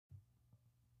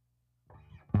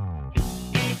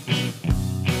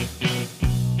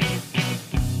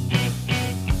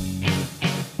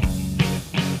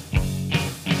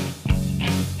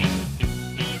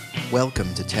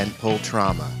Welcome to Tentpole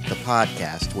Trauma, the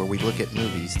podcast where we look at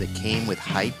movies that came with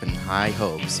hype and high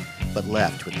hopes, but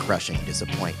left with crushing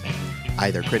disappointment,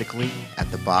 either critically, at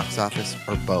the box office,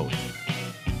 or both.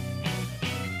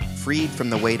 Freed from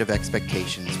the weight of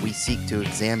expectations, we seek to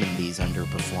examine these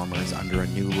underperformers under a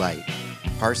new light,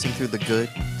 parsing through the good,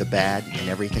 the bad, and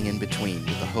everything in between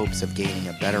with the hopes of gaining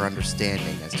a better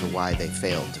understanding as to why they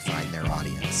failed to find their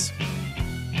audience.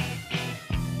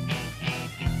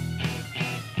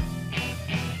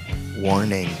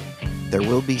 Warning, there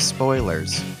will be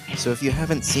spoilers, so if you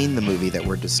haven't seen the movie that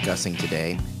we're discussing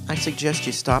today, I suggest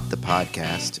you stop the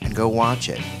podcast and go watch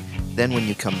it. Then when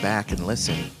you come back and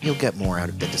listen, you'll get more out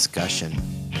of the discussion.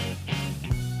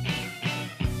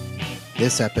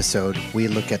 This episode, we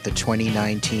look at the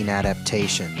 2019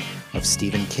 adaptation of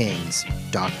Stephen King's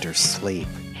Dr. Sleep.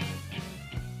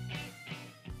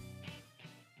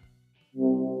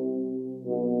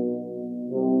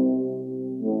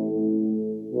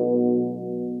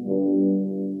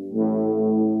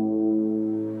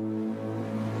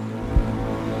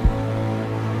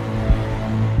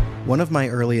 One of my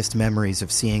earliest memories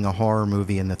of seeing a horror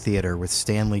movie in the theater was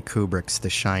Stanley Kubrick's The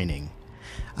Shining.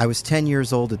 I was 10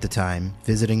 years old at the time,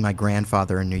 visiting my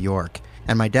grandfather in New York,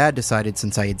 and my dad decided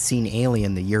since I had seen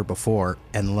Alien the year before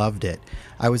and loved it,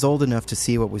 I was old enough to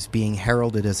see what was being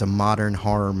heralded as a modern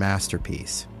horror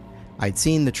masterpiece. I'd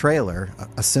seen the trailer,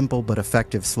 a simple but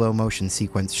effective slow-motion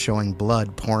sequence showing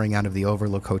blood pouring out of the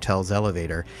Overlook Hotel's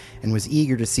elevator, and was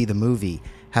eager to see the movie,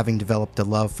 having developed a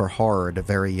love for horror at a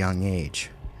very young age.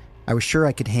 I was sure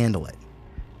I could handle it,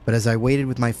 but as I waited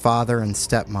with my father and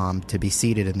stepmom to be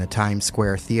seated in the Times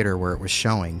Square theater where it was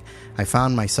showing, I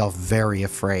found myself very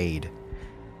afraid.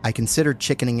 I considered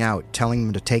chickening out, telling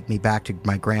them to take me back to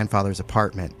my grandfather's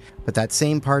apartment, but that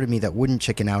same part of me that wouldn't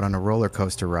chicken out on a roller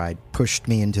coaster ride pushed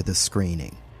me into the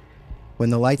screening.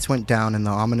 When the lights went down and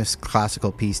the ominous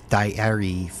classical piece Die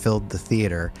Arie filled the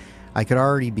theater, I could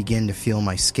already begin to feel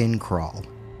my skin crawl.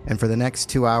 And for the next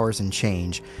 2 hours and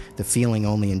change, the feeling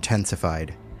only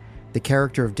intensified. The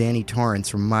character of Danny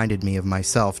Torrance reminded me of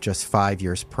myself just 5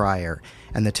 years prior,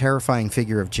 and the terrifying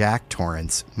figure of Jack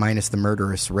Torrance, minus the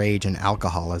murderous rage and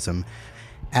alcoholism.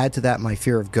 Add to that my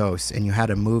fear of ghosts, and you had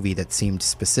a movie that seemed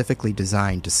specifically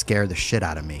designed to scare the shit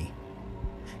out of me.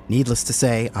 Needless to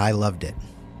say, I loved it.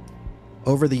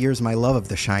 Over the years, my love of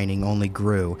The Shining only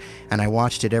grew, and I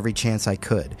watched it every chance I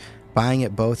could, buying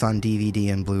it both on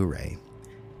DVD and Blu-ray.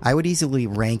 I would easily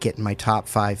rank it in my top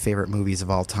 5 favorite movies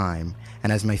of all time,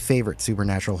 and as my favorite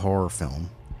supernatural horror film.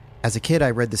 As a kid,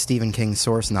 I read the Stephen King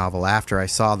source novel after I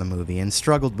saw the movie and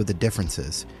struggled with the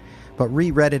differences, but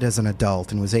reread it as an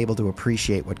adult and was able to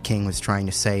appreciate what King was trying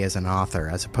to say as an author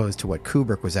as opposed to what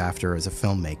Kubrick was after as a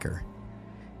filmmaker.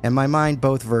 In my mind,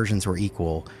 both versions were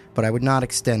equal, but I would not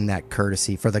extend that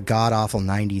courtesy for the god-awful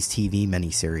 90s TV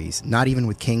miniseries, not even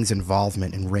with King's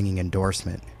involvement and ringing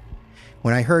endorsement.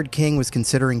 When I heard King was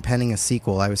considering penning a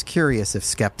sequel, I was curious if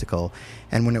skeptical,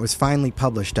 and when it was finally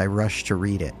published, I rushed to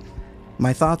read it.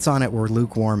 My thoughts on it were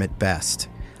lukewarm at best.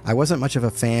 I wasn't much of a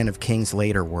fan of King's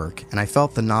later work, and I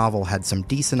felt the novel had some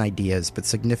decent ideas but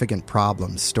significant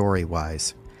problems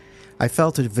story-wise. I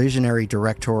felt a visionary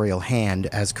directorial hand,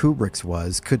 as Kubrick's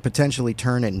was, could potentially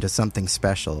turn it into something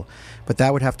special, but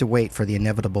that would have to wait for the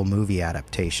inevitable movie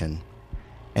adaptation.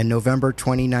 In November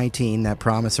 2019, that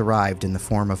promise arrived in the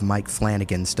form of Mike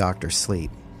Flanagan's Dr.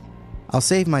 Sleep. I'll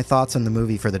save my thoughts on the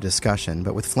movie for the discussion,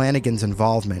 but with Flanagan's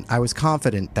involvement, I was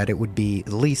confident that it would be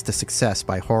at least a success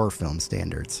by horror film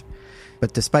standards.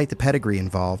 But despite the pedigree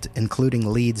involved,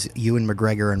 including leads Ewan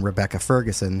McGregor and Rebecca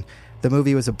Ferguson, the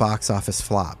movie was a box office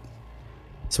flop.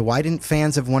 So why didn't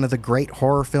fans of one of the great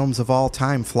horror films of all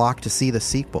time flock to see the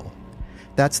sequel?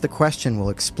 That's the question we'll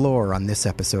explore on this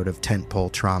episode of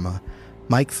Tentpole Trauma,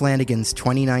 Mike Flanagan's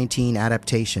 2019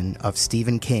 adaptation of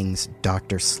Stephen King's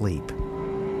Dr. Sleep.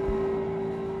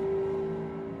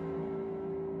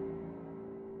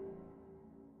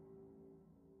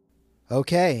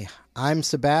 Okay, I'm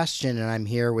Sebastian, and I'm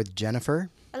here with Jennifer.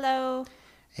 Hello.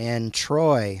 And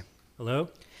Troy. Hello.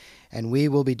 And we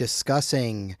will be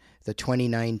discussing the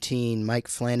 2019 Mike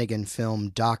Flanagan film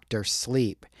Dr.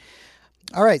 Sleep.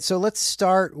 All right, so let's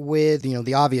start with,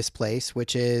 the obvious place,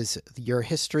 which is your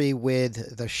history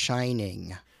with The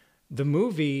Shining. The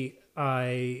movie,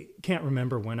 I can't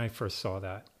remember when I first saw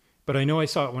that, but I know I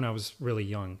saw it when I was really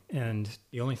young. And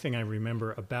the only thing I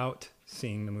remember about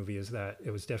seeing the movie is that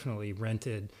it was definitely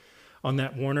rented on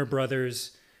that Warner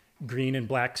Brothers green and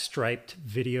black striped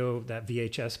video, that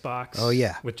VHS box. Oh,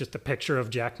 yeah. With just a picture of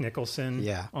Jack Nicholson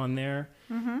Yeah. on there.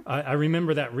 Mm-hmm. I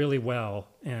remember that really well.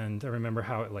 And I remember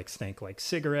how it stank like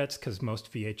cigarettes, because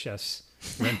most VHS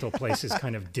rental places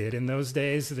kind of did in those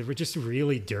days. They were just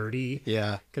really dirty.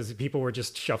 Yeah. Because people were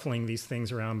just shuffling these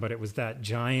things around, but it was that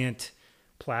giant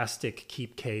plastic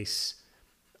keep case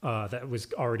that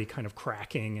was already kind of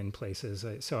cracking in places.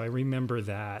 So I remember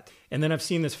that. And then I've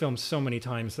seen this film so many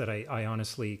times that I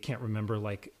honestly can't remember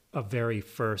like a very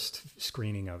first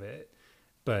screening of it.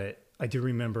 But I do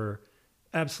remember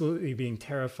absolutely being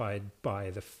terrified by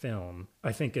the film.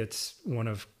 I think it's one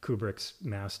of Kubrick's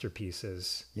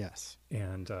masterpieces. Yes.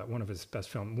 And one of his best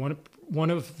films, one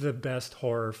of the best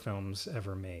horror films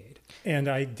ever made. And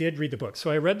I did read the book. So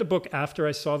I read the book after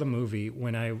I saw the movie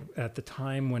at the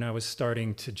time when I was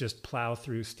starting to just plow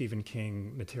through Stephen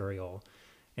King material.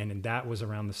 And that was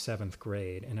around the 7th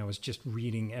grade. And I was just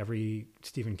reading every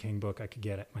Stephen King book I could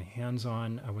get my hands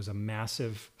on. I was a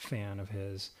massive fan of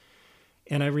his.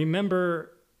 And I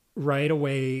remember right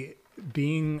away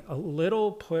being a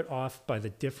little put off by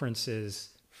the differences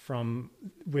from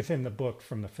within the book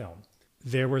from the film.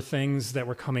 There were things that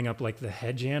were coming up like the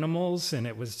hedge animals, and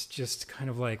it was just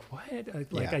kind of like, what?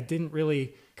 I didn't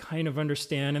really kind of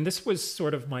understand. And this was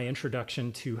sort of my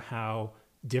introduction to how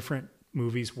different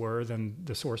movies were than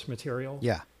the source material.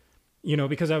 Yeah. You know,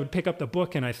 because I would pick up the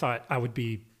book and I thought I would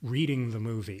be reading the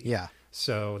movie. Yeah.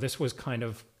 So this was kind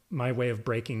of my way of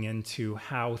breaking into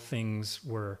how things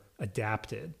were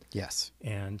adapted. Yes.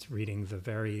 And reading the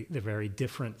very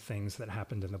different things that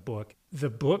happened in the book. The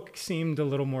book seemed a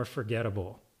little more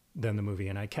forgettable than the movie,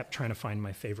 and I kept trying to find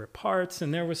my favorite parts,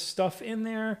 and there was stuff in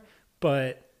there,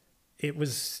 but it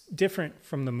was different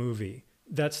from the movie.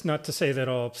 That's not to say that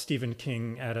all Stephen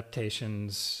King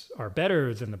adaptations are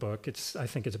better than the book. I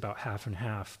think it's about half and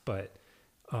half, but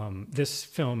this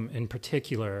film in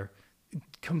particular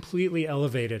completely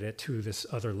elevated it to this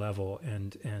other level,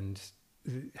 and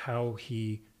how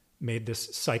he made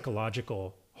this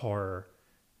psychological horror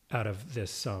out of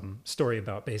this story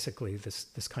about basically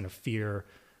this kind of fear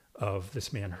of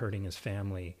this man hurting his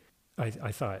family,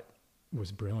 I thought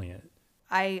was brilliant.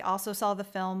 I also saw the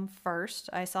film first.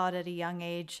 I saw it at a young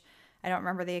age. I don't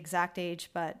remember the exact age,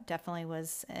 but definitely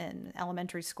was in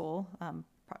elementary school.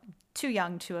 Too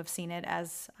young to have seen it,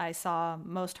 as I saw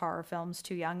most horror films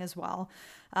too young as well.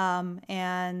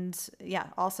 And yeah,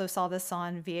 also saw this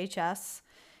on VHS.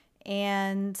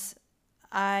 And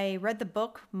I read the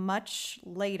book much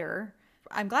later.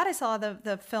 I'm glad I saw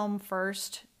the film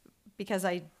first because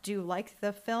I do like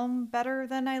the film better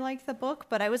than I like the book,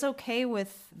 but I was okay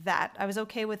with that. I was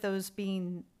okay with those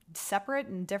being separate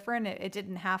and different. It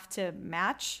didn't have to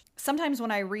match. Sometimes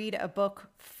when I read a book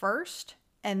first,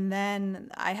 and then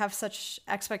I have such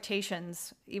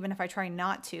expectations, even if I try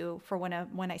not to, for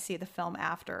when I see the film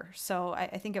after. So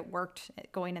I think it worked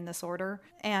going in this order.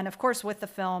 And of course, with the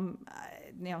film,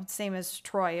 same as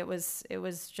Troy, it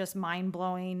was just mind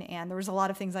blowing. And there was a lot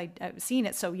of things seeing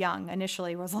it so young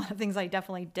initially was a lot of things I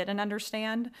definitely didn't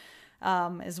understand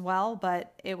as well.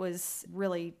 But it was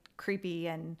really creepy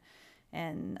and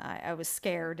I was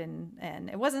scared, and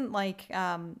it wasn't like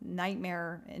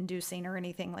nightmare inducing or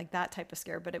anything like that type of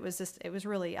scare, but it was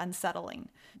really unsettling.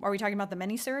 Are we talking about the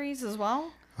miniseries as well?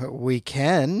 We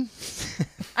can.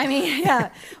 I mean,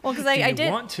 yeah. Well, because I did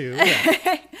want to.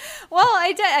 Yeah. Well,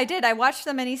 I did. I watched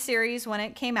the miniseries when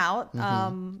it came out,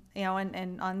 and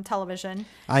on television.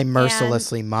 I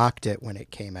mercilessly mocked it when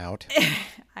it came out.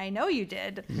 I know you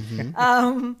did.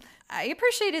 Mm-hmm. I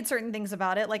appreciated certain things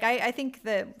about it. Like I think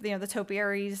that the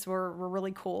topiaries were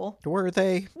really cool. Were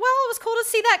they? Well, it was cool to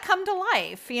see that come to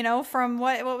life, from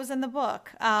what was in the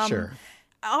book. Sure.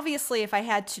 Obviously, if I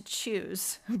had to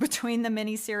choose between the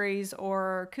miniseries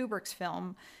or Kubrick's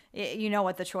film, you know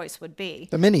what the choice would be.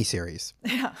 The miniseries.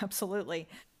 Yeah, absolutely.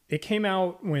 It came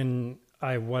out when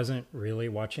I wasn't really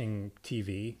watching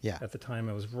TV Yeah. at the time.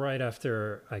 It was right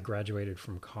after I graduated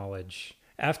from college.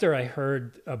 After I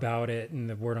heard about it and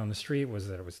the word on the street was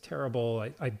that it was terrible,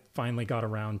 I finally got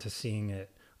around to seeing it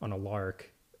on a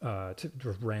lark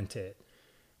to rent it.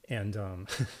 And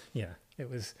yeah, it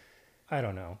was, I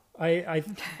don't know. I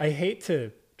hate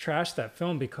to trash that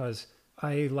film because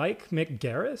I like Mick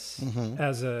Garris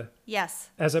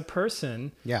as a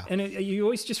person. Yeah. And you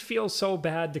always just feel so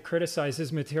bad to criticize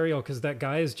his material because that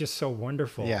guy is just so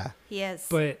wonderful. Yeah. He is.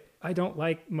 But I don't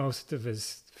like most of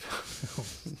his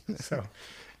films. So,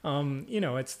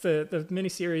 it's the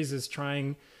miniseries is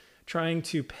trying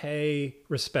to pay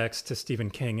respects to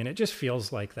Stephen King, and it just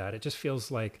feels like that. It just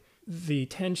feels like the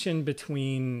tension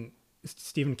between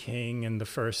Stephen King and the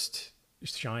first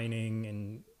Shining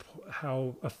and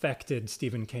how affected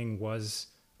Stephen King was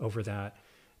over that.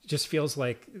 It just feels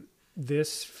like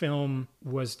this film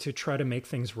was to try to make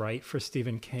things right for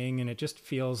Stephen King, and it just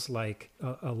feels like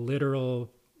a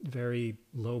literal very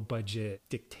low budget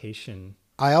dictation.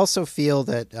 I also feel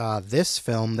that this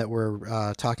film that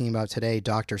we're talking about today,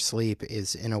 Dr. Sleep,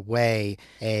 is in a way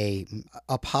a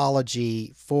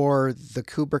apology for the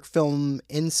Kubrick film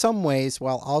in some ways,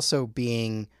 while also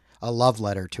being a love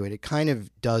letter to it. It kind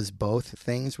of does both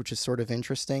things, which is sort of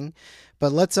interesting.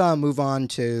 But let's move on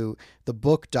to the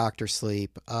book, Dr.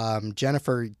 Sleep.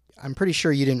 Jennifer, I'm pretty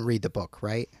sure you didn't read the book,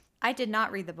 right? I did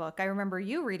not read the book. I remember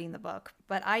you reading the book,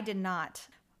 but I did not.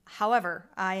 However,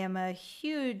 I am a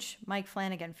huge Mike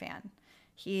Flanagan fan.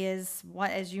 He is,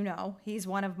 as you know, he's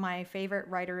one of my favorite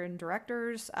writer and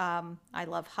directors. I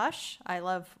love Hush. I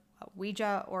love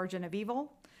Ouija, Origin of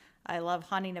Evil. I love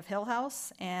Haunting of Hill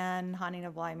House and Haunting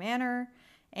of Bly Manor.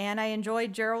 And I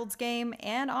enjoyed Gerald's Game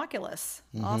and Oculus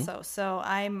also. So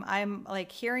I'm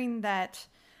like hearing that.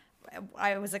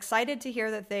 I was excited to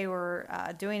hear that they were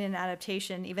doing an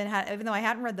adaptation, even though I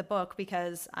hadn't read the book,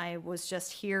 because I was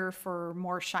just here for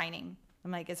more Shining.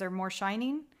 I'm like, is there more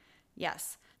Shining?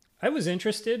 Yes. I was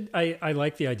interested. I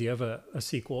like the idea of a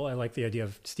sequel. I like the idea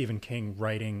of Stephen King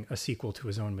writing a sequel to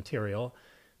his own material.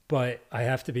 But I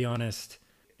have to be honest,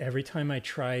 every time I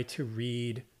try to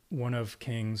read one of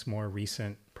King's more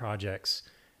recent projects,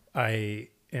 I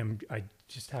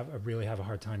really have a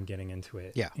hard time getting into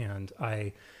it. Yeah. And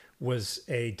I was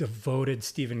a devoted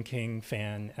Stephen King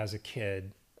fan as a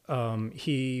kid.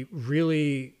 He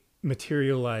really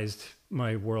materialized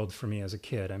my world for me as a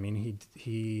kid. I mean,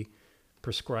 he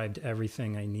prescribed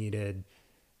everything I needed.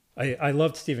 I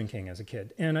loved Stephen King as a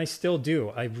kid, and I still do.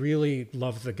 I really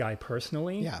love the guy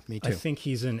personally. Yeah, me too. I think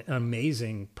he's an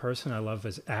amazing person. I love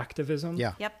his activism.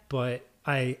 Yeah. Yep. But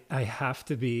I have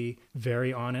to be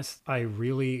very honest. I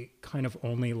really kind of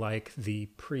only like the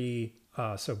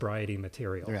sobriety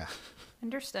material. Yeah.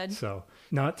 Understood. So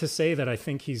not to say that I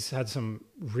think he's had some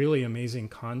really amazing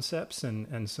concepts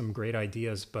and some great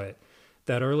ideas, but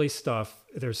that early stuff,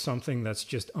 there's something that's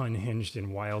just unhinged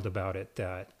and wild about it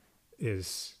that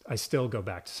is, I still go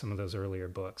back to some of those earlier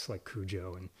books like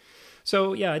Cujo. And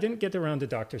so, yeah, I didn't get around to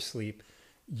Dr. Sleep.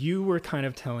 You were kind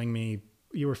of telling me,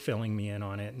 you were filling me in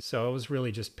on it. And so I was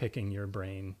really just picking your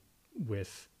brain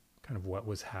with kind of what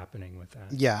was happening with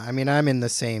that. Yeah, I mean, I'm in the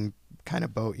same kind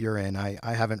of boat you're in. I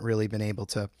haven't really been able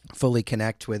to fully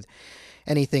connect with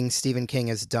anything Stephen King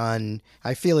has done.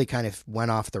 I feel he kind of went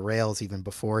off the rails even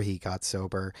before he got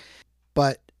sober.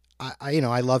 But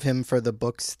I love him for the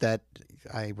books that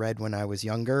I read when I was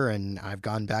younger, and I've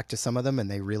gone back to some of them,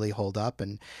 and they really hold up.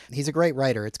 And he's a great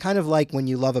writer. It's kind of like when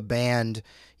you love a band,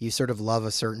 you sort of love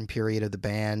a certain period of the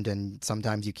band, and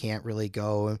sometimes you can't really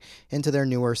go into their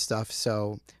newer stuff.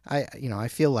 So I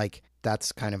feel like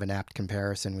that's kind of an apt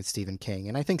comparison with Stephen King.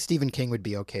 And I think Stephen King would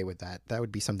be okay with that. That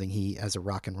would be something he, as a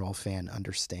rock and roll fan,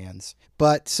 understands.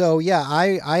 But so, yeah,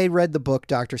 I read the book,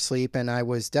 Dr. Sleep, and I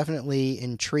was definitely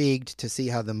intrigued to see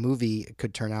how the movie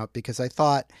could turn out, because I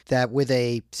thought that with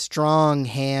a strong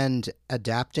hand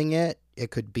adapting it,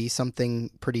 it could be something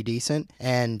pretty decent.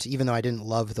 And even though I didn't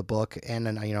love the book, and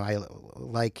I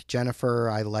like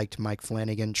Jennifer, I liked Mike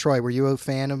Flanagan. Troy, were you a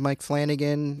fan of Mike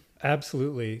Flanagan?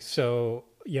 Absolutely. So,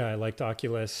 yeah, I liked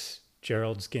Oculus,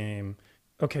 Gerald's Game.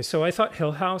 Okay, so I thought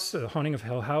Hill House, The Haunting of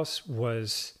Hill House,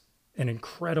 was an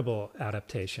incredible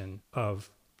adaptation of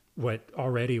what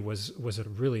already was a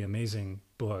really amazing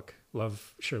book.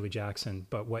 Love Shirley Jackson,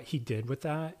 but what he did with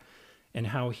that and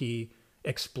how he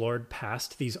explored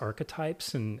past these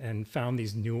archetypes and found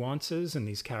these nuances and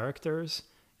these characters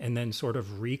and then sort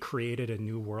of recreated a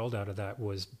new world out of that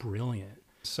was brilliant.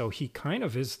 So he kind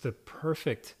of is the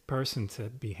perfect person to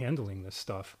be handling this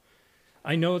stuff.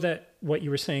 I know that what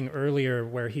you were saying earlier,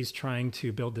 where he's trying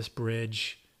to build this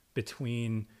bridge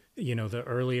between, the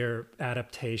earlier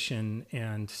adaptation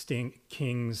and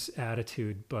King's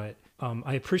attitude, but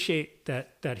I appreciate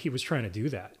that he was trying to do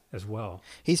that as well.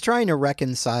 He's trying to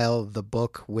reconcile the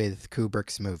book with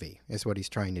Kubrick's movie, is what he's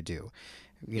trying to do.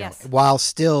 Yes. While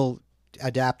still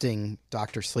adapting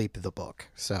Dr. Sleep, the book.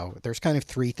 So there's kind of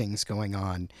three things going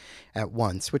on at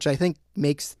once, which I think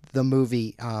makes the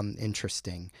movie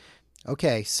interesting.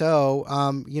 Okay,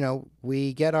 so,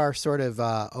 we get our sort of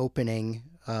opening,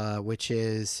 which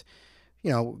is,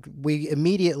 we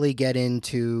immediately get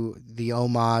into the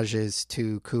homages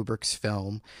to Kubrick's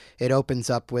film. It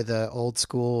opens up with an old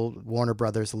school Warner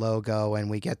Brothers logo, and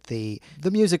we get the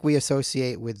music we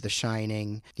associate with The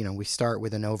Shining. We start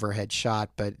with an overhead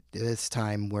shot, but this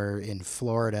time we're in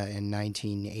Florida in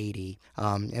 1980.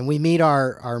 And we meet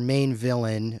our main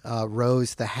villain,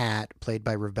 Rose the Hat, played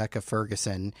by Rebecca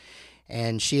Ferguson.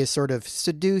 And she is sort of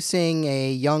seducing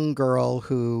a young girl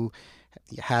who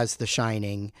has The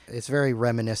Shining. It's very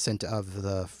reminiscent of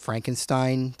the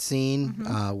Frankenstein scene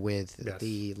with Yes.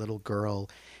 the little girl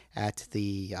at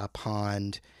the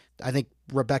pond. I think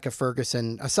Rebecca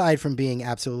Ferguson, aside from being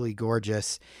absolutely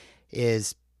gorgeous,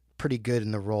 is pretty good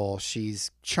in the role.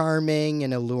 She's charming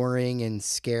and alluring and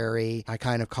scary. I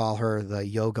kind of call her the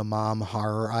yoga mom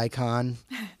horror icon.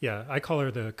 Yeah, I call her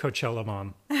the Coachella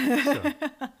mom. So.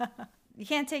 You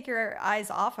can't take your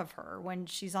eyes off of her when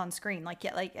she's on screen.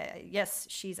 Yes,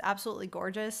 she's absolutely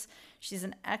gorgeous. She's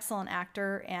an excellent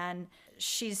actor, and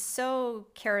she's so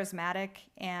charismatic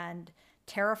and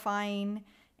terrifying,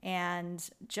 and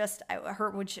just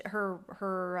her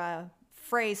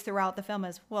phrase throughout the film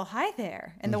is, well, hi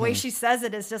there. And the way she says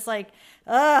it is just like,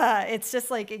 it's just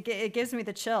like, it gives me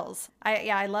the chills.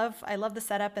 I love the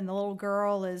setup. And the little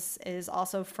girl is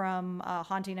also from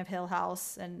Haunting of Hill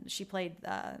House. And she played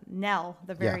Nell,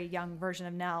 the very young version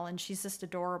of Nell. And she's just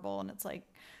adorable. And it's like,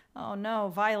 oh no,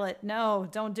 Violet, no,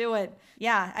 don't do it.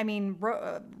 Yeah. I mean,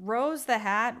 Rose the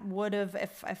Hat would have,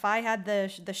 if I had the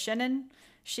Shinnin,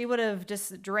 she would have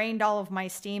just drained all of my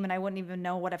steam, and I wouldn't even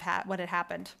know what had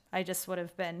happened. I just would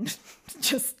have been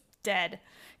just dead,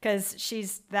 because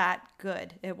she's that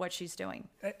good at what she's doing.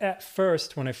 At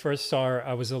first, when I first saw her,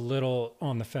 I was a little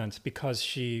on the fence because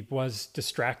she was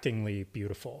distractingly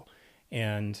beautiful.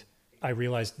 And I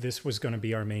realized this was going to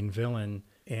be our main villain.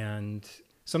 And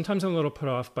sometimes I'm a little put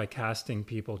off by casting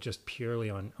people just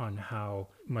purely on how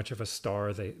much of a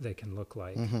star they can look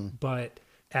like. But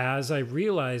as I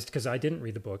realized, because I didn't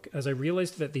read the book, as I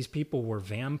realized that these people were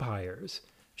vampires,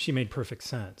 she made perfect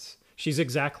sense. She's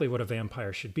exactly what a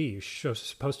vampire should be. She's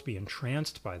supposed to be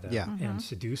entranced by them and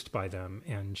seduced by them.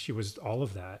 And she was all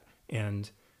of that. And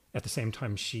at the same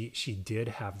time, she did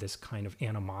have this kind of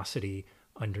animosity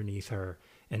underneath her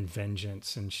and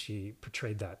vengeance. And she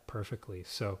portrayed that perfectly.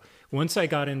 So once I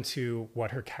got into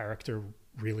what her character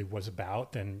really was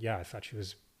about, then yeah, I thought she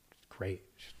was great.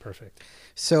 She's perfect.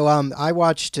 So I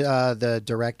watched the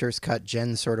director's cut.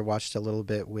 Jen sort of watched a little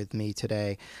bit with me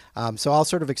today. So I'll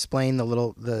sort of explain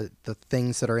the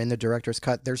things that are in the director's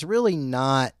cut. There's really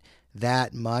not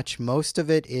that much. Most of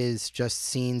it is just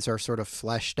scenes are sort of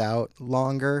fleshed out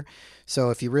longer. So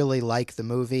if you really like the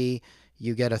movie,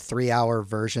 you get a 3-hour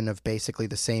version of basically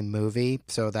the same movie.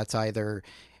 So that's either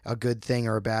a good thing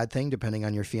or a bad thing, depending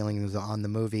on your feelings on the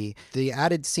movie. The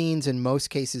added scenes in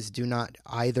most cases do not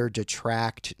either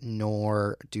detract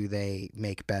nor do they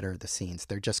make better the scenes.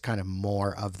 They're just kind of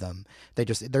more of them.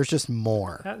 There's just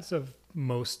more. As of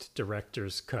most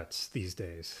directors' cuts these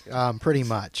days. Pretty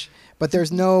much. But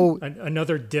there's no...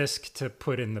 Another disc to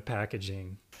put in the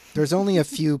packaging. There's only a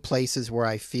few places where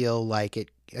I feel like it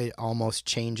almost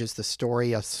changes the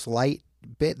story a slight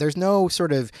bit. There's no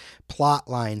sort of plot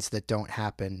lines that don't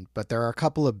happen, but there are a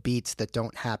couple of beats that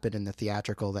don't happen in the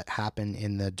theatrical that happen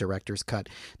in the director's cut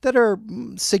that are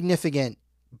significant,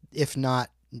 if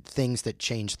not things that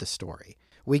change the story.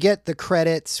 We get the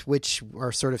credits, which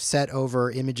are sort of set over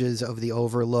images of the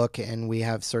Overlook, and we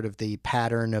have sort of the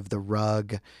pattern of the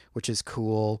rug, which is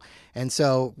cool. And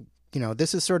so,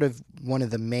 this is sort of one of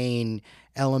the main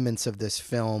elements of this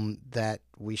film that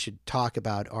we should talk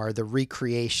about are the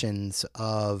recreations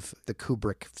of the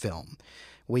Kubrick film.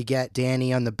 We get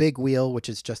Danny on the big wheel, which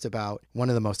is just about one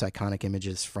of the most iconic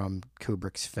images from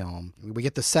Kubrick's film. We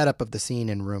get the setup of the scene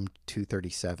in room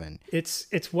 237.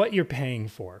 It's what you're paying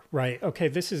for, right? Okay,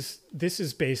 this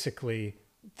is basically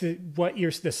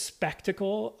the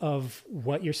spectacle of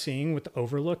what you're seeing with the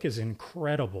Overlook is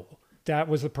incredible. That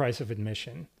was the price of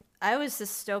admission. I was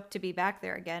just stoked to be back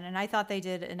there again, and I thought they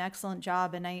did an excellent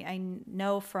job. And I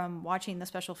know from watching the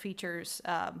special features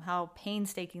how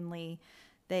painstakingly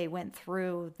they went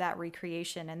through that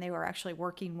recreation, and they were actually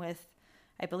working with,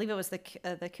 I believe it was the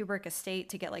Kubrick estate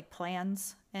to get like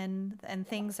plans and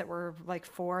things that were like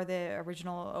for the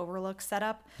original Overlook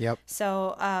setup. Yep.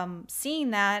 So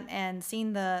seeing that and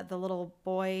seeing the little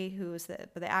boy who was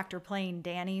the actor playing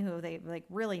Danny, who they like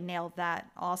really nailed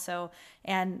that also.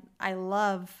 And I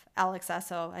love Alex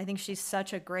Esso. I think she's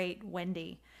such a great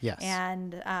Wendy. Yes.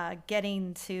 And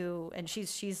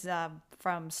she's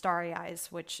from Starry Eyes,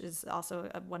 which is also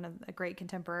a great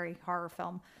contemporary horror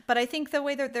film. But I think the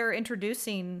way that they're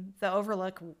introducing the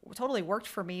Overlook totally worked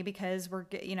for me, because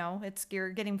you're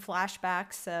getting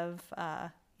flashbacks of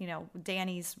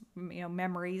Danny's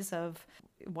memories of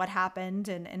what happened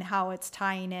and how it's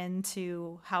tying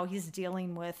into how he's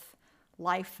dealing with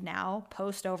life now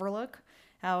post Overlook.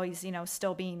 How he's,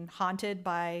 still being haunted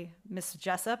by Miss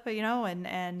Jessup, and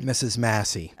Mrs.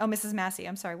 Massey. Oh, Mrs. Massey.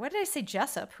 I'm sorry. What did I say?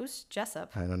 Jessup? Who's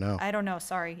Jessup? I don't know.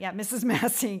 Sorry. Yeah, Mrs.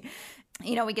 Massey.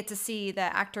 We get to see the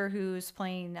actor who's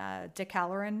playing Dick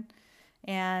Halloran.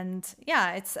 And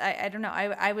yeah, I don't know.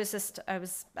 I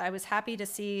was happy to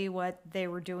see what they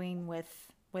were doing with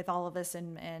with all of this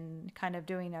and kind of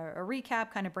doing a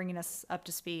recap, kind of bringing us up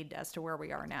to speed as to where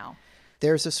we are now.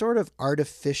 There's a sort of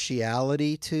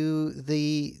artificiality to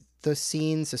the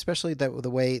scenes, especially the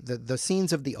way the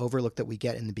scenes of the Overlook that we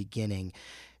get in the beginning.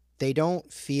 They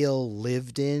don't feel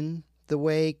lived in the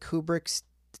way Kubrick's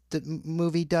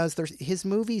movie does. His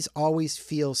movies always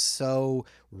feel so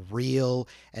real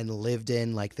and lived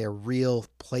in, like they're real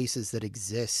places that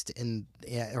exist in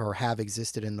or have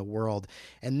existed in the world.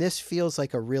 And this feels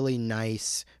like a really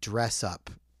nice dress up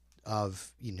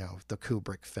of, the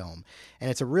Kubrick film. And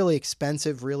it's a really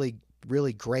expensive, really,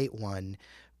 really great one,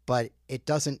 but it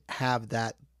doesn't have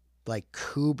that like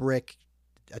Kubrick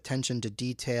attention to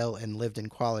detail and lived in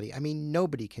quality. I mean,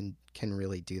 nobody can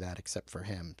really do that except for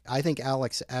him. I think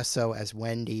Alex Esso as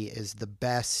Wendy is the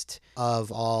best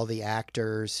of all the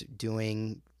actors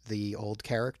doing the old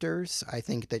characters. I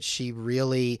think that she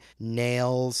really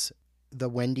nails the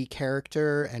Wendy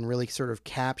character and really sort of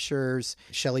captures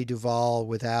Shelley Duvall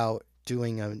without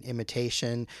doing an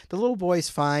imitation. The little boy's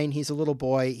fine. He's a little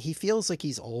boy. He feels like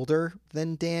he's older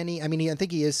than Danny. I mean, I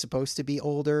think he is supposed to be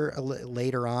older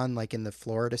later on, like in the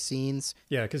Florida scenes.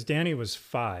 Yeah, because Danny was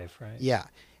 5, right? Yeah.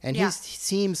 And he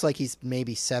seems like he's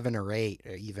maybe 7 or 8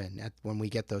 even when we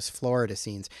get those Florida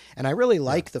scenes. And I really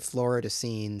like the Florida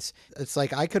scenes. It's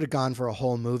like I could have gone for a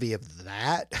whole movie of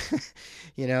that,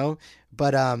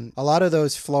 But a lot of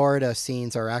those Florida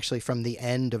scenes are actually from the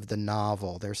end of the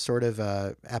novel. There's sort of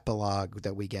a epilogue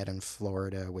that we get in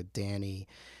Florida with Danny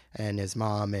and his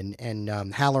mom.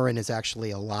 And Halloran is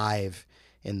actually alive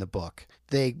in the book.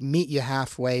 They meet you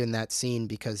halfway in that scene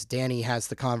because Danny has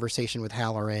the conversation with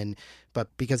Halloran,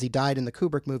 but because he died in the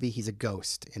Kubrick movie, he's a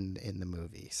ghost in the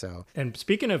movie. So, and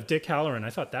speaking of Dick Halloran, I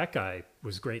thought that guy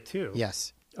was great too.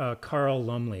 Yes. Carl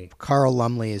Lumley. Carl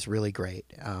Lumley is really great.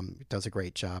 Does a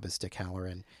great job as Dick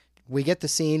Halloran. We get the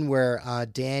scene where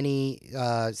Danny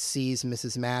sees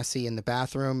Mrs. Massey in the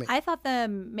bathroom. I thought the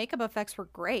makeup effects were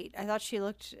great. I thought she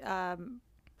looked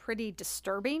pretty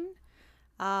disturbing.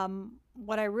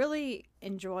 What I really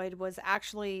enjoyed was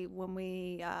actually when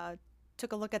we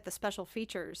took a look at the special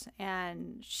features,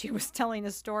 and she was telling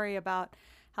a story about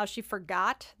how she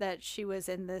forgot that she was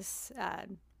in this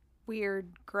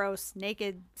weird, gross,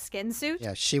 naked skin suit.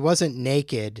 Yeah, she wasn't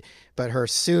naked, but her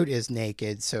suit is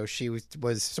naked, so she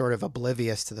was sort of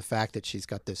oblivious to the fact that she's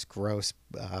got this gross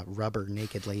rubber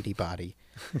naked lady body.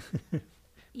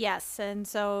 Yes, and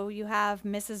so you have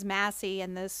Mrs. Massey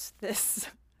in this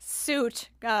suit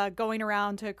going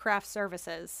around to craft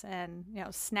services and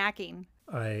snacking.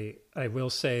 I will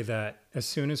say that as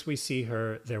soon as we see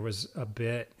her, there was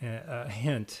a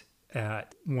hint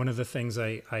at one of the things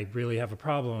I really have a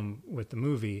problem with the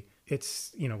movie.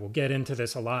 It's, we'll get into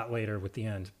this a lot later with the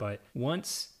end, but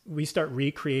once we start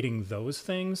recreating those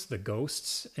things, the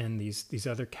ghosts and these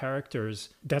other characters,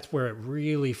 that's where it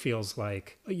really feels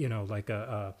like, like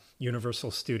a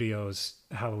Universal Studios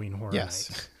Halloween Horror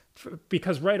Nights.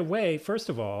 Because right away, first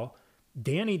of all,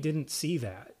 Danny didn't see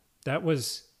that. That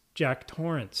was Jack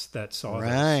Torrance that saw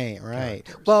that. Right.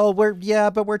 Well, we're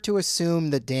to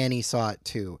assume that Danny saw it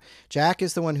too. Jack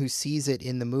is the one who sees it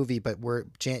in the movie, but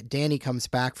Danny comes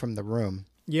back from the room.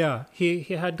 Yeah, he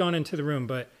had gone into the room,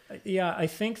 but I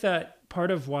think that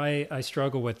part of why I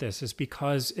struggle with this is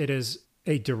because it is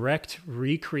a direct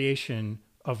recreation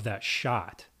of that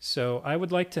shot. So I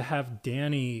would like to have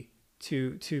Danny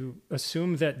to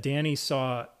assume that Danny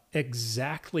saw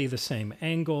exactly the same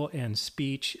angle and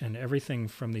speech and everything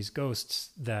from these ghosts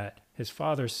that his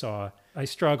father saw. I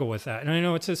struggle with that. And I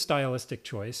know it's a stylistic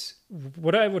choice.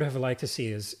 What I would have liked to see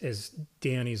is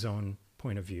Danny's own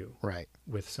point of view, right,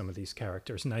 with some of these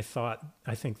characters. And I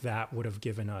think that would have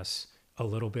given us a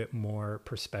little bit more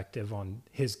perspective on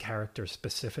his character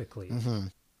specifically. Mm-hmm.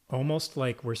 Almost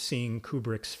like we're seeing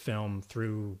Kubrick's film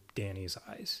through Danny's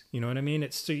eyes. You know what I mean?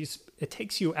 It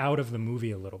takes you out of the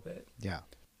movie a little bit. Yeah.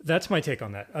 That's my take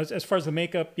on that. As far as the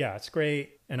makeup, it's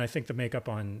great. And I think the makeup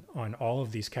on all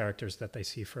of these characters that they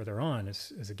see further on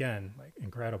is again, like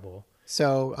incredible.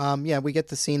 So, we get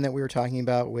the scene that we were talking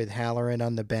about with Halloran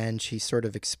on the bench. He's sort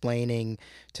of explaining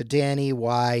to Danny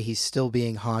why he's still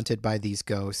being haunted by these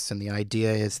ghosts. And the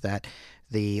idea is that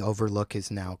the Overlook is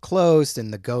now closed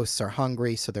and the ghosts are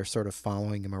hungry, so they're sort of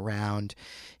following him around.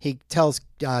 He tells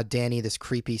Danny this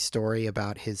creepy story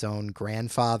about his own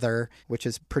grandfather, which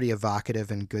is pretty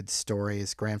evocative and good story.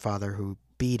 His grandfather who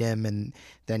beat him and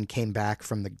then came back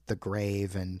from the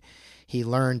grave, and he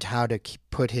learned how to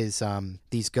put his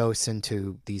these ghosts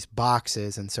into these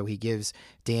boxes, and so he gives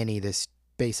Danny this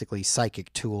basically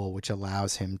psychic tool which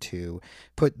allows him to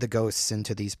put the ghosts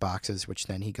into these boxes, which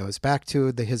then he goes back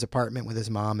to his apartment with his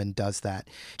mom and does that.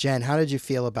 Jen, how did you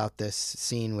feel about this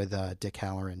scene with Dick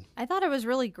Hallorann? I thought it was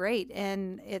really great,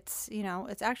 and it's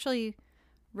it's actually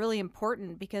really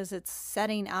important because it's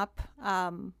setting up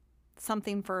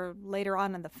something for later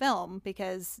on in the film,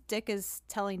 because Dick is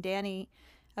telling Danny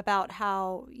about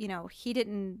how he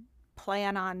didn't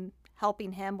plan on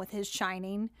helping him with his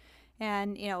shining,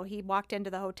 and he walked into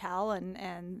the hotel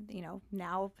and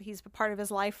now he's a part of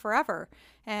his life forever.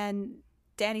 And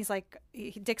Danny's like,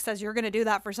 Dick says, you're going to do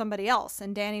that for somebody else,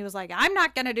 and Danny was like, I'm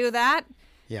not going to do that.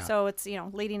 Yeah. So it's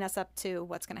leading us up to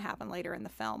what's going to happen later in the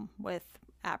film with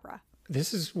Abra.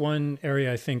 This is one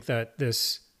area I think that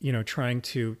this, trying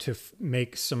to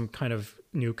make some kind of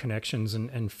new connections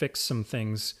and fix some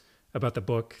things about the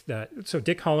book so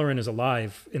Dick Hallorann is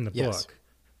alive in the Yes. book,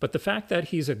 but the fact that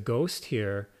he's a ghost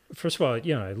here, first of all,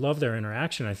 I love their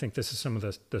interaction. I think this is some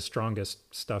of the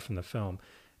strongest stuff in the film.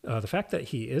 The fact that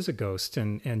he is a ghost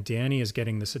and Danny is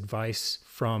getting this advice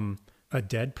from a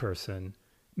dead person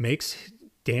makes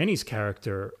Danny's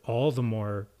character all the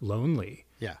more lonely.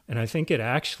 Yeah. And I think it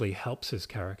actually helps his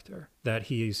character that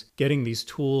he's getting these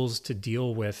tools to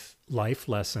deal with life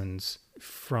lessons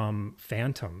from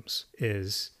phantoms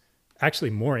is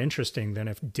actually more interesting than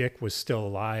if Dick was still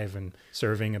alive and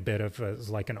serving a bit of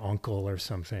like an uncle or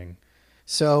something.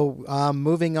 So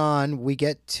moving on, we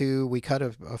cut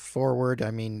a forward,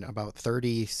 about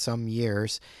 30 some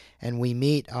years, and we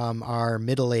meet our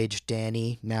middle-aged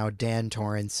Danny, now Dan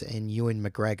Torrance, and Ewan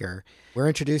McGregor. We're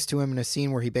introduced to him in a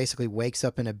scene where he basically wakes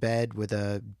up in a bed with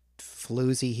a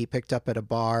floozy he picked up at a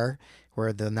bar,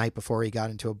 where the night before he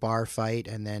got into a bar fight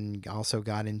and then also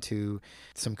got into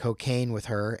some cocaine with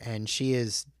her, and she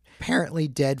is apparently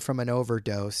dead from an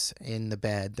overdose in the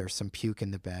bed. There's some puke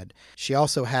in the bed. She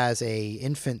also has a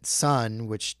infant son,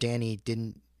 which Dan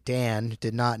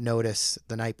did not notice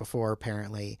the night before,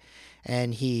 apparently.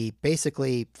 And he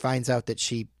basically finds out that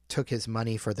she took his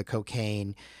money for the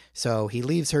cocaine. So he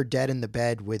leaves her dead in the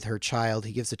bed with her child.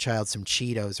 He gives the child some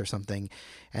Cheetos or something,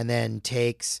 and then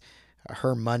takes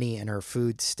her money and her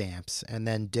food stamps. And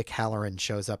then Dick Hallorann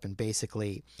shows up and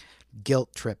basically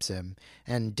guilt trips him.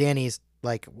 And Danny's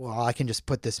like, well, I can just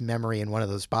put this memory in one of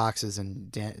those boxes.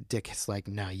 And Dick is like,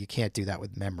 no, you can't do that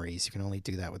with memories. You can only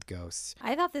do that with ghosts.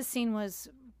 I thought this scene was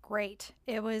great.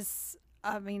 It was,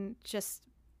 just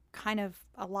kind of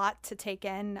a lot to take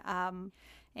in.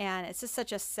 And it's just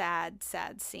such a sad,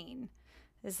 sad scene.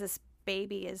 As this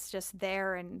baby is just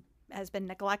there and has been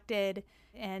neglected.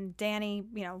 And Danny,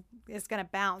 is going to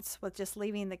bounce with just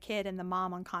leaving the kid and the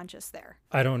mom unconscious there.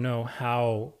 I don't know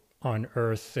how on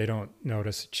earth they don't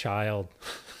notice a child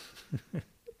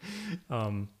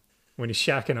when he's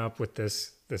shacking up with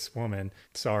this woman.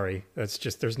 Sorry, that's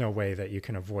just, there's no way that you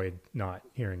can avoid not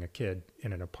hearing a kid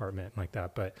in an apartment like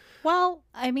that. But well,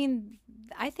 I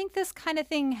think this kind of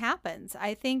thing happens.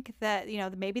 I think that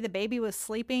maybe the baby was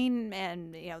sleeping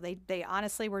and they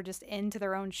honestly were just into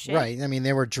their own shit. Right.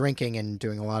 They were drinking and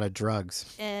doing a lot of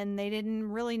drugs, and they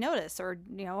didn't really notice, or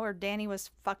Danny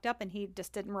was fucked up and he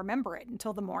just didn't remember it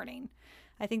until the morning.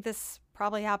 I think this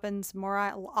probably happens more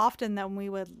often than we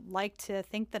would like to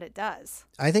think that it does.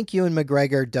 I think Ewan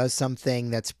McGregor does something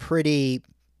that's pretty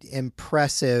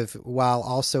impressive while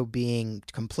also being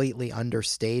completely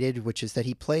understated, which is that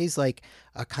he plays like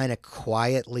a kind of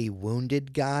quietly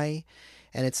wounded guy,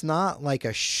 and it's not like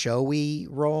a showy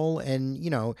role. And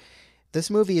this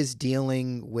movie is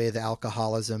dealing with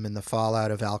alcoholism and the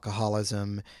fallout of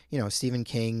alcoholism. Stephen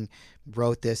King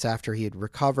wrote this after he had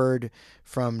recovered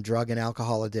from drug and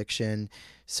alcohol addiction.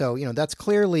 So, that's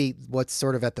clearly what's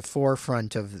sort of at the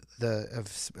forefront of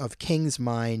King's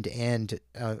mind and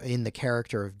in the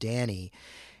character of Danny.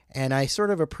 And I sort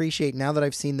of appreciate, now that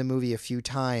I've seen the movie a few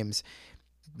times,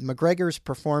 McGregor's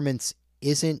performance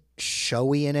isn't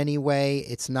showy in any way.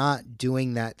 It's not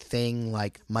doing that thing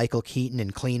like Michael Keaton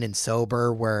in Clean and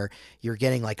Sober, where you're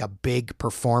getting like a big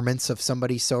performance of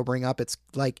somebody sobering up. It's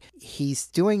like he's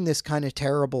doing this kind of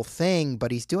terrible thing,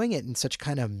 but he's doing it in such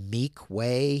kind of meek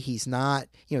way. He's not,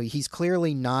 he's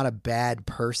clearly not a bad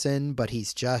person, but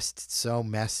he's just so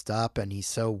messed up and he's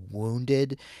so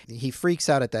wounded. He freaks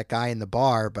out at that guy in the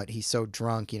bar, but he's so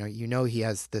drunk. He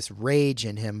has this rage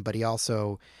in him, but he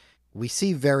also... We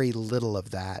see very little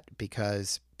of that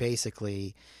because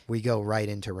basically we go right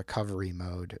into recovery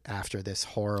mode after this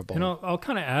horrible... And I'll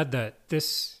kind of add that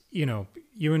this, Ewan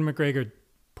McGregor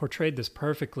portrayed this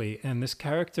perfectly, and this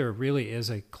character really is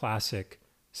a classic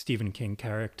Stephen King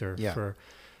character. Yeah. For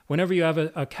whenever you have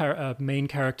a main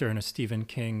character in a Stephen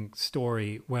King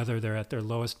story, whether they're at their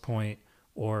lowest point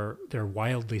or they're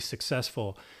wildly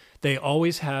successful, they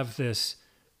always have this,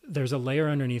 there's a layer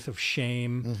underneath of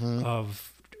shame,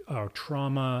 of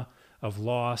trauma, of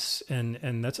loss,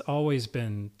 and that's always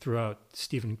been throughout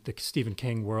the Stephen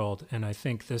King world. And I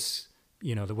think this,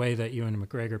 the way that Ewan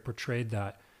McGregor portrayed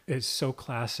that is so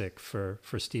classic for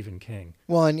Stephen King.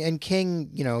 Well, and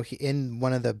King, in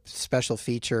one of the special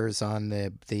features on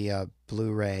the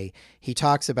Blu-ray, he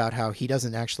talks about how he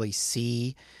doesn't actually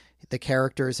see the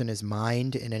characters in his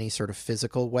mind in any sort of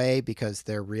physical way because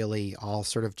they're really all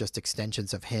sort of just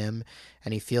extensions of him,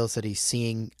 and he feels that he's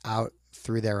seeing out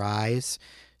through their eyes.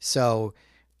 So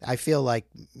I feel like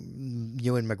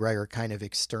Ewan McGregor kind of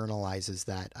externalizes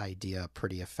that idea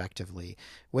pretty effectively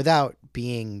without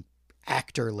being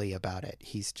actorly about it.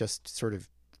 He's just sort of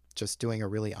just doing a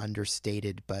really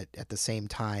understated, but at the same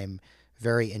time,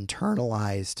 very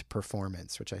internalized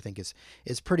performance, which I think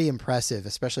is pretty impressive,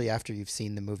 especially after you've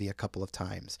seen the movie a couple of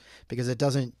times, because it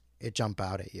jump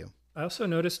out at you. I also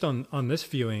noticed on this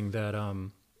viewing that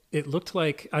it looked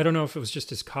like, I don't know if it was just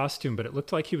his costume, but it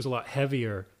looked like he was a lot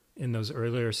heavier in those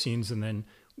earlier scenes. And then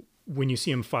when you see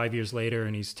him 5 years later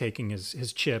and he's taking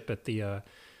his chip at the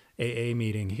AA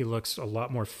meeting, he looks a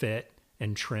lot more fit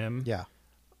and trim. Yeah.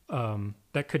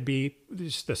 That could be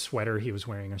just the sweater he was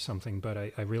wearing or something, but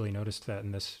I really noticed that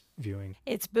in this viewing.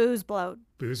 It's booze bloat.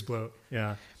 Booze bloat,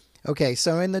 yeah. Okay,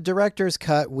 so in the director's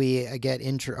cut, we get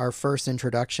our first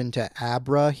introduction to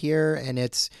Abra here, and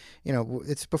it's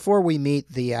before we meet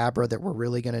the Abra that we're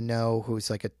really going to know, who's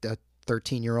like a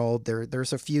 13-year-old.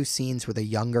 There's a few scenes with a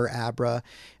younger Abra.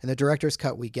 In the director's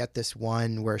cut, we get this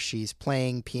one where she's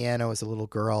playing piano as a little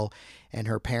girl, and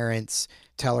her parents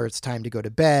tell her it's time to go to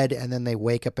bed, and then they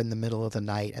wake up in the middle of the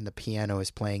night, and the piano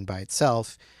is playing by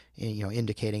itself,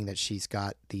 indicating that she's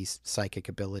got these psychic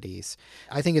abilities.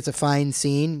 I think it's a fine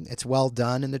scene. It's well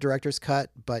done in the director's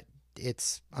cut, but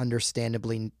it's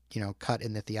understandably, cut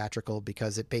in the theatrical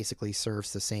because it basically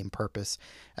serves the same purpose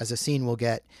as a scene we'll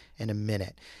get in a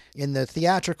minute. In the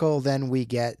theatrical, then we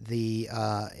get the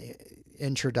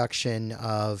introduction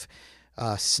of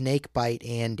Snakebite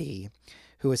Andy,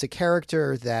 who is a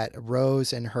character that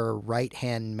Rose and her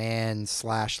right-hand man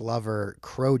 / lover,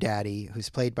 Crow Daddy, who's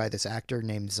played by this actor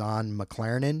named Zahn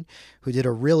McClarnon, who did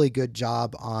a really good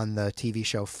job on the TV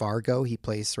show Fargo. He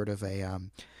plays sort of a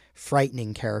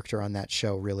frightening character on that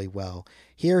show really well.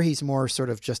 Here he's more sort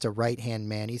of just a right-hand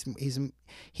man.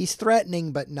 He's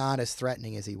threatening, but not as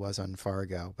threatening as he was on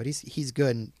Fargo. But he's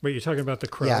good. Wait, you're talking about the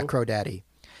Crow? Yeah, Crow Daddy.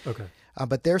 Okay.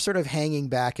 But they're sort of hanging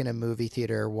back in a movie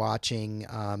theater watching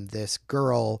this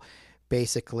girl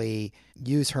basically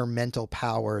use her mental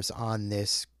powers on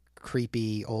this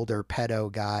creepy older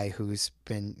pedo guy who's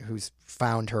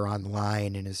found her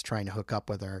online and is trying to hook up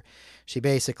with her. She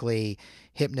basically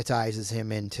hypnotizes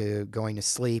him into going to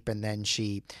sleep, and then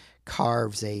she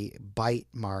carves a bite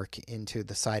mark into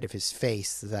the side of his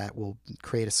face that will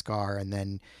create a scar, and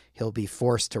then he'll be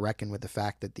forced to reckon with the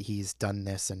fact that he's done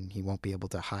this and he won't be able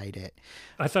to hide it.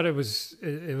 I thought it was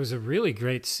a really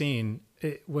great scene.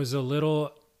 It was a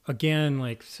little, again,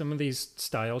 like some of these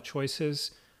style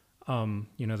choices. They're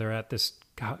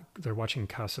watching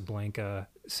Casablanca.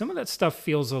 Some of that stuff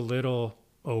feels a little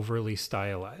overly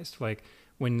stylized. Like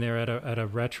when they're at a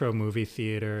retro movie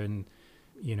theater and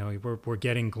we're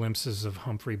getting glimpses of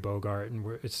Humphrey Bogart,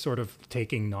 and it's sort of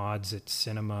taking nods at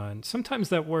cinema. And sometimes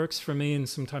that works for me, and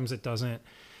sometimes it doesn't.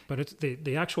 But it's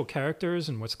the actual characters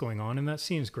and what's going on in that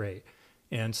scene is great.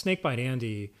 And Snakebite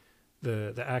Andy,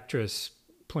 the actress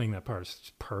playing that part,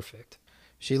 is perfect.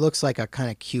 She looks like a kind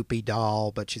of Cupid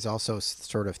doll, but she's also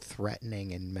sort of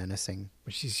threatening and menacing.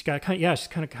 But she's got she's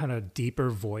kind of deeper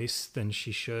voice than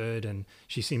she should, and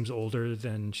she seems older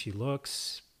than she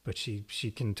looks. But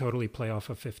she can totally play off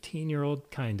a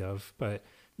 15-year-old, kind of. But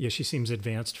yeah, she seems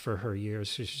advanced for her years.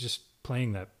 So she's just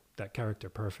playing that character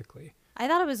perfectly. I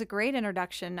thought it was a great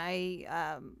introduction.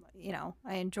 I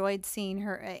enjoyed seeing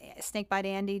her, Snakebite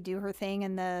Andy, do her thing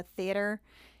in the theater.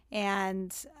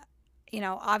 And,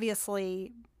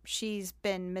 obviously she's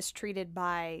been mistreated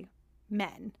by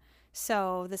men.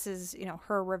 So this is,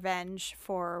 her revenge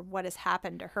for what has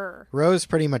happened to her. Rose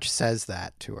pretty much says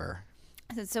that to her.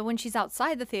 So when she's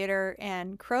outside the theater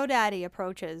and Crow Daddy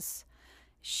approaches,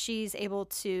 she's able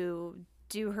to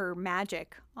do her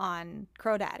magic on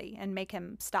Crow Daddy and make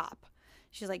him stop.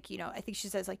 She's like, I think she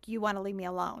says, like, you want to leave me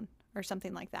alone or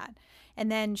something like that.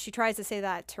 And then she tries to say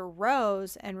that to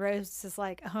Rose, and Rose is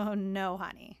like, oh, no,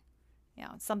 honey.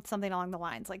 Something along the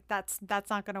lines like, that's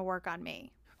not going to work on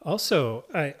me. Also,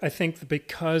 I think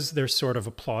because they're sort of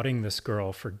applauding this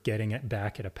girl for getting it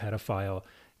back at a pedophile,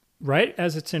 right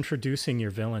as it's introducing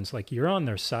your villains, like, you're on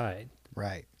their side.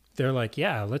 Right. They're like,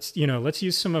 yeah, let's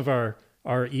use some of our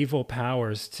our evil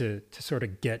powers to sort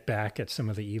of get back at some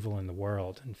of the evil in the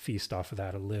world and feast off of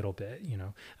that a little bit, you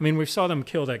know. I mean, we saw them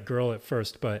kill that girl at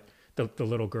first, but the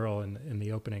little girl in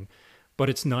the opening. But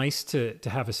it's nice to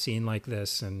have a scene like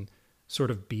this and sort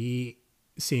of be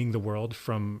seeing the world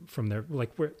from their,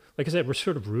 like I said, we're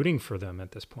sort of rooting for them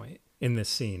at this point in this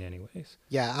scene anyways.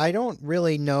 Yeah, I don't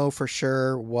really know for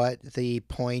sure what the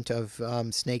point of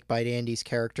Snakebite Andy's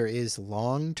character is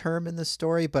long term in the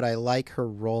story, but I like her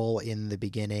role in the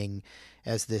beginning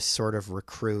as this sort of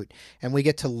recruit. And we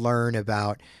get to learn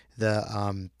about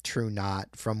the True Knot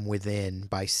from within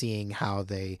by seeing how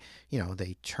they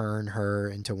turn her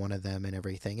into one of them and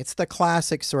everything. It's the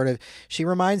classic sort of, she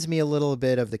reminds me a little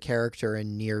bit of the character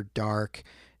in Near Dark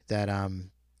that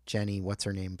Jenny, what's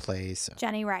her name, plays.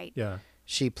 Jenny Wright. Yeah.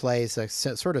 She plays a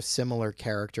sort of similar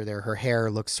character there. Her hair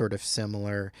looks sort of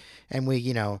similar. And we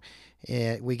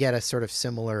get a sort of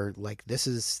similar, like, this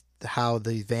is how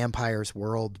the vampire's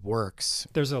world works.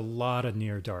 There's a lot of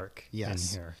Near Dark in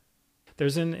here.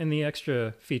 There's in the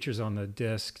extra features on the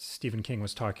disc, Stephen King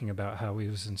was talking about how he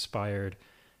was inspired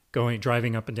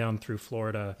driving up and down through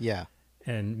Florida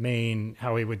and Maine,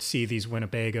 how he would see these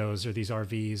Winnebagos or these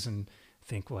RVs and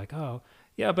think like, oh,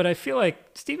 yeah, but I feel like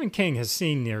Stephen King has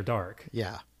seen Near Dark.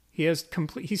 Yeah. He's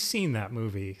seen that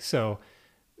movie. So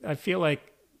I feel like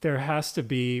there has to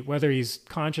be, whether he's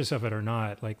conscious of it or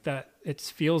not, like that, it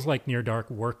feels like Near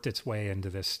Dark worked its way into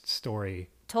this story.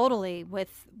 Totally. With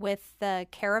the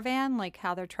caravan, like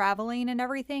how they're traveling and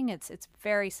everything, it's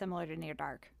very similar to Near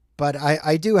Dark. But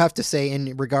I do have to say,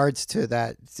 in regards to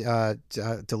that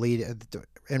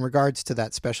in regards to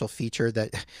that special feature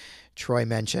that Troy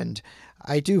mentioned,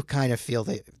 I do kind of feel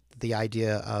that the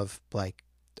idea of like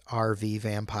RV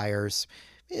vampires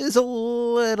is a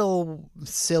little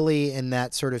silly in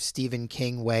that sort of Stephen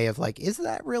King way of like, is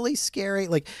that really scary?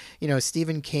 Like,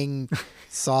 Stephen King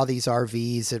saw these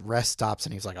RVs at rest stops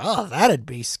and he was like, oh, that'd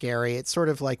be scary. It's sort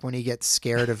of like when he gets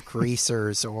scared of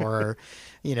greasers or,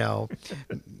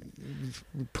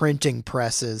 printing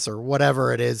presses or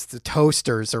whatever it is, the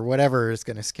toasters or whatever is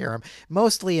going to scare him.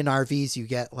 Mostly in RVs, you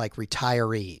get like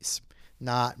retirees,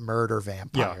 not murder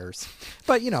vampires. Yeah.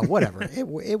 But, whatever.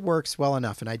 It works well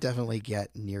enough, and I definitely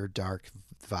get Near Dark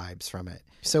vibes from it.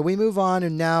 So we move on,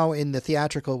 and now in the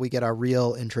theatrical, we get our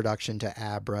real introduction to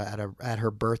Abra at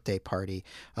her birthday party.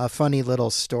 A funny little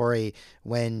story.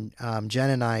 When Jen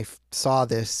and I saw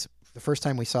this, the first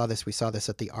time we saw this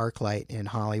at the ArcLight in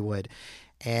Hollywood,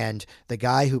 and the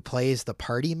guy who plays the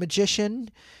party magician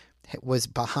was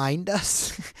behind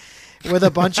us with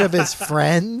a bunch of his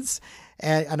friends.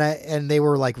 And they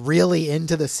were like really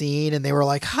into the scene, and they were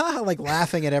like, like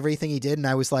laughing at everything he did. And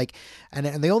I was like,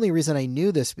 and the only reason I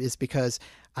knew this is because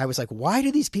I was like, why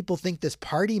do these people think this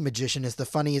party magician is the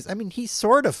funniest? I mean, he's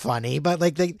sort of funny, but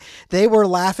like they were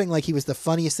laughing like he was the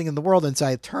funniest thing in the world. And so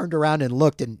I turned around and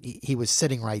looked, and he was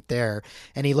sitting right there,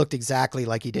 and he looked exactly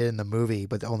like he did in the movie,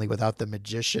 but only without the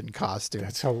magician costume.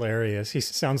 That's hilarious. He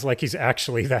sounds like he's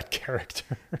actually that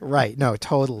character. Right. No,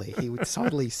 totally. He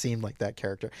totally seemed like that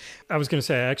character. I was going to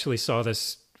say, I actually saw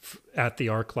this at the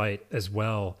ArcLight as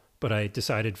well, but I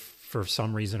decided for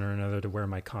some reason or another to wear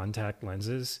my contact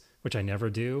lenses, which I never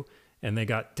do, and they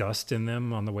got dust in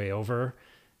them on the way over,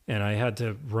 and I had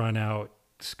to run out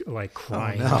like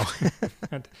crying. Oh,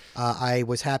 no. I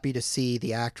was happy to see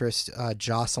the actress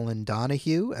Jocelyn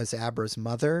Donahue as Abra's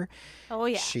mother. Oh,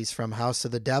 yeah. She's from House of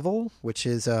the Devil, which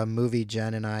is a movie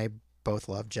Jen and I both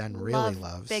love. Jen really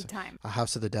loves. Big time.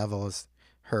 House of the Devil is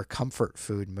her comfort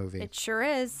food movie. It sure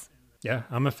is. Yeah,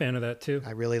 I'm a fan of that too.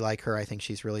 I really like her. I think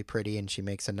she's really pretty, and she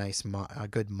makes a nice, a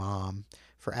good mom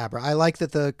for Abra. I like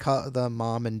that the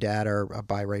mom and dad are a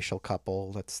biracial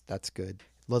couple. That's good.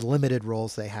 The limited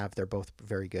roles they have, they're both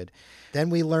very good. Then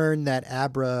we learn that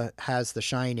Abra has the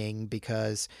Shining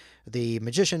because the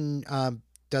magician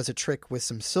does a trick with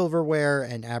some silverware,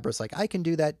 and Abra's like, I can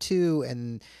do that too.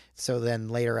 And so then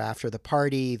later after the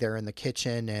party, they're in the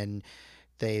kitchen and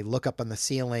they look up on the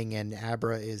ceiling, and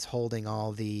Abra is holding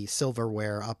all the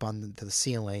silverware up on the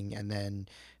ceiling, and then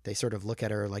they sort of look at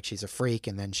her like she's a freak,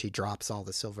 and then she drops all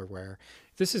the silverware.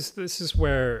 This is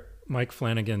where Mike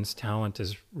Flanagan's talent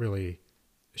is really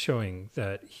showing,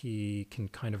 that he can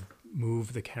kind of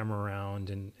move the camera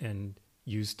around and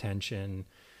use tension.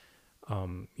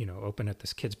 Open at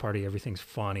this kid's party, everything's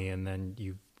funny, and then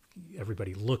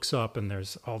everybody looks up, and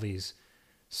there's all these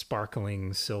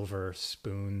sparkling silver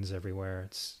spoons everywhere.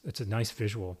 It's a nice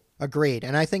visual. Agreed.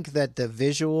 And I think that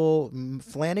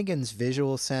Flanagan's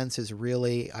visual sense is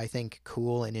really, I think,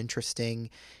 cool and interesting.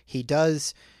 He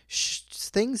does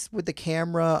things with the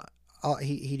camera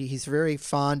he's very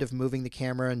fond of moving the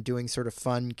camera and doing sort of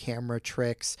fun camera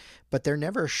tricks, but they're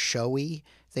never showy.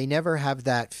 They never have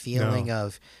that feeling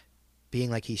of being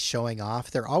like he's showing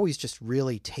off. They're always just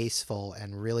really tasteful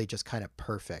and really just kind of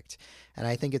perfect. And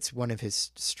I think it's one of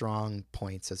his strong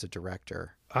points as a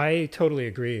director. I totally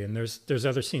agree. And there's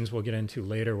other scenes we'll get into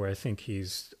later where I think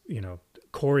he's,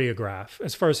 choreograph,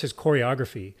 as far as his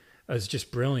choreography, is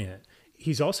just brilliant.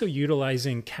 He's also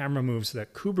utilizing camera moves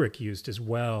that Kubrick used as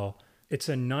well. It's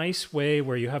a nice way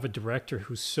where you have a director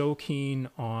who's so keen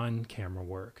on camera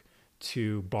work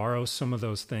to borrow some of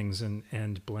those things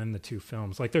and blend the two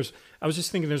films. Like I was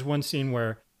just thinking there's one scene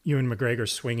where Ewan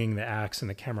McGregor's swinging the axe and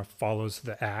the camera follows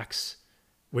the axe,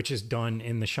 which is done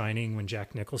in The Shining when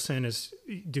Jack Nicholson is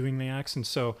doing the axe. And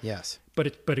so, yes,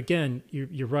 but again,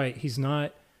 you're right. He's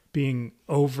not being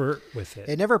overt with it.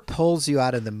 It never pulls you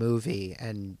out of the movie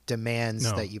and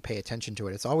demands that you pay attention to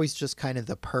it. It's always just kind of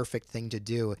the perfect thing to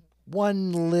do.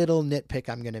 One little nitpick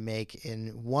I'm going to make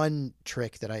in one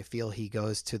trick that I feel he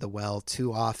goes to the well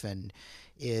too often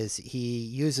is he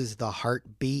uses the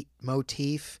heartbeat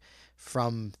motif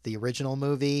from the original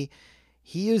movie.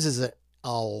 He uses it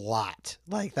a lot.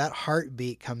 Like that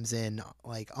heartbeat comes in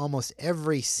like almost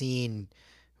every scene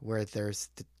where there's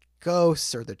the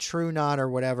ghosts or the true knot or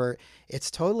whatever. It's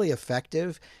totally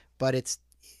effective, but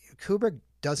Kubrick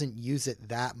doesn't use it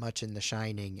that much in The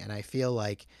Shining, and I feel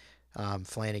like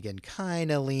Flanagan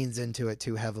kind of leans into it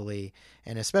too heavily,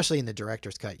 and especially in the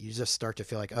director's cut, you just start to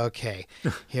feel like, okay,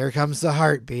 here comes the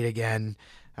heartbeat again.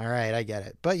 All right, I get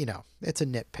it. But, it's a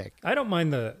nitpick. I don't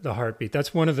mind the heartbeat.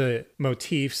 That's one of the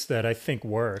motifs that I think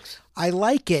works. I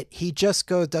like it. He just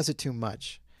does it too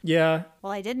much. Yeah.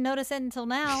 Well, I didn't notice it until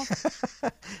now.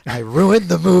 I ruined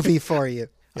the movie for you.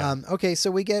 Yeah. Okay, so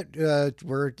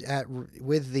we're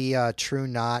with the True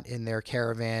Knot in their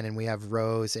caravan, and we have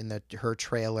Rose in her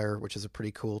trailer, which is a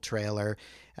pretty cool trailer,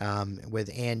 with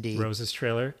Andy. Rose's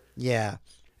trailer? Yeah.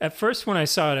 At first, when I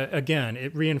saw it, again,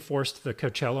 it reinforced the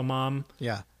Coachella Mom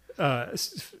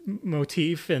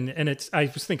motif, and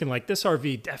I was thinking, like, this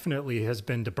RV definitely has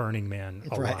been to Burning Man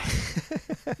a lot.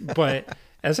 But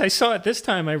as I saw it this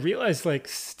time, I realized, like,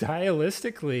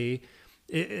 stylistically,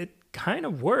 it kind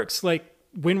of works. Like,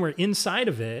 when we're inside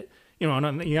of it,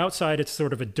 on the outside, it's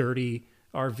sort of a dirty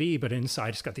RV, but inside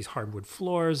it's got these hardwood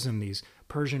floors and these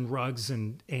Persian rugs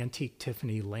and antique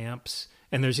Tiffany lamps.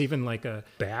 And there's even like a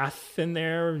bath in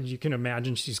there. You can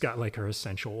imagine she's got like her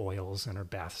essential oils and her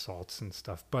bath salts and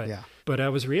stuff. But I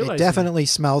was realizing... It definitely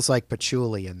smells like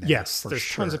patchouli in there. Yes, there's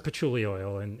tons of patchouli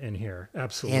oil in here.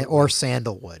 Absolutely. Or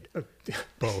sandalwood.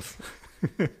 Both.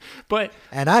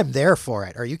 And I'm there for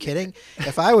it. Are you kidding?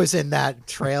 If I was in that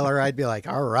trailer, I'd be like,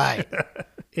 all right.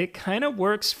 It kind of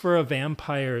works for a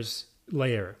vampire's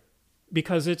lair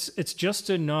because it's just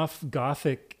enough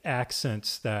Gothic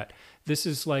accents that this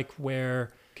is like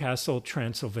where Castle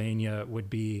Transylvania would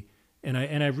be. And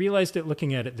I realized it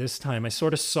looking at it this time. I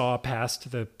sort of saw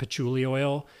past the patchouli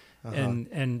oil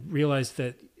and realized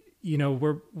that,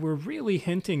 we're really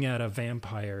hinting at a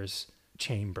vampire's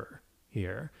chamber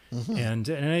here. Mm-hmm.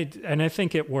 And I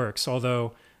think it works.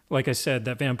 Although, like I said,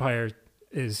 that vampire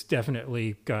is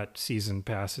definitely got season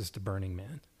passes to Burning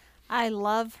Man. I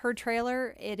love her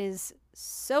trailer. It is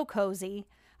so cozy.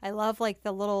 I love like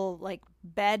the little like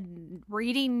bed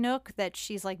reading nook that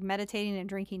she's like meditating and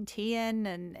drinking tea in,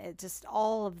 and it just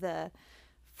all of the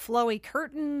flowy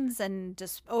curtains and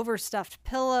just overstuffed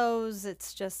pillows.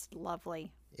 It's just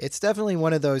lovely. It's definitely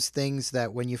one of those things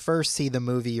that when you first see the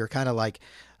movie, you're kind of like,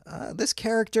 this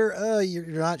character, you're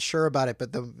not sure about it,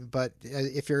 but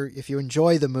if you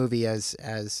enjoy the movie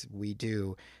as we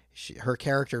do, her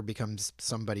character becomes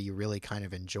somebody you really kind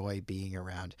of enjoy being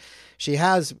around. She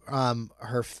has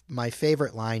my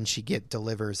favorite line she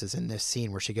delivers is in this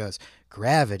scene where she goes,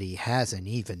 "Gravity hasn't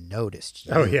even noticed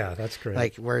you." Oh yeah, that's great.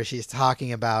 Like where she's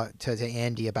talking about to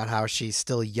Andy about how she's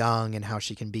still young and how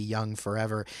she can be young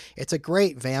forever. It's a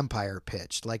great vampire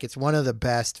pitch. Like it's one of the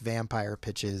best vampire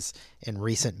pitches in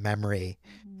recent memory.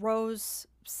 Rose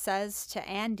says to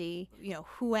Andy,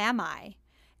 "Who am I?"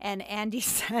 And Andy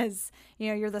says,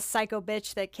 "You're the psycho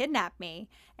bitch that kidnapped me."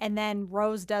 And then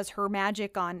Rose does her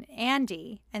magic on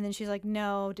Andy. And then she's like,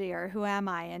 "No, dear, who am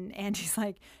I?" And Andy's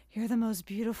like, "You're the most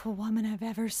beautiful woman I've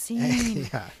ever seen."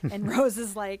 Yeah. And Rose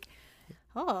is like,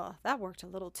 "Oh, that worked a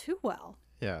little too well."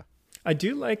 Yeah. I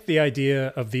do like the idea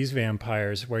of these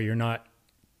vampires where you're not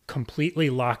completely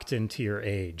locked into your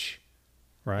age,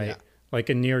 right? Yeah. Like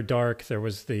in Near Dark, there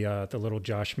was the little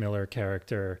Josh Miller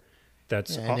character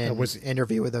That's And in was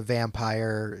Interview with a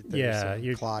Vampire. yeah,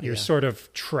 Claudia. you're sort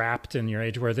of trapped in your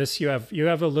age, where this you have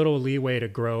a little leeway to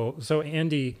grow. So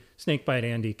Snakebite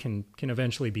Andy can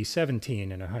eventually be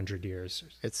 17 in 100 years.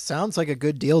 It sounds like a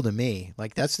good deal to me.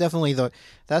 Like that's definitely the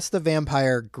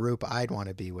vampire group I'd want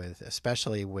to be with,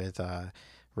 especially with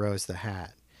Rose the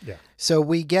Hat. Yeah. So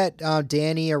we get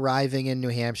Danny arriving in New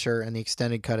Hampshire, and the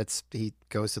extended cut, he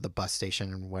goes to the bus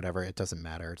station and whatever. It doesn't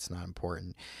matter. It's not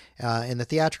important. In the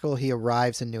theatrical, he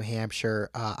arrives in New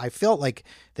Hampshire. I felt like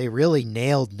they really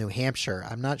nailed New Hampshire.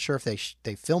 I'm not sure if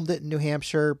they filmed it in New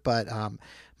Hampshire, but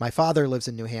my father lives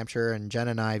in New Hampshire, and Jen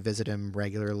and I visit him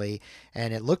regularly,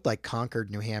 and it looked like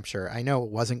Concord, New Hampshire. I know it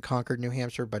wasn't Concord, New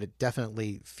Hampshire, but it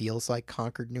definitely feels like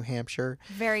Concord, New Hampshire.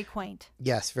 Very quaint.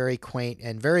 Yes, very quaint,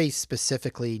 and very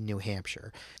specifically New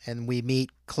Hampshire. And we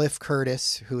meet Cliff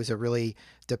Curtis, who is a really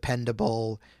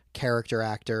dependable character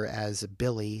actor as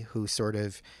Billy, who sort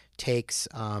of takes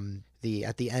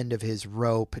at the end of his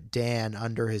rope, Dan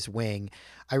under his wing.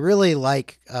 I really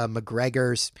like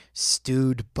McGregor's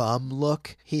stewed bum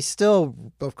look. He's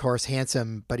still, of course,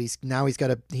 handsome, but he's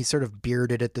sort of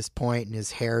bearded at this point, and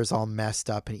his hair's all messed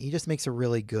up, and he just makes a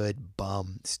really good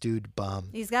stewed bum.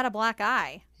 He's got a black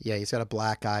eye. Yeah, he's got a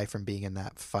black eye from being in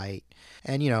that fight.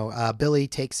 And, Billy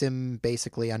takes him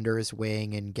basically under his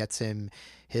wing and gets him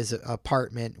his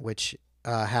apartment, which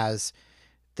has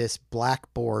this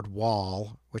blackboard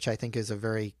wall, which I think is a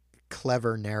very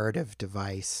clever narrative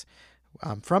device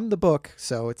from the book.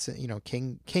 So it's,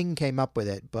 King came up with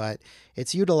it, but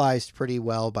it's utilized pretty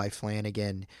well by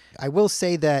Flanagan. I will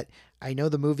say that I know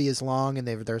the movie is long and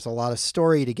there's a lot of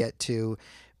story to get to,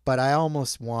 but I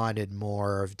almost wanted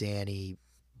more of Danny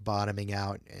bottoming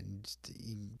out and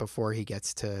before he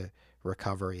gets to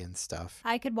recovery and stuff.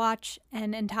 I could watch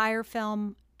an entire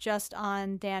film just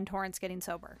on Dan Torrance getting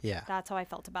sober. Yeah. That's how I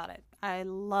felt about it. I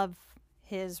love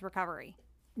his recovery.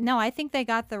 No, I think they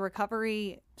got the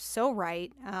recovery so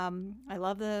right. I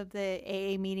love the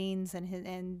AA meetings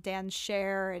and Dan's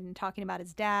share and talking about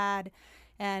his dad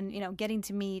and, getting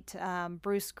to meet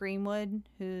Bruce Greenwood,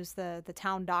 who's the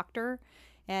town doctor.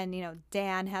 And,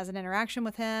 Dan has an interaction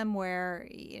with him where,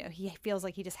 he feels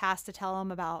like he just has to tell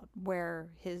him about where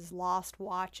his lost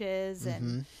watch is.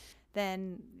 And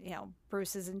then,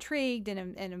 Bruce is intrigued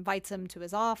and invites him to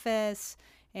his office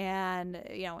and,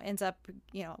 ends up,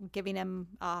 giving him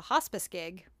a hospice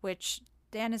gig, which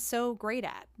Dan is so great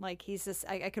at. Like, he's just,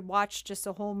 I could watch just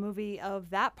a whole movie of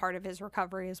that part of his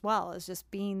recovery as well, as just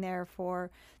being there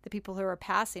for the people who are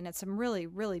passing. It's some really,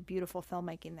 really beautiful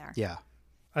filmmaking there. Yeah.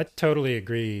 I totally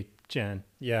agree, Jen.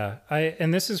 Yeah.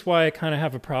 And this is why I kind of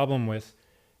have a problem with,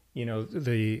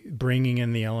 the bringing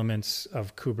in the elements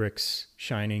of Kubrick's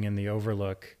Shining and The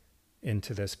Overlook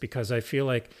into this, because I feel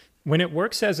like when it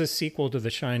works as a sequel to The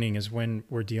Shining is when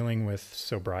we're dealing with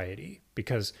sobriety,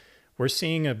 because we're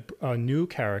seeing a new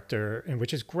character, and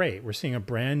which is great. We're seeing a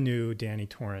brand new Danny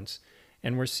Torrance,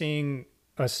 and we're seeing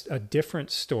a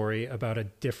different story about a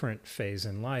different phase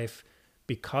in life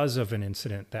because of an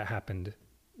incident that happened,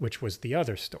 which was the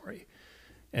other story.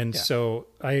 And so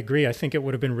I agree. I think it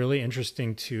would have been really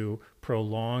interesting to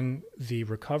prolong the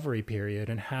recovery period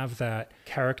and have that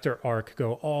character arc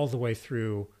go all the way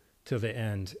through to the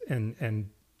end and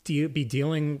be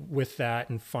dealing with that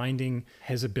and finding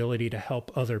his ability to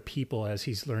help other people as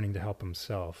he's learning to help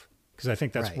himself. Because I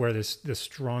think that's where the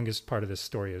strongest part of this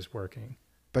story is working.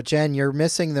 But Jen, you're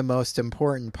missing the most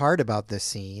important part about this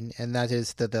scene, and that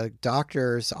is that the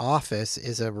doctor's office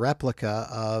is a replica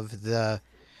of the...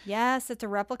 Yes, it's a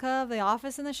replica of the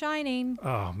office in The Shining.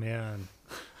 Oh man.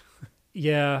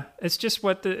 Yeah, it's just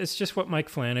what Mike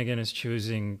Flanagan is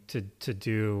choosing to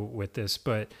do with this,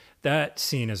 but that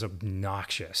scene is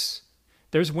obnoxious.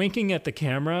 There's winking at the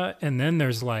camera, and then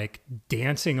there's like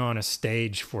dancing on a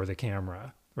stage for the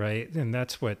camera, right? And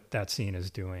that's what that scene is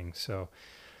doing. So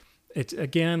it's,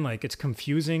 again, like, it's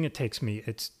confusing.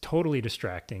 It's totally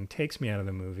distracting, takes me out of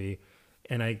the movie.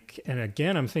 And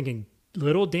again, I'm thinking,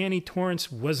 little Danny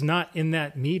Torrance was not in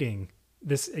that meeting.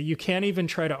 You can't even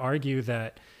try to argue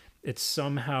that it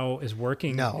somehow is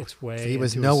working its way. He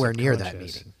was nowhere near that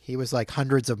meeting. He was like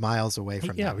hundreds of miles away from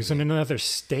that. Yeah, he was in another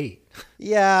state.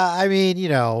 Yeah, I mean,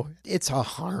 it's a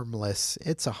harmless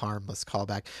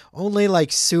callback. Only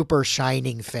like super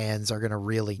Shining fans are going to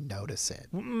really notice it.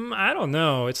 I don't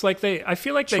know. It's like I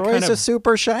feel like Troy's a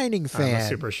super Shining fan. I'm a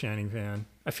super Shining fan.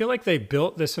 I feel like they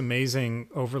built this amazing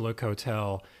Overlook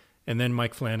Hotel, and then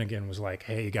Mike Flanagan was like,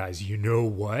 "Hey guys, you know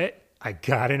what? I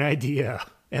got an idea."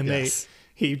 And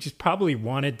he just probably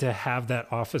wanted to have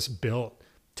that office built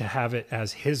to have it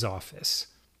as his office,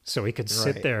 so he could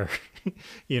sit there,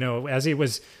 as he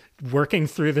was working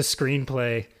through the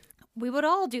screenplay. We would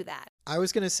all do that. I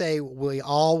was going to say we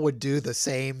all would do the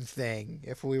same thing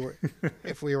if we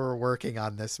were working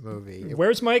on this movie.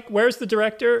 Where's Mike? Where's the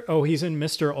director? Oh, he's in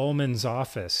Mr. Ullman's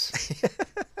office.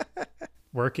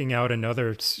 Working out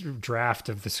another draft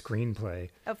of the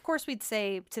screenplay. Of course, we'd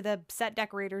say to the set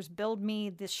decorators, build me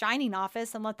the Shining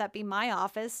office and let that be my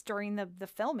office during the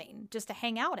filming, just to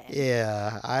hang out in.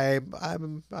 Yeah,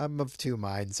 I'm of two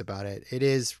minds about it. It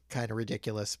is kind of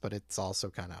ridiculous, but it's also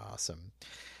kind of awesome.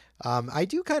 I'm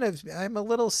a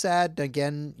little sad.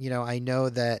 Again, I know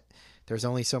that there's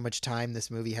only so much time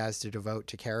this movie has to devote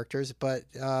to characters, but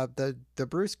the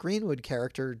Bruce Greenwood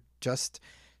character just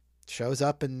shows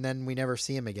up and then we never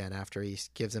see him again after he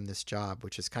gives him this job,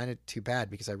 which is kind of too bad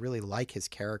because I really like his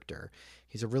character.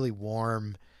 He's a really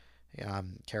warm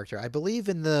character. I believe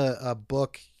in the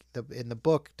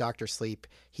book, Dr. Sleep,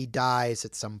 he dies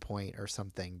at some point or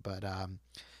something, but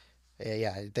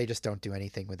yeah, they just don't do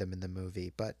anything with him in the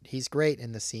movie. But he's great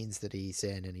in the scenes that he's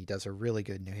in, and he does a really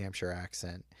good New Hampshire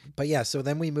accent. But yeah, so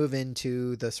then we move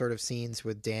into the sort of scenes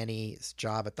with Danny's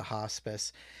job at the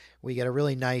hospice. We get a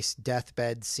really nice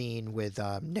deathbed scene with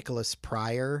Nicholas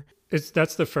Pryor.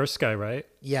 That's the first guy, right?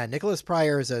 Yeah, Nicholas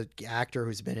Pryor is an actor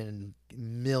who's been in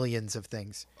millions of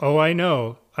things. Oh, I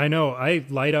know. I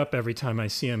light up every time I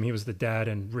see him. He was the dad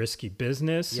in Risky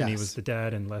Business, and he was the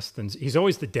dad in Less Than... He's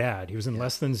always the dad. He was in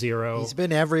Less Than Zero. He's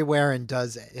been everywhere and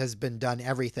has been done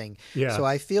everything. Yeah. So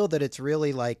I feel that it's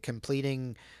really like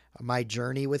completing my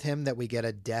journey with him that we get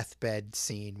a deathbed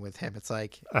scene with him. It's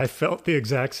like I felt the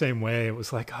exact same way. It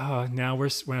was like, now we're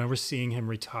seeing him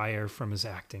retire from his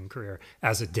acting career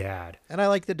as a dad. And I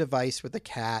like the device with the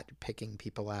cat picking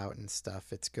people out and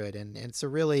stuff. It's good, and it's a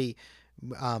really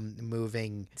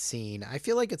moving scene. I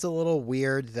feel like it's a little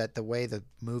weird that the way the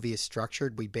movie is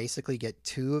structured, we basically get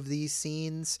two of these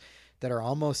scenes that are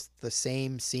almost the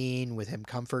same scene with him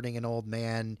comforting an old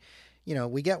man.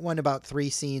 We get one about 3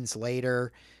 scenes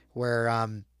later where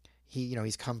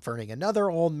he's comforting another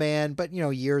old man, but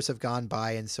years have gone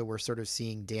by, and so we're sort of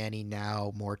seeing Danny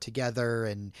now more together,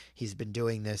 and he's been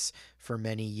doing this for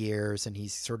many years, and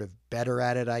he's sort of better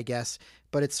at it, I guess.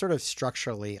 But it's sort of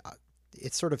structurally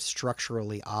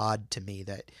odd to me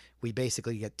that we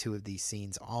basically get 2 of these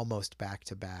scenes almost back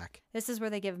to back. This is where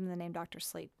they give him the name Dr.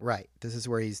 Sleep. Right. This is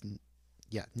where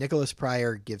Nicholas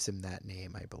Pryor gives him that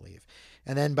name, I believe.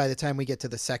 And then by the time we get to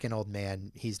the second old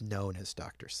man, he's known as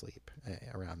Dr. Sleep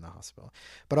around the hospital.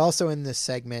 But also in this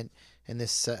segment, in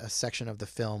this section of the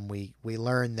film, we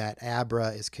learn that Abra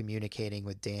is communicating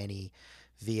with Danny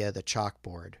via the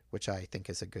chalkboard, which I think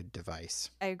is a good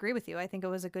device. I agree with you. I think it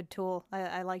was a good tool.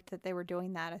 I liked that they were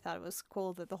doing that. I thought it was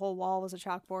cool that the whole wall was a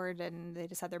chalkboard and they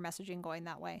just had their messaging going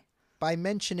that way. By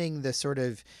mentioning the sort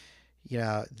of,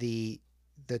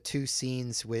 the 2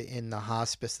 scenes in the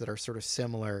hospice that are sort of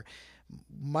similar,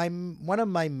 one of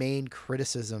my main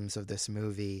criticisms of this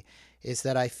movie is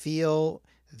that I feel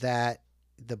that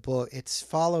the book, it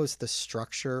follows the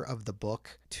structure of the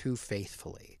book too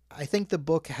faithfully. I think the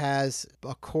book has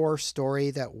a core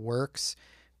story that works,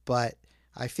 but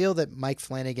I feel that Mike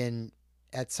Flanagan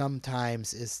at some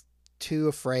times is too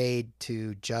afraid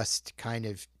to just kind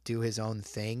of do his own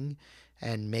thing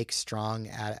and make strong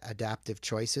adaptive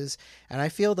choices. And I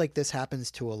feel like this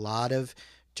happens to a lot of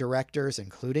directors,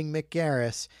 including Mick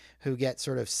Garris, who get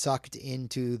sort of sucked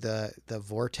into the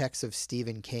vortex of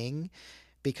Stephen King,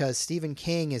 because Stephen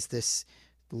King is this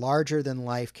larger than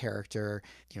life character.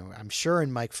 I'm sure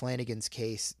in Mike Flanagan's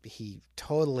case, he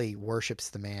totally worships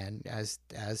the man, as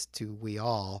do we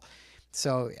all.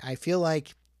 So I feel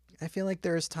like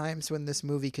there's times when this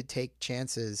movie could take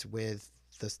chances with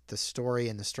the story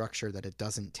and the structure that it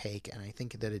doesn't take, and I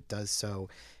think that it does so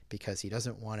because he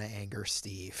doesn't want to anger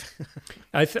Steve.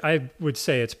 I would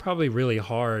say it's probably really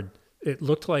hard. It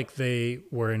looked like they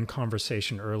were in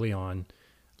conversation early on,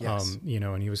 yes.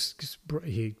 And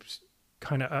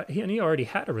he already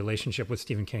had a relationship with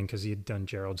Stephen King because he had done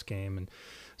Gerald's Game, and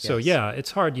so yes.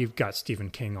 It's hard. You've got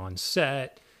Stephen King on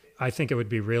set. I think it would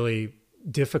be really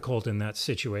difficult in that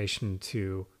situation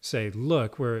to say,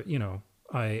 look,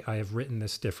 I have written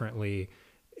this differently,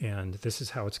 and this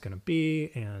is how it's going to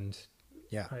be, and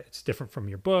it's different from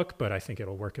your book, but I think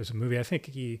it'll work as a movie. I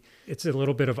think it's a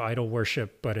little bit of idol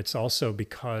worship, but it's also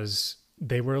because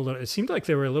it seemed like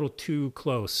they were a little too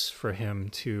close for him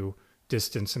to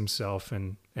distance himself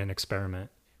and experiment.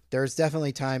 There's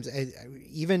definitely times,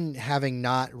 even having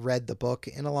not read the book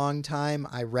in a long time,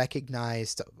 I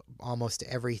recognized almost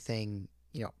everything,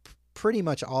 pretty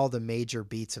much all the major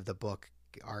beats of the book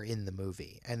are in the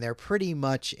movie, and they're pretty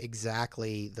much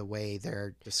exactly the way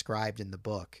they're described in the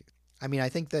book. I mean, I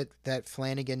think that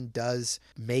Flanagan does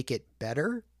make it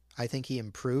better. I think he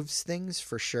improves things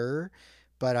for sure.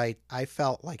 But I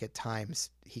felt like at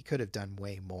times he could have done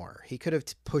way more. He could have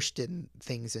pushed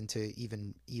things into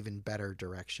even better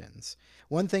directions.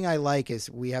 One thing I like is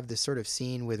we have this sort of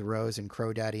scene with Rose and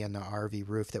Crow Daddy on the RV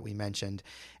roof that we mentioned.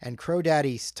 And Crow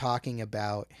Daddy's talking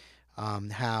about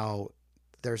how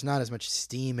there's not as much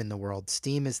steam in the world.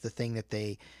 Steam is the thing that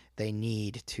they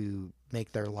need to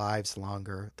make their lives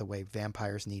longer, the way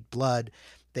vampires need blood.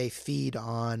 They feed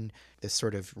on this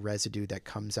sort of residue that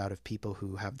comes out of people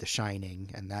who have the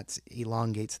shining, and that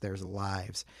elongates their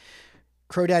lives.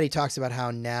 Crow Daddy talks about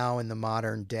how now in the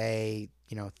modern day,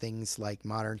 things like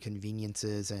modern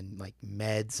conveniences and like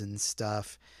meds and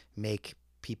stuff make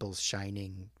people's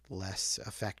shining less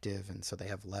effective, and so they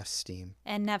have less steam.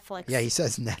 And Netflix. Yeah, he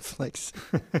says Netflix.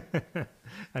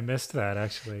 I missed that,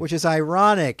 actually. Which is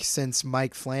ironic since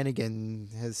Mike Flanagan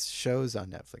has shows on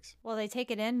Netflix. Well, they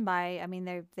take it in by,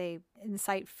 they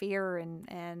incite fear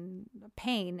and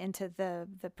pain into the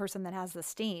person that has the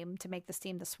steam to make the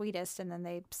steam the sweetest, and then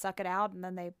they suck it out, and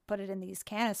then they put it in these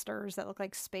canisters that look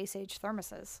like space-age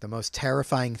thermoses. The most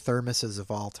terrifying thermoses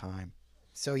of all time.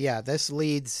 So yeah, this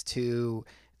leads to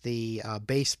the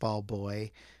baseball boy,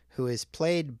 who is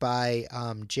played by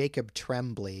Jacob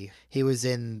Tremblay. He was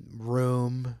in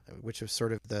Room, which was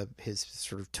sort of his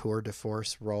sort of tour de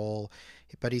force role,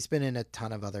 but he's been in a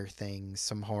ton of other things,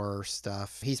 some horror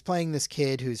stuff. He's playing this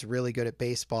kid who's really good at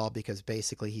baseball because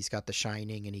basically he's got the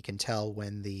shining and he can tell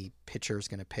when the pitcher is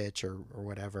going to pitch or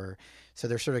whatever. So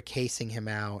they're sort of casing him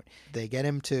out. They get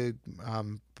him to,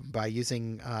 by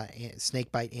using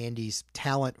Snakebite Andy's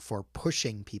talent for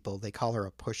pushing people. They call her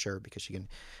a pusher because she can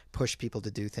push people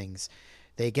to do things.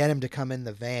 They get him to come in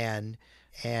the van,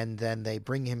 and then they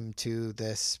bring him to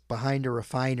this behind a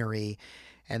refinery,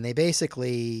 and they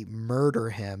basically murder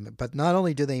him. But not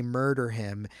only do they murder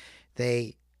him,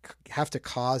 they have to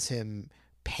cause him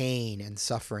pain and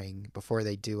suffering before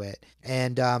they do it.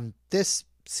 And this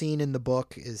scene in the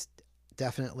book is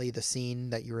definitely the scene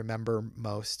that you remember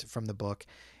most from the book.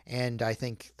 And I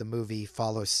think the movie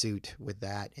follows suit with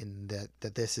that, in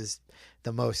that this is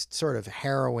the most sort of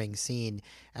harrowing scene.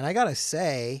 And I gotta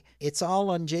say, it's all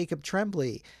on Jacob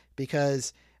Tremblay,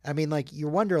 because you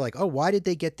wonder oh, why did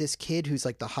they get this kid who's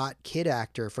like the hot kid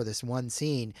actor for this one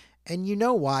scene? And you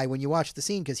know why when you watch the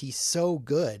scene, because he's so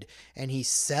good and he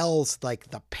sells like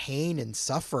the pain and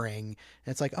suffering.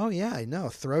 And it's like, oh yeah, I know.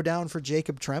 Throw down for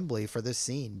Jacob Tremblay for this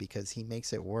scene because he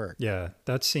makes it work. Yeah,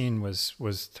 that scene was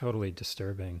totally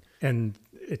disturbing. And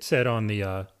it said on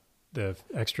the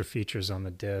extra features on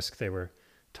the disc, they were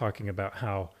talking about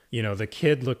how, the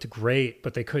kid looked great,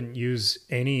 but they couldn't use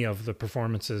any of the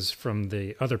performances from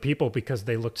the other people because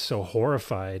they looked so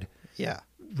horrified. Yeah.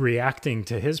 Reacting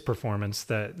to his performance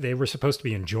that they were supposed to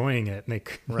be enjoying it, and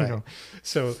they,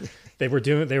 so they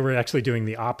were actually doing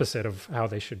the opposite of how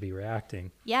they should be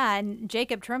reacting. Yeah, and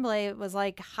Jacob Tremblay was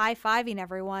like high-fiving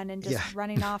everyone and just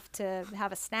running off to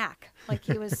have a snack. Like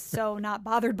he was so not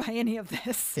bothered by any of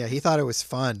this. Yeah, he thought it was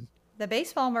fun. The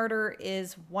baseball murder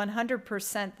is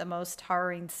 100% the most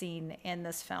harrowing scene in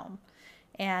this film,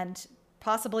 and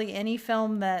possibly any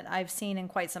film that I've seen in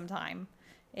quite some time.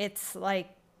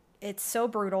 It's so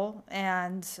brutal,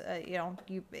 and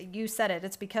you said it.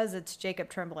 It's because it's Jacob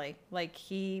Tremblay. Like,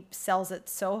 he sells it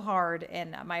so hard,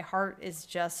 and my heart is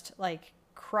just like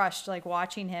crushed, like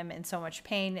watching him in so much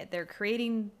pain. They're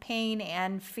creating pain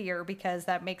and fear because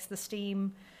that makes the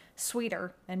steam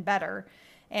sweeter and better.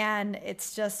 And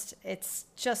it's just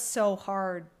so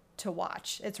hard to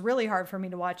watch. It's really hard for me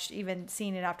to watch, even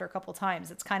seeing it after a couple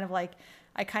times. It's kind of like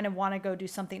I kind of want to go do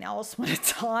something else when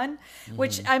it's on,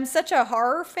 which I'm such a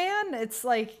horror fan. It's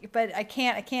like, but I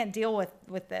can't deal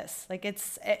with this. Like,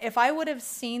 if I would have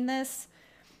seen this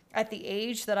at the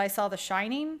age that I saw The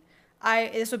Shining,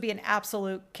 this would be an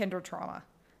absolute kinder trauma.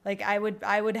 Like, I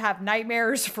would have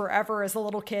nightmares forever as a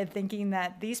little kid, thinking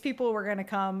that these people were going to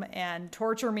come and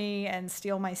torture me and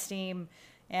steal my steam.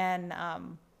 And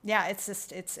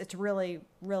it's really,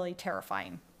 really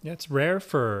terrifying. Yeah, it's rare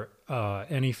for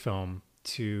any film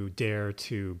to dare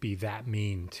to be that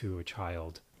mean to a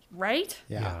child. Right?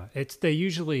 Yeah. They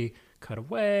usually cut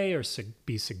away or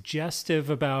be suggestive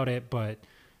about it, but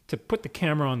to put the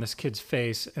camera on this kid's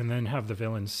face and then have the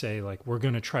villain say, like, we're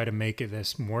going to try to make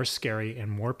this more scary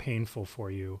and more painful for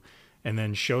you, and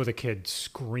then show the kid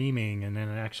screaming, and then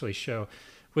actually show.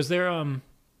 Was there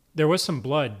was some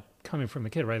blood coming from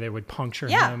the kid, right? They would puncture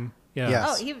him. Yeah.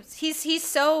 Yes.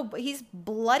 Oh, he's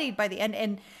bloodied by the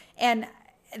end, and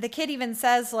the kid even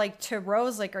says like to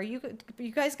Rose, like, are you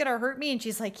guys gonna hurt me? And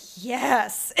she's like,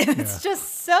 yes. And it's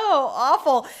just so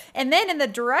awful. And then in the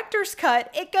director's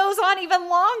cut, it goes on even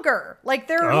longer. Like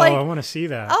they're like, I want to see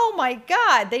that. Oh my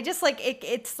God. They just like,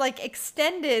 it's like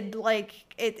extended, like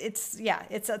it's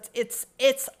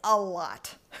a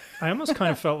lot. I almost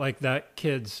kind of felt like that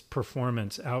kid's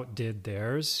performance outdid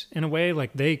theirs in a way.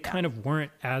 Like they kind of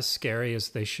weren't as scary as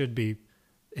they should be.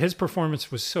 His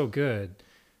performance was so good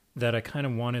that I kind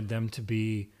of wanted them to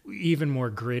be even more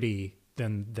gritty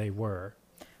than they were.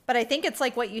 But I think it's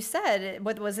like what you said,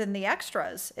 what was in the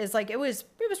extras is like, it was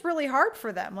really hard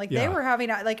for them. Like they were having,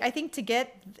 like, I think to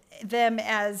get them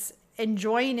as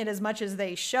enjoying it as much as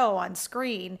they show on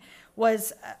screen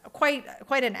was quite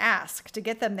an ask to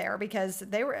get them there, because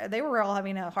they were all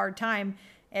having a hard time,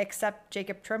 except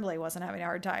Jacob Tremblay wasn't having a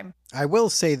hard time. I will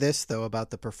say this, though,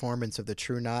 about the performance of the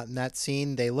True Knot in that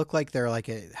scene. They look like they're like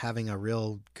having a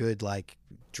real good like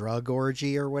drug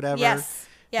orgy or whatever. Yes.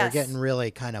 They're getting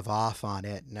really kind of off on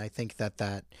it. And I think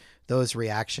that those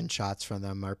reaction shots from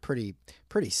them are pretty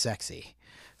sexy.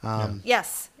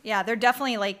 Yes. Yeah. They're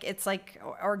definitely like, it's like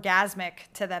orgasmic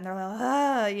to them. They're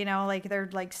like, like they're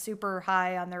like super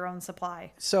high on their own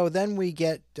supply. So then we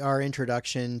get our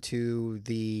introduction to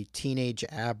the teenage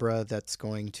Abra that's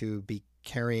going to be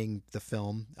carrying the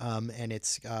film. And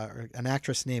it's an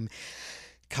actress named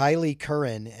Kylie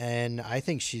Curran. And I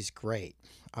think she's great.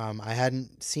 I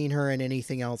hadn't seen her in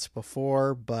anything else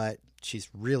before, but she's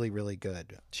really, really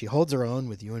good. She holds her own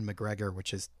with Ewan McGregor,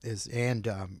 which is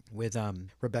with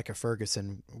Rebecca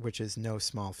Ferguson, which is no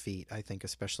small feat, I think,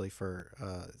 especially for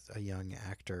a young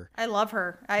actor. I love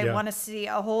her. I want to see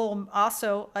a whole.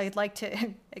 Also, I'd like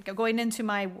to going into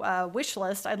my wish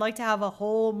list. I'd like to have a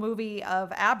whole movie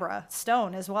of Abra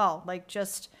Stone as well. Like,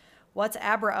 just what's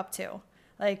Abra up to?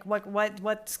 Like,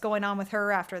 what's going on with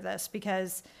her after this?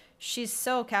 Because she's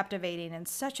so captivating and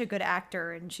such a good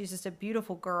actor, and she's just a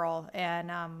beautiful girl.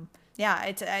 And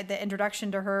it's the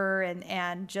introduction to her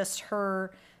and just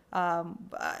her.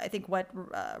 I think what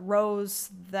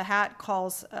Rose the Hat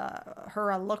calls her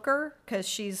a looker, because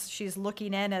she's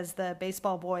looking in as the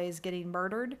baseball boy is getting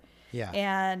murdered. Yeah,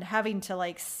 and having to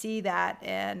like see that,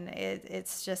 and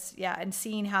it's just and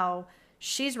seeing how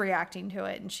she's reacting to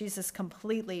it, and she's just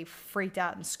completely freaked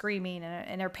out and screaming,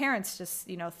 and her parents just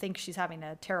think she's having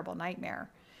a terrible nightmare,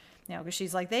 because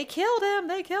she's like, they killed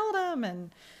him,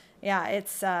 and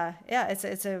it's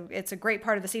a great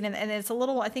part of the scene, and it's a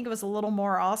little, I think it was a little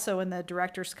more also in the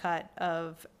director's cut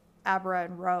of Abra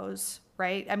and Rose,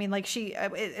 right? I mean, like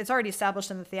it's already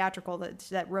established in the theatrical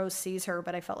that Rose sees her,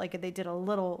 but I felt like they did a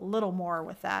little more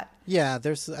with that. Yeah,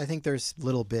 I think there's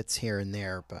little bits here and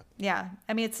there, but yeah,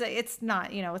 I mean, it's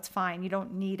not, it's fine. You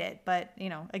don't need it, but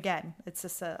again, it's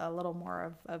just a little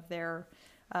more of their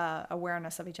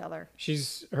awareness of each other.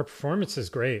 Her performance is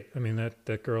great. I mean,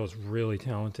 that girl is really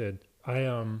talented.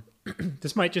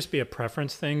 This might just be a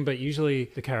preference thing, but usually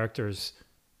the characters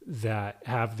that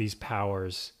have these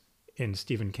powers in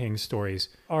Stephen King stories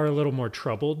are a little more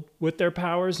troubled with their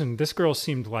powers, and this girl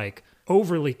seemed like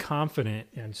overly confident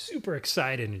and super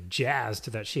excited and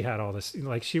jazzed that she had all this,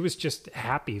 like she was just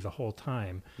happy the whole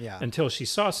time until she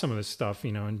saw some of this stuff,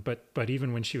 and but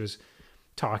even when she was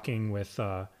talking with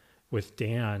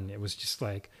Dan, it was just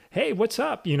like, hey, what's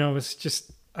up? It's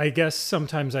just, I guess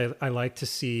sometimes I like to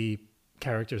see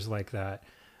characters like that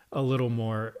a little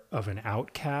more of an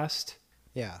outcast.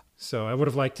 Yeah. So I would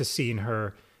have liked to seen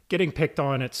her getting picked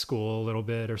on at school a little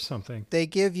bit or something. They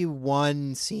give you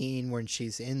one scene when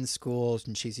she's in school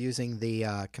and she's using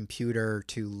the computer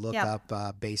to look up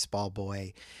Baseball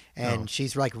Boy, and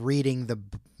she's like reading the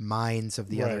minds of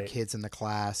the other kids in the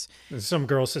class. Some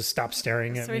girl says, "Stop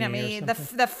staring at me."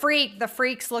 The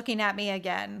freak's looking at me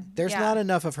again. There's not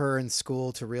enough of her in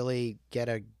school to really get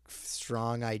a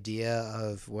strong idea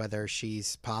of whether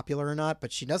she's popular or not,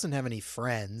 but she doesn't have any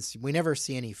friends. We never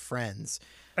see any friends.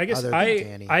 I guess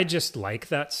I just like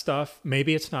that stuff.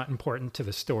 Maybe it's not important to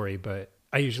the story, but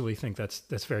I usually think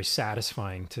that's very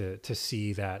satisfying to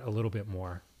see that a little bit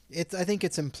more. I think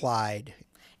it's implied.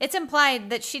 It's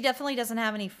implied that she definitely doesn't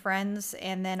have any friends,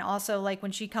 and then also like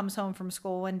when she comes home from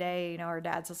school one day, her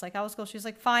dad's just like, "How was school?" She's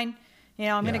like, "Fine.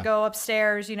 I'm going to go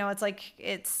upstairs." It's like,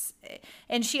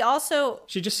 and she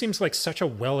just seems like such a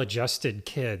well-adjusted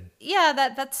kid.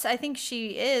 Yeah, that's, I think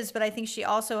she is, but I think she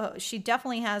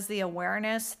definitely has the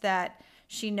awareness that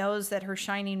she knows that her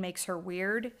shining makes her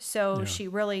weird. So she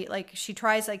really, like, she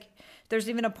tries, like, there's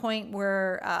even a point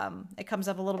where it comes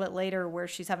up a little bit later where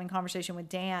she's having a conversation with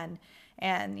Dan.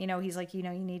 And, he's like, you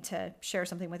need to share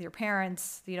something with your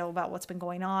parents, about what's been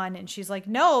going on. And she's like,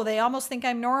 no, they almost think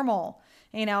I'm normal,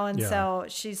 and so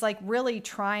she's like really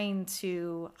trying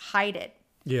to hide it.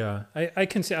 Yeah, I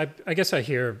can say, I guess I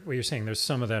hear what you're saying. There's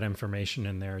some of that information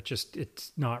in there.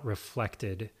 It's not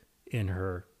reflected in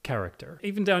her character.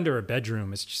 Even down to her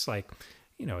bedroom, it's just like,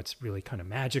 it's really kind of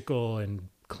magical and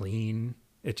clean.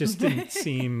 It just didn't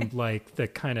seem like the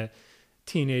kind of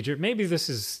teenager. Maybe this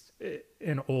is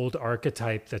an old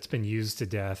archetype that's been used to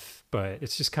death, but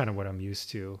it's just kind of what I'm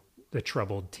used to. The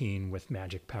troubled teen with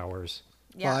magic powers.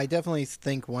 Yeah. Well, I definitely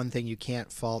think one thing you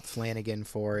can't fault Flanagan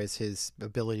for is his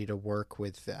ability to work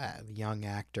with young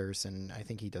actors, and I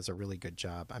think he does a really good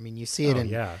job. I mean, you see it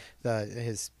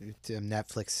his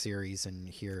Netflix series, and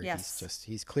here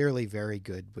he's clearly very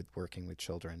good with working with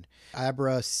children.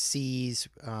 Abra sees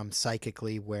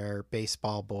psychically where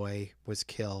Baseball Boy was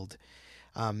killed,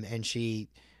 and she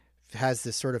has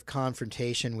this sort of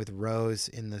confrontation with Rose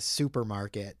in the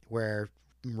supermarket where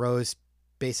Rose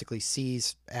basically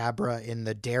sees Abra in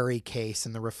the dairy case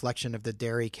and the reflection of the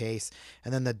dairy case,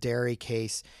 and then the dairy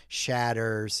case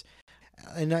shatters,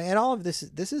 and all of this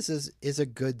is a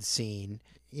good scene.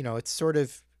 It's sort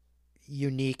of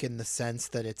unique in the sense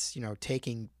that it's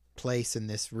taking place in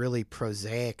this really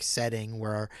prosaic setting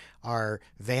where our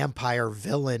vampire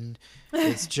villain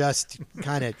is just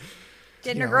kind of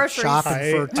getting her groceries,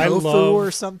 shopping for tofu or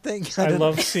something. I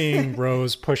love seeing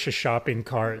Rose push a shopping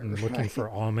cart and looking for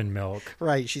almond milk.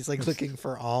 Right, she's like looking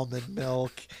for almond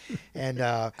milk, and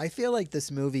I feel like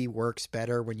this movie works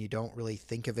better when you don't really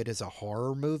think of it as a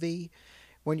horror movie.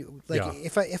 When you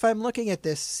if I'm looking at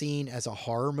this scene as a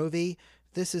horror movie,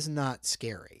 this is not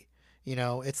scary.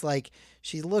 It's like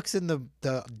she looks in the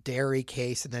dairy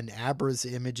case, and then Abra's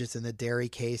image is in the dairy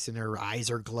case, and her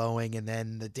eyes are glowing, and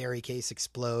then the dairy case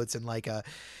explodes, and like a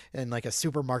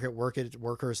supermarket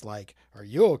worker's like, "Are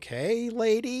you okay,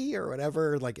 lady?" or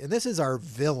whatever. Like, and this is our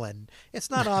villain.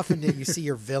 It's not often that you see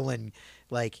your villain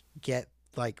like get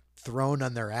like thrown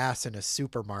on their ass in a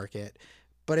supermarket,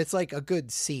 but it's like a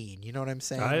good scene. You know what I'm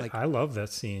saying? I love that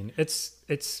scene.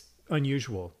 It's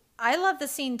unusual. I love the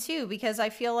scene too, because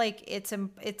I feel like it's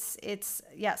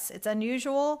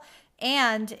unusual,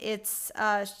 and it's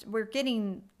we're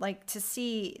getting like to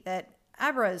see that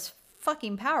Abra is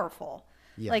fucking powerful.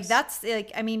 Yes. Like that's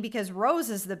like, I mean, because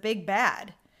Rose is the big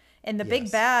bad, and the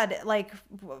big bad, like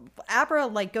Abra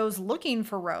like goes looking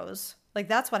for Rose. Like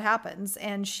that's what happens,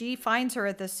 and she finds her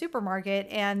at the supermarket,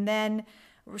 and then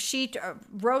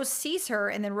Rose sees her,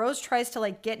 and then Rose tries to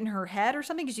like get in her head or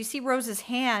something, because you see Rose's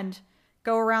hand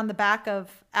go around the back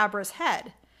of Abra's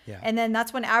head. Yeah. And then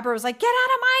that's when Abra was like, "Get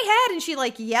out of my head!" And she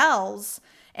like yells.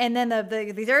 And then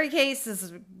the dairy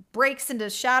case breaks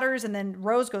into shatters, and then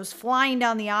Rose goes flying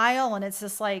down the aisle. And it's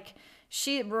just like,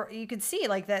 you can see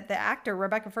like that the actor,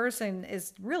 Rebecca Ferguson,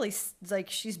 is really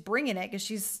like, she's bringing it, because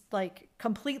she's like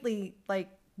completely like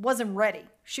wasn't ready.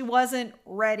 She wasn't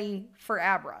ready for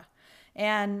Abra.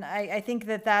 And I think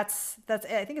that's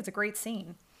I think it's a great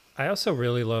scene. I also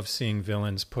really love seeing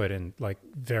villains put in like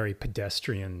very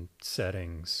pedestrian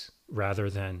settings rather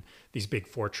than these big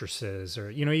fortresses,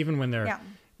 or even when they're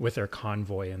with their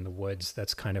convoy in the woods.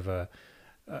 That's kind of a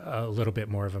little bit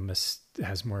more of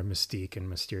has more mystique and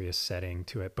mysterious setting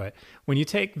to it. But when you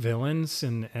take villains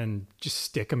and just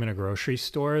stick them in a grocery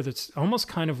store, that's almost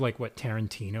kind of like what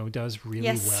Tarantino does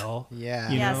really well.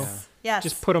 Yeah, yes.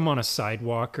 Just put them on a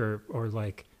sidewalk or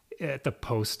like at the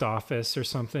post office or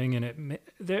something, and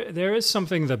there is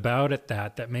something about it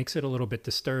that makes it a little bit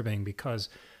disturbing, because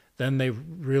then they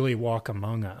really walk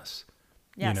among us.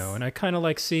 Yes. And I kind of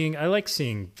like seeing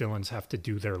villains have to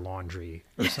do their laundry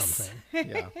or something.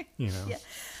 Yeah. Yeah.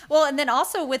 Well, and then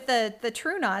also with the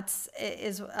True Knots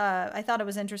is I thought it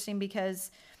was interesting, because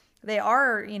they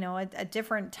are a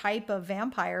different type of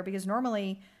vampire, because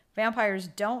normally vampires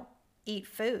don't eat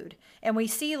food, and we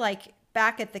see like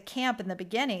back at the camp in the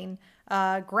beginning,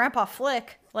 Grandpa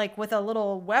Flick, like with a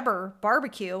little Weber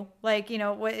barbecue, like,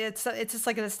 it's just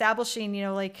like an establishing,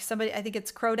 like somebody, I think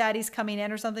it's Crow Daddy's coming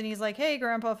in or something. He's like, "Hey,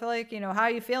 Grandpa Flick, how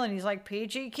you feeling?" He's like,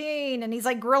 "Peachy keen," and he's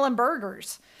like grilling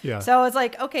burgers. Yeah. So it's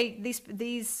like, okay,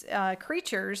 these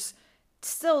creatures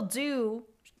still do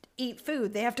eat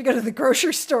food. They have to go to the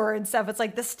grocery store and stuff. It's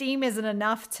like the steam isn't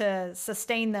enough to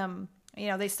sustain them.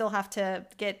 They still have to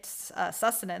get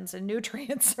sustenance and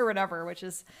nutrients or whatever, which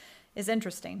is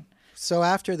interesting. So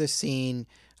after the scene,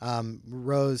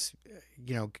 Rose,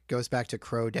 goes back to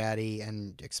Crow Daddy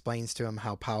and explains to him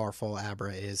how powerful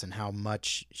Abra is and how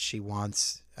much she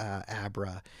wants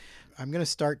Abra. I'm going to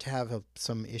start to have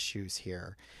some issues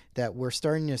here, that we're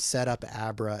starting to set up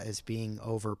Abra as being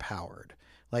overpowered.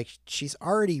 Like, she's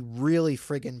already really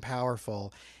friggin'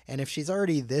 powerful, and if she's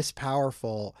already this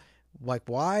powerful, like,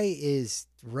 why is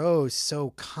Rose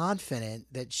so confident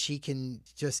that she can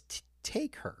just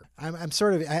take her? I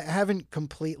haven't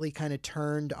completely kind of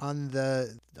turned on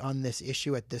this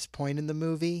issue at this point in the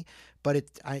movie, but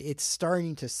it's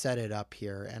starting to set it up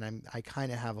here, and I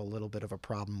kind of have a little bit of a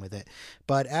problem with it.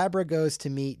 But Abra goes to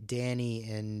meet Danny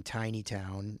in Tiny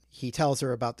Town. He tells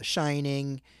her about The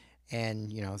Shining,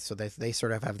 and so they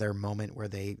sort of have their moment where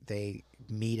they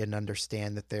meet and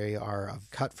understand that they are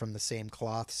cut from the same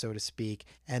cloth, so to speak.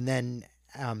 And then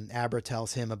Abra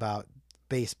tells him about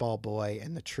Baseball Boy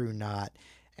and the True Knot,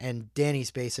 and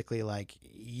Danny's basically like,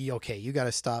 okay, you got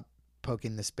to stop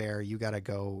poking this bear, you got to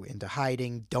go into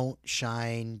hiding, don't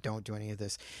shine, don't do any of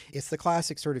this. It's the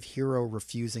classic sort of hero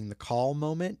refusing the call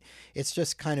moment. It's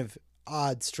just kind of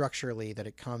odd structurally that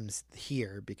it comes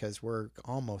here, because we're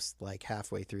almost like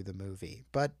halfway through the movie,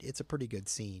 but it's a pretty good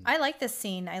scene. I like this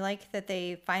scene. I like that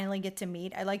they finally get to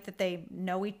meet. I like that they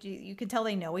know you can tell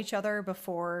they know each other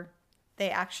before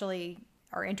they actually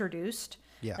are introduced.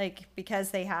 Yeah. Like, because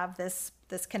they have this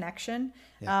connection.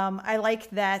 Yeah. I like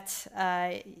that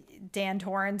Dan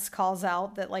Torrance calls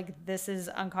out that, like, this is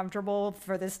uncomfortable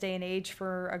for this day and age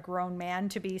for a grown man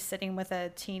to be sitting with a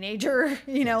teenager,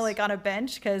 Yes. like on a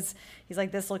bench, because he's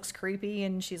like, this looks creepy.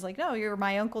 And she's like, no, you're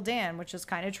my Uncle Dan, which is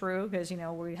kind of true, because,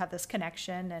 we have this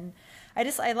connection. And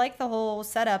I like the whole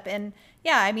setup. And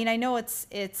yeah, I mean, I know it's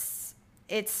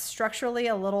structurally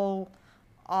a little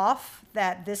off,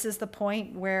 that this is the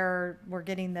point where we're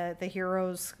getting the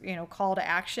hero's call to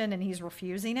action and he's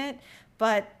refusing it,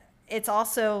 but it's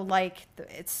also like,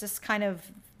 it's just kind of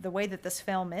the way that this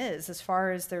film is, as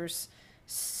far as there's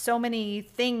so many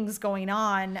things going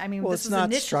on. I mean, well, this it's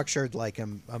not structured like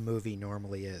a movie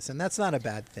normally is, and that's not a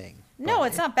bad thing. No,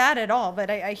 it's not bad at all, but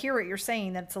I hear what you're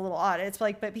saying, that it's a little odd. It's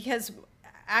like, but because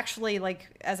actually, like,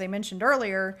 as I mentioned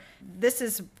earlier, this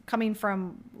is coming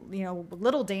from,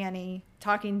 little Danny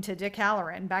talking to Dick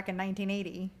Halloran back in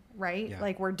 1980, right? Yeah.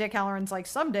 Like, where Dick Halloran's like,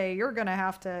 someday you're going to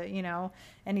have to,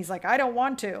 and he's like, I don't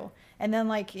want to. And then,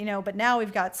 like, but now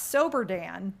we've got Sober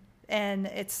Dan, and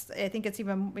I think it's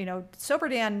even, Sober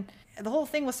Dan, the whole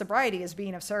thing with sobriety is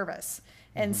being of service.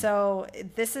 And so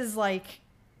this is like,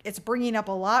 it's bringing up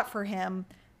a lot for him,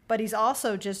 but he's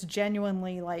also just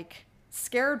genuinely, like,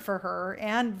 scared for her,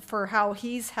 and for how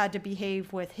he's had to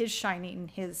behave with his Shining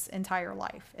his entire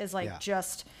life, is like,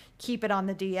 just keep it on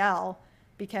the DL,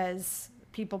 because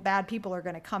bad people are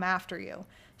going to come after you.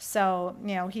 So,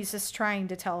 he's just trying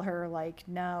to tell her, like,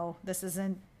 no, this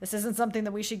isn't something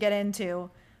that we should get into.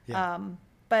 Yeah.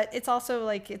 But it's also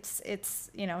like, it's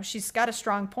she's got a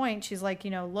strong point. She's like,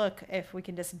 look, if we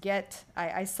can just get,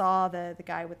 I saw the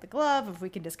guy with the glove, if we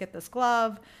can just get this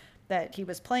glove that he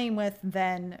was playing with,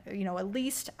 then, at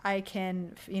least I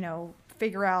can,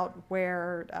 figure out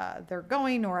where they're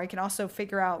going, or I can also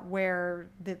figure out where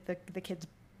the kid's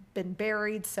been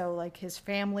buried, so, like, his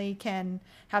family can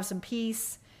have some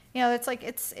peace. It's like,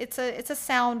 it's a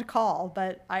sound call,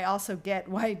 but I also get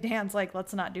why Dan's like,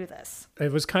 let's not do this.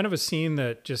 It was kind of a scene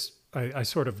that just I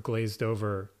sort of glazed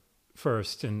over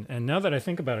first, and now that I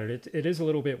think about it, it is a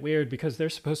little bit weird, because they're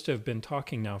supposed to have been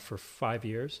talking now for 5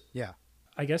 years. Yeah.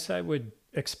 I guess I would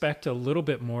expect a little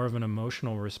bit more of an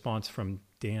emotional response from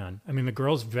Dan. I mean, the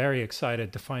girl's very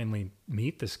excited to finally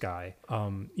meet this guy,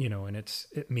 and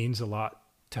it means a lot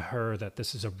to her that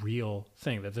this is a real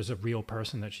thing, that there's a real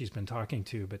person that she's been talking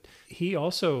to. But he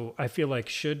also, I feel like,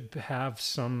 should have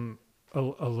a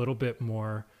little bit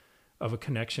more of a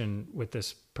connection with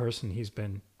this person he's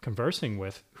been conversing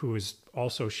with, who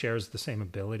also shares the same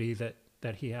ability that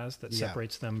he has, that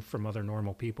separates them from other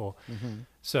normal people. Mm-hmm.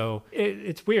 So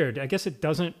it's weird. I guess it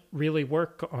doesn't really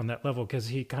work on that level, because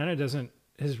he kind of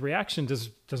his reaction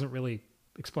doesn't really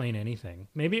explain anything.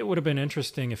 Maybe it would have been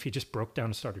interesting if he just broke down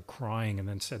and started crying and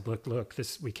then said, look,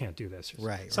 we can't do this.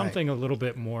 Something a little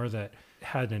bit more that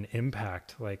had an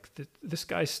impact. Like, this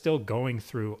guy's still going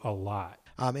through a lot.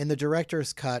 In the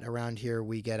director's cut around here,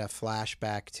 we get a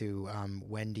flashback to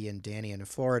Wendy and Danny in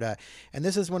Florida. And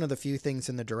this is one of the few things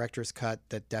in the director's cut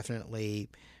that definitely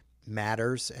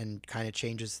matters and kind of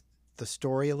changes the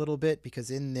story a little bit, because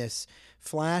in this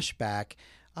flashback,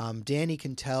 Danny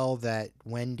can tell that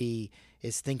Wendy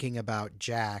is thinking about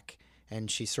Jack, and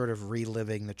she's sort of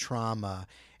reliving the trauma.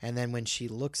 And then when she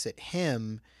looks at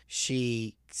him,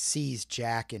 she sees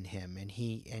Jack in him, and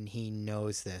he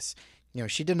knows this.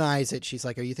 she denies it. She's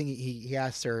like, are you thinking, he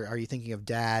asked her, are you thinking of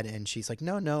Dad? And she's like,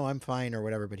 no, I'm fine or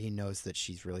whatever. But he knows that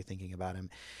she's really thinking about him.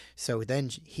 So then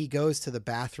he goes to the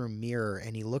bathroom mirror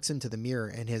and he looks into the mirror,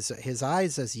 and his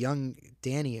eyes as young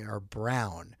Danny are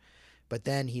brown. But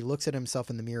then he looks at himself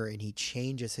in the mirror and he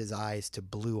changes his eyes to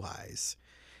blue eyes,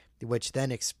 which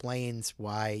then explains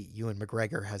why Ewan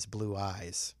McGregor has blue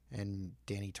eyes and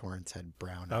Danny Torrance had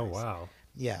brown eyes. Oh, wow.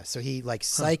 Yeah, so he like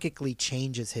psychically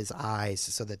changes his eyes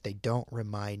so that they don't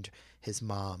remind his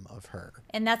mom of her.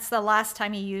 And that's the last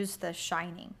time he used The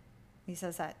Shining. He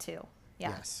says that too. Yeah.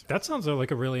 Yes. That sounds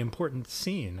like a really important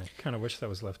scene. I kind of wish that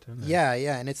was left in there.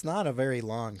 Yeah, and it's not a very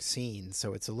long scene,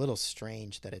 so it's a little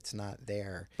strange that it's not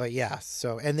there. But yeah,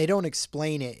 so, and they don't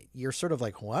explain it. You're sort of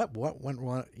like, what?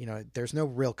 There's no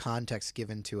real context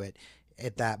given to it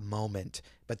at that moment.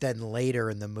 But then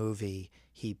later in the movie,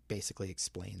 he basically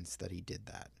explains that he did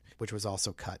that, which was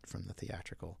also cut from the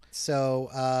theatrical. So,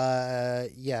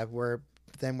 we're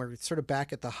sort of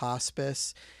back at the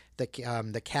hospice.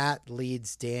 The cat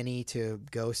leads Danny to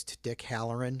ghost Dick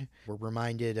Halloran. We're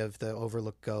reminded of the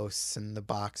Overlook ghosts and the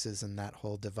boxes and that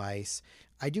whole device.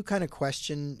 I do kind of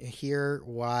question here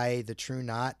why the True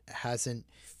Knot hasn't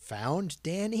found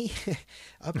Danny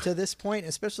up to this point,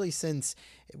 especially since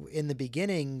in the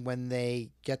beginning when they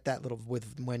get that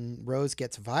when Rose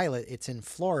gets Violet, it's in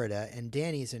Florida and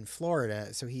Danny's in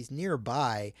Florida, so he's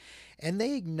nearby. And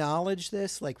they acknowledge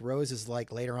this, like Rose is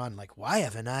like later on, like, why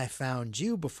haven't I found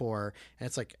you before? And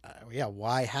it's like,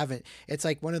 why haven't? It's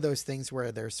like one of those things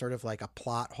where there's sort of like a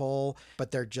plot hole,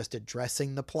 but they're just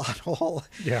addressing the plot hole.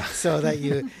 Yeah. So that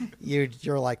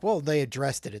you're like, well, they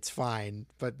addressed it, it's fine,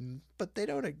 but they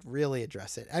don't really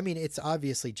address it. I mean, it's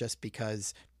obviously just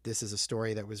because this is a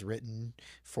story that was written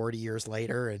 40 years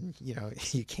later, and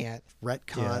you can't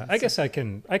retcon. Yeah, I guess I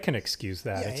can excuse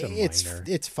that. Yeah, it's a minor.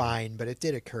 It's fine, but it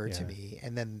did occur to me,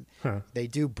 and then they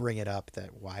do bring it up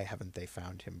that why haven't they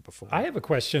found him before? I have a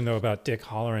question though about Dick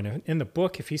Halloran. In the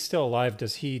book, if he's still alive,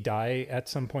 does he die at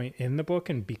some point in the book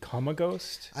and become a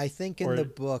ghost? I think in the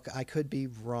book, I could be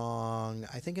wrong.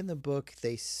 I think in the book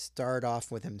they start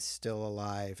off with him still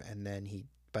alive, and then he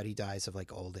dies of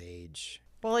like old age.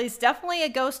 Well, he's definitely a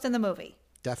ghost in the movie.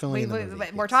 Definitely in the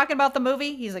movie. We're talking about the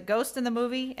movie. He's a ghost in the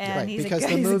movie, and he's because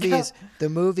the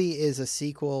movie is a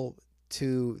sequel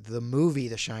to the movie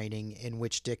The Shining, in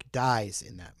which Dick dies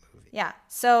in that movie. Yeah.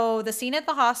 So the scene at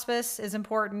the hospice is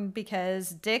important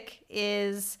because Dick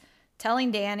is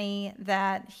telling Danny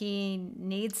that he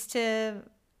needs to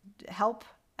help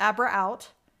Abra out.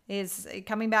 Is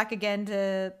coming back again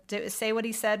to say what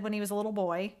he said when he was a little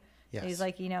boy. Yes. He's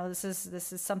like, this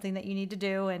is something that you need to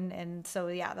do. And so,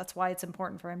 yeah, that's why it's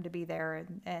important for him to be there.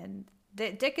 And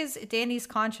Dick is Danny's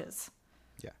conscience.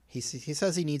 Yeah. He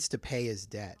says he needs to pay his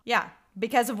debt. Yeah.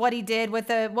 Because of what he did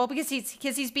because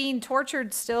he's being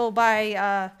tortured still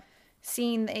by,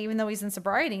 seeing, even though he's in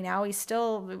sobriety now, he's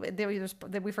still,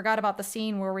 we forgot about the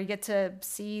scene where we get to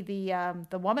see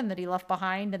the woman that he left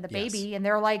behind and the baby. And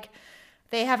they're like,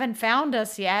 they haven't found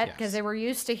us yet because they were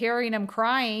used to hearing him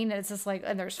crying. And it's just like,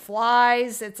 and there's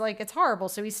flies. It's like, it's horrible.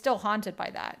 So he's still haunted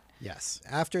by that. Yes.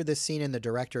 After this scene in the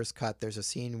director's cut, there's a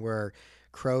scene where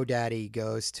Crow Daddy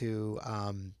goes to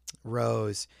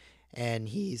Rose, and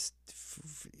he's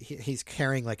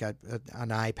carrying like an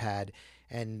iPad,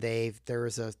 and there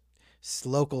was a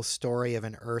local story of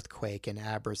an earthquake in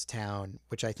Abra's town,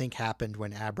 which I think happened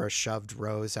when Abra shoved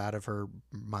Rose out of her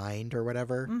mind or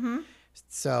whatever. Mm-hmm.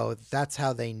 So that's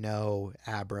how they know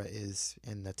Abra is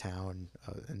in the town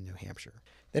in New Hampshire.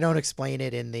 They don't explain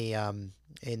it in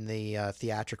the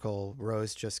theatrical.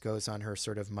 Rose just goes on her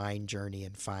sort of mind journey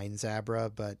and finds Abra,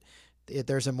 but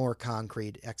there's a more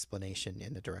concrete explanation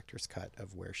in the director's cut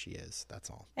of where she is. That's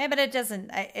all. Yeah, but it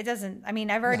doesn't. I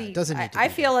mean, I've already. No, it doesn't need to I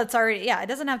be feel there. It's already. Yeah, it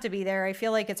doesn't have to be there. I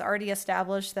feel like it's already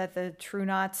established that the True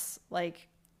Knots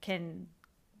can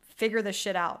figure this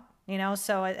shit out.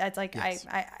 So it's like, yes.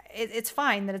 It's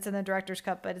fine that it's in the director's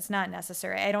cut, but it's not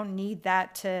necessary. I don't need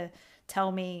that to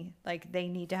tell me like they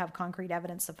need to have concrete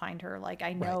evidence to find her. Like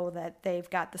I know that they've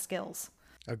got the skills.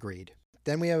 Agreed.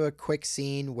 Then we have a quick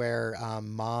scene where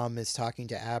Mom is talking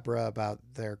to Abra about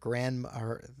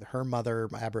her mother,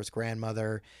 Abra's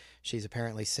grandmother. She's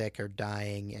apparently sick or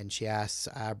dying, and she asks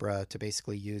Abra to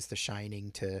basically use The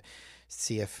Shining to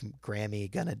see if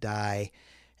Grammy gonna die.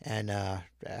 And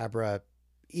Abra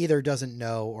either doesn't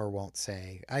know or won't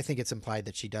say. I think it's implied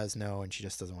that she does know and she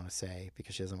just doesn't want to say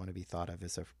because she doesn't want to be thought of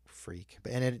as a freak.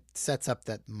 And it sets up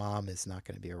that Mom is not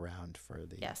going to be around for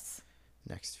the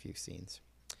next few scenes.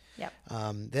 Yep.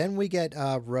 Then we get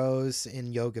Rose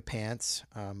in yoga pants.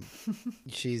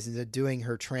 She's doing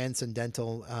her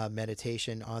transcendental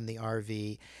meditation on the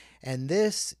RV. And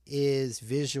this is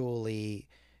visually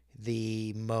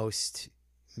the most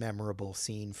memorable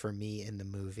scene for me in the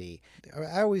movie.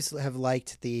 I always have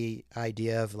liked the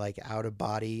idea of like out of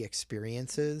body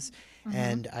experiences.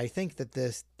 And I think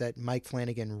that Mike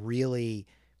Flanagan really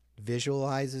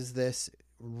visualizes this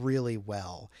really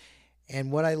well.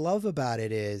 And what I love about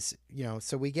it is,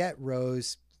 so we get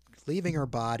Rose leaving her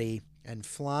body and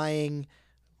flying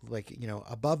like,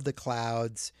 above the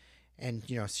clouds. And,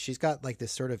 she's got like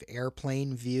this sort of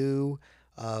airplane view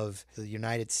of the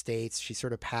United States. She's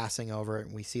sort of passing over it,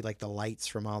 and we see like the lights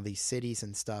from all these cities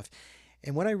and stuff.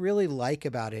 And what I really like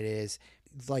about it is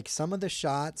like some of the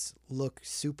shots look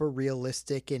super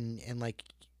realistic and like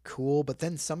cool, but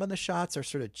then some of the shots are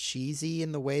sort of cheesy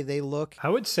in the way they look. I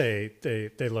would say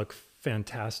they look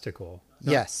fantastical.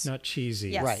 Yes. Not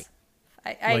cheesy. Yes. Right.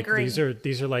 I like agree.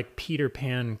 These are like Peter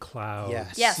Pan clouds.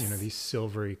 Yes. Yes. These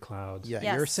silvery clouds. Yeah,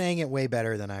 Yes. you're saying it way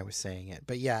better than I was saying it.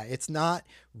 But yeah, it's not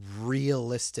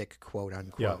realistic, quote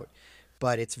unquote,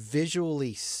 but it's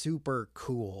visually super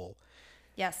cool.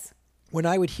 Yes. When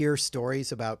I would hear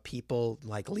stories about people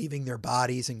like leaving their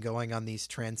bodies and going on these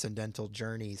transcendental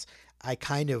journeys, I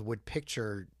kind of would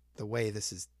picture the way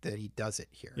that he does it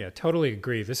here. Yeah, totally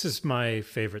agree. This is my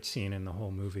favorite scene in the whole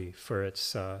movie for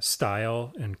its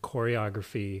style and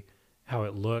choreography, how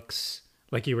it looks.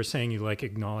 Like you were saying, you like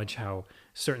acknowledge how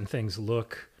certain things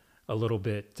look a little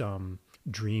bit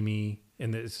dreamy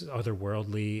and it's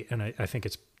otherworldly, and I think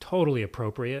it's totally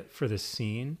appropriate for this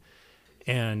scene.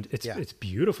 And it's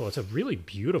beautiful. It's a really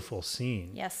beautiful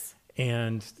scene. Yes.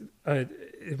 And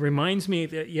it reminds me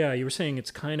that, you were saying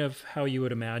it's kind of how you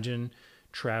would imagine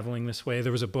traveling this way.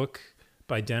 There was a book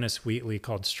by Dennis Wheatley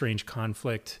called Strange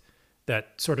Conflict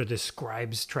that sort of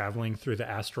describes traveling through the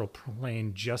astral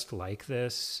plane just like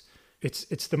this.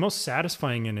 It's the most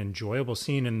satisfying and enjoyable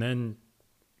scene. And then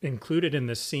included in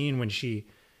this scene, when she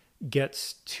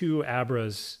gets to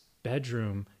Abra's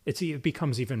bedroom, it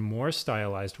becomes even more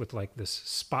stylized with like this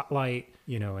spotlight,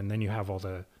 and then you have all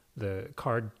the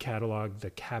card catalog,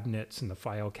 the cabinets and the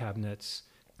file cabinets.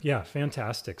 Yeah,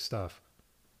 fantastic stuff.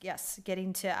 Yes,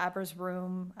 getting to Abra's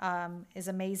room is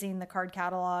amazing. The card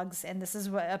catalogs, and this is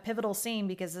a pivotal scene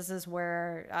because this is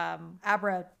where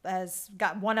Abra has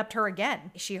got one-upped her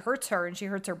again. She hurts her, and she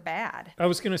hurts her bad. I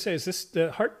was going to say, is this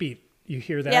the heartbeat? You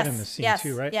hear that in the scene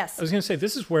too, right? Yes. I was going to say,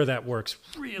 this is where that works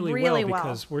really well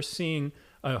because we're seeing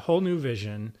a whole new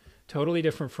vision, totally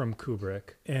different from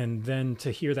Kubrick. And then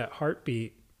to hear that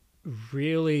heartbeat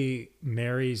really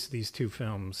marries these two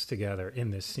films together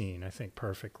in this scene, I think,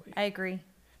 perfectly. I agree.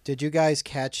 Did you guys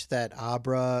catch that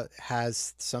Abra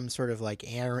has some sort of like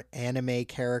anime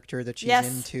character that she's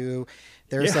into?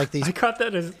 There's like these. I caught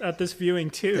that at this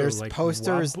viewing too. There's like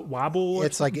posters. Wobble.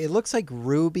 It's like, it looks like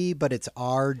Ruby, but it's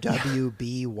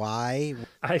RWBY.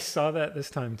 I saw that this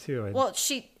time too. Well,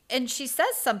 she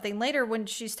says something later when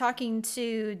she's talking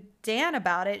to Dan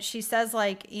about it. She says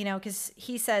like, because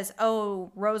he says, "Oh,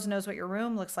 Rose knows what your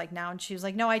room looks like now," and she was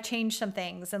like, "No, I changed some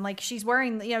things." And like she's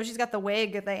wearing, she's got the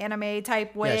wig, the anime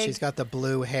type wig. Yeah, she's got the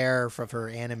blue hair from her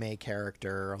anime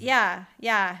character. Yeah.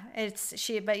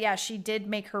 She did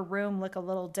make her room look a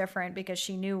little different because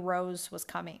she knew Rose was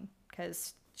coming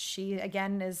because she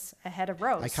again is ahead of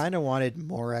Rose. I kind of wanted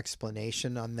more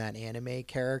explanation on that anime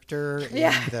character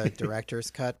in the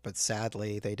director's cut, but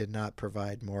sadly they did not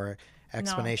provide more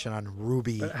explanation on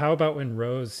Ruby. But how about when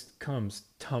Rose comes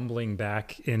tumbling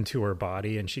back into her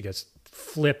body and she gets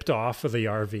flipped off of the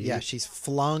RV? Yeah, she's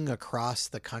flung across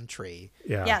the country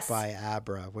by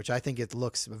Abra, which I think it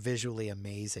looks visually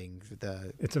amazing.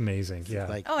 It's amazing,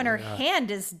 yeah. And her hand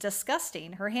is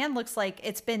disgusting. Her hand looks like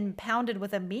it's been pounded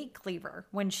with a meat cleaver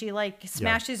when she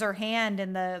smashes her hand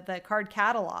in the card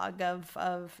catalog of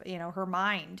her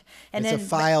mind. And it's then a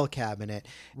file cabinet.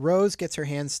 Rose gets her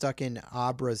hand stuck in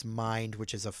Abra's mind,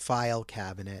 which is a file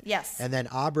cabinet. Yes. And then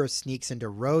Abra sneaks into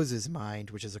Rose's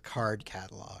mind, which is a card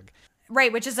catalog.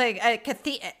 Right, which is a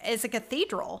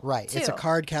cathedral. Right, too. it's a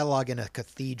card catalog in a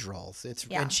cathedral.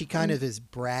 And she kind of is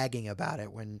bragging about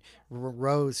it when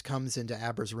Rose comes into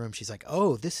Abra's room. She's like,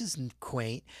 "Oh, this is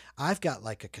quaint. I've got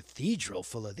like a cathedral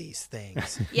full of these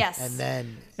things." Yes,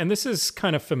 and this is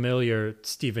kind of familiar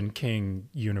Stephen King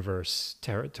universe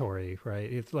territory, right?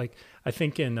 It's like I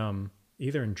think in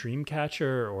either in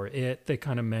Dreamcatcher or It, they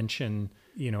kind of mention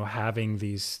having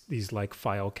these like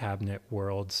file cabinet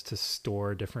worlds to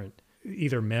store different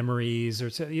either memories or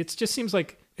it just seems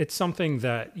like it's something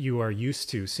that you are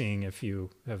used to seeing if you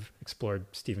have explored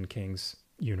Stephen King's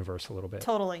universe a little bit.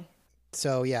 Totally.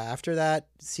 So yeah, after that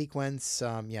sequence,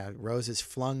 Rose is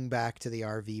flung back to the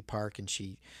RV park, and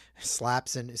she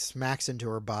smacks into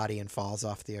her body and falls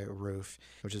off the roof,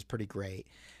 which is pretty great.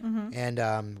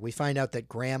 And we find out that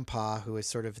Grandpa, who is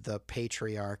sort of the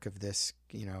patriarch of this,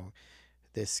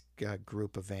 this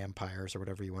group of vampires or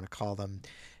whatever you want to call them,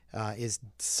 is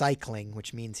cycling,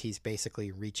 which means he's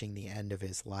basically reaching the end of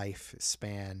his life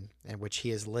span, and which he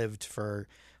has lived for,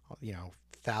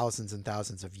 thousands and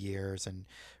thousands of years. And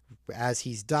as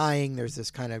he's dying, there's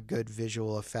this kind of good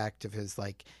visual effect of his,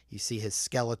 like, you see his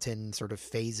skeleton sort of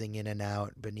phasing in and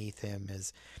out beneath him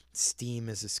as steam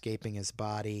is escaping his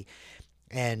body.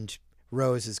 And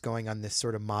Rose is going on this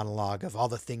sort of monologue of all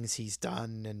the things he's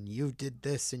done, and you did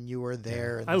this and you were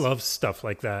there. And I love stuff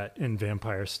like that in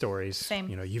vampire stories. Same.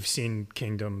 You've seen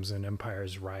kingdoms and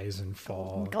empires rise and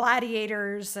fall.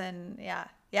 Gladiators and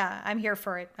yeah, I'm here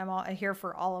for it. I'm here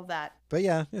for all of that. But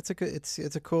yeah, it's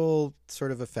a cool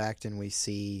sort of effect, and we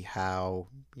see how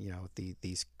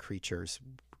these creatures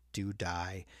do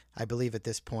die. I believe at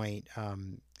this point,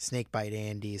 Snakebite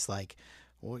Andy's like,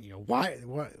 well,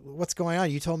 what's going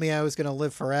on? You told me I was going to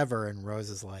live forever. And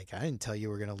Rose is like, I didn't tell you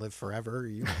we're going to live forever.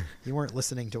 You weren't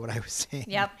listening to what I was saying.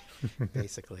 Yep.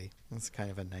 Basically, it's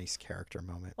kind of a nice character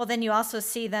moment. Well, then you also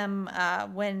see them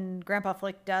when Grandpa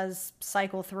Flick does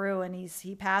cycle through and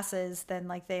he passes, then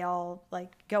like they all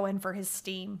like go in for his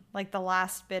steam, like the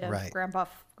last bit of Right. Grandpa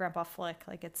Flick.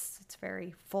 Like it's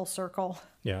very full circle.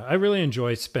 Yeah, I really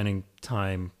enjoy spending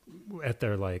time at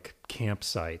their like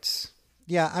campsites.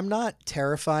 Yeah, I'm not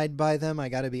terrified by them. I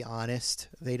got to be honest.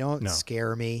 They don't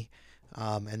scare me.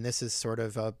 And this is sort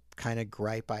of a kind of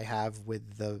gripe I have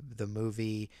with the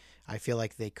movie. I feel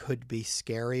like they could be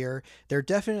scarier. They're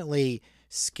definitely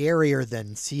scarier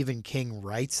than Stephen King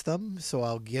writes them. So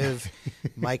I'll give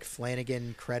Mike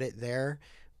Flanagan credit there.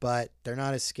 But they're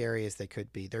not as scary as they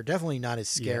could be. They're definitely not as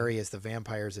scary as the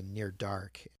vampires in Near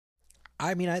Dark.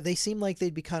 I mean, they seem like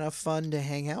they'd be kind of fun to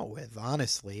hang out with,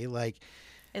 honestly. Like,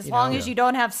 As long as you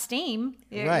don't have steam,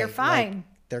 you're fine. Like,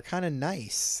 they're kind of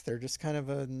nice. They're just kind of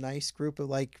a nice group of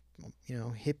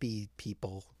hippie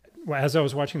people. Well, as I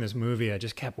was watching this movie, I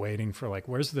just kept waiting for like,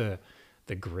 where's the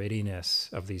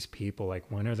grittiness of these people? Like,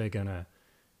 when are they gonna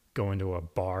go into a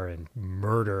bar and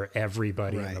murder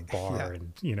everybody in the bar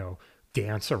and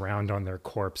dance around on their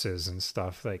corpses and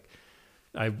stuff? Like,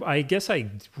 I guess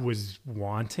I was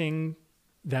wanting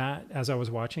that as I was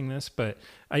watching this, but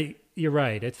you're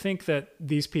right. I think that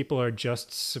these people are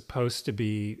just supposed to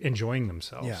be enjoying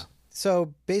themselves. Yeah.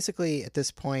 So basically at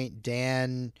this point,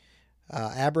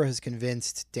 Abra has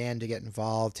convinced Dan to get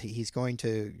involved. He's going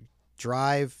to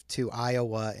drive to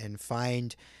Iowa and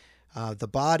find the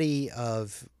body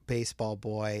of Baseball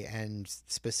Boy and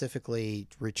specifically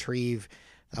retrieve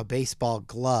a baseball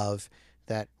glove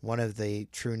that one of the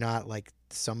True Knot, like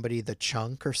somebody the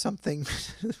Chunk or something.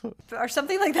 Or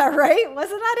something like that, right?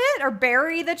 Wasn't that it? Or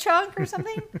Barry the Chunk or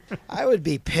something? I would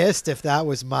be pissed if that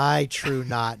was my True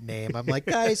Knot name. I'm like,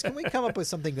 guys, can we come up with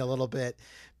something a little bit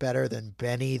better than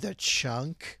Benny the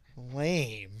Chunk?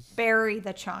 Lame. Barry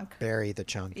the Chunk. Barry the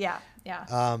Chunk. Yeah.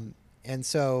 And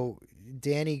so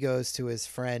Danny goes to his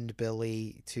friend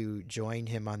Billy to join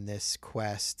him on this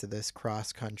quest, this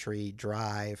cross-country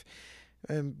drive,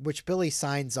 which Billy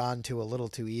signs on to a little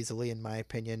too easily, in my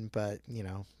opinion. But,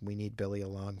 we need Billy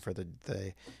along for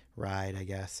the ride, I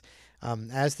guess.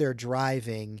 As they're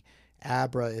driving,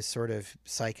 Abra is sort of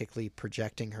psychically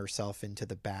projecting herself into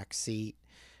the back seat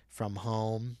from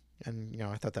home. And,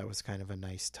 I thought that was kind of a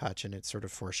nice touch, and it sort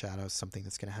of foreshadows something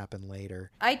that's going to happen later.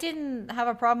 I didn't have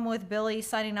a problem with Billy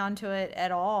signing on to it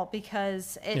at all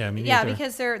because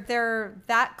because they're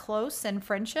that close in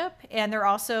friendship, and they're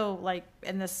also like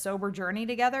in this sober journey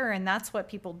together, and that's what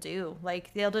people do.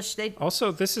 Like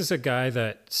Also, this is a guy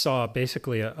that saw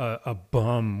basically a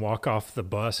bum walk off the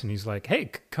bus, and he's like, "Hey,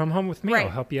 come home with me. I'll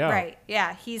help you out." Right?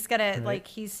 Yeah, he's gonna like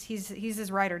he's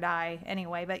his ride or die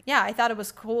anyway. But yeah, I thought it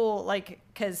was cool, like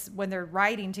because when they're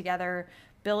riding together,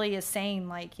 Billy is saying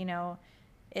like,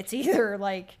 it's either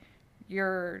like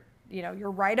you're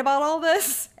right about all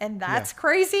this and that's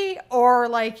crazy, or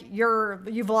like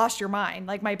you've lost your mind.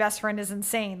 Like my best friend is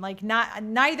insane. Like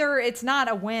neither. It's not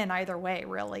a win either way,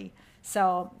 really.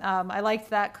 So I liked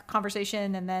that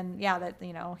conversation, and then that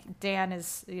Dan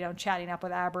is chatting up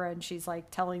with Abra, and she's like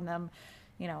telling them,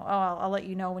 I'll let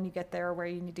you know when you get there where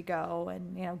you need to go,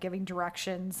 and giving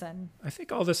directions. And I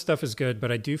think all this stuff is good,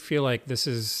 but I do feel like this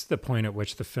is the point at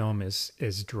which the film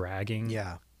is dragging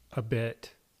a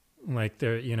bit. Like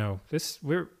they're,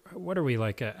 what are we,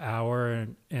 like an hour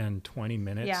and 20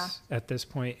 minutes at this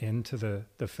point into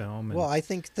the film? And Well, I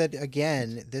think that,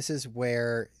 again, this is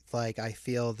where, like, I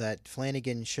feel that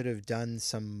Flanagan should have done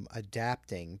some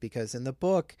adapting, because in the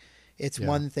book, it's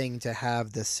one thing to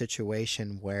have this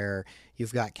situation where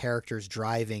you've got characters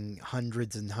driving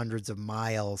hundreds and hundreds of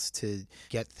miles to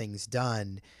get things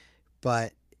done.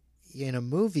 But in a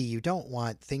movie, you don't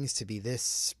want things to be this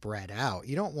spread out.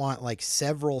 You don't want like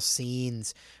several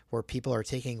scenes where people are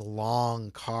taking long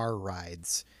car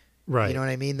rides. Right. You know what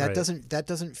I mean? That right.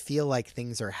 doesn't feel like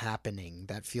things are happening.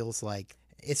 That feels like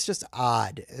it's just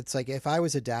odd. It's like if I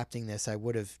was adapting this, I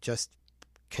would have just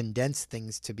condensed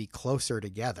things to be closer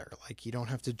together. Like you don't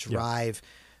have to drive.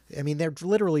 I mean, they're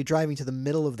literally driving to the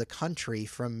middle of the country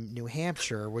from New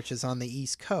Hampshire, which is on the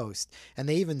East Coast. And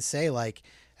they even say, like,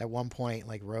 at one point,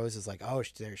 like, Rose is like, oh,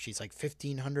 she's like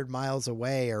 1,500 miles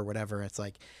away or whatever. It's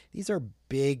like, these are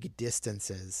big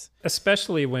distances.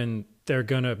 Especially when they're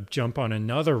going to jump on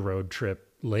another road trip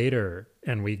later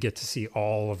and we get to see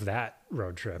all of that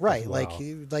road trip. Right. As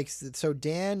well. Like, so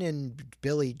Dan and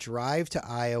Billy drive to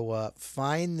Iowa,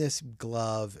 find this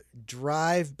glove,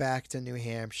 drive back to New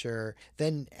Hampshire.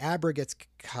 Then Abra gets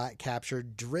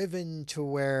captured, driven to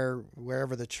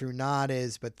wherever the True Knot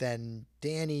is. But then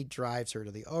Danny drives her to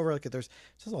the Overlook. There's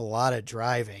just a lot of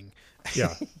driving.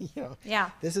 Yeah.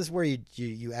 This is where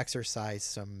you exercise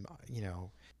some,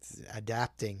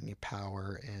 adapting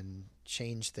power and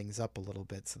change things up a little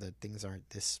bit so that things aren't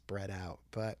this spread out.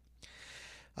 But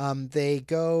they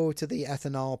go to the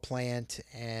ethanol plant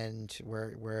and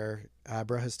where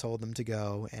Abra has told them to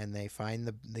go, and they find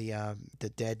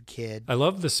the dead kid. I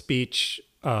love the speech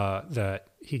that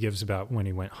he gives about when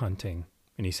he went hunting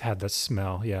and he's had the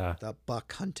smell. Yeah. The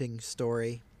buck hunting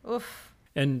story. Oof.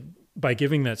 And by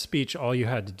giving that speech, all you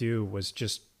had to do was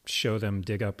just show them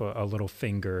dig up a little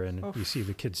finger, and you see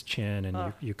the kid's chin,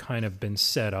 and you kind of been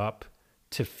set up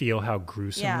to feel how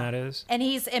gruesome that is.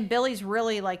 And Billy's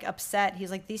really like upset.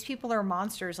 He's like, these people are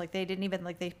monsters. Like they didn't even,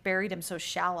 like, they buried him so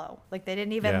shallow. Like they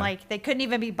didn't even like, they couldn't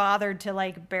even be bothered to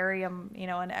like bury him, in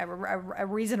a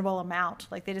reasonable amount.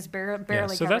 Like they just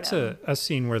barely so covered that's him. a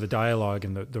scene where the dialogue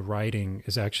and the writing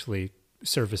is actually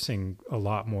servicing a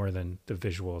lot more than the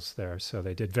visuals there. So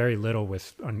they did very little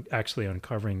with actually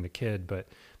uncovering the kid, but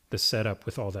the setup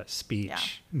with all that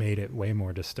speech made it way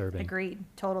more disturbing. Agreed.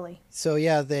 Totally. So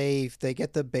they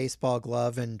get the baseball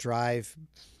glove and drive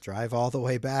all the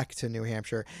way back to New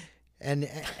Hampshire, and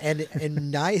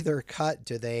in neither cut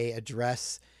do they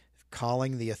address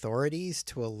calling the authorities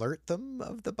to alert them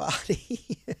of the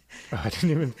body. I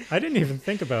didn't even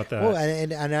think about that. Well,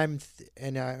 and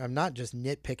I'm not just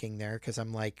nitpicking there, because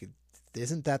I'm like,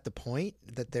 isn't that the point,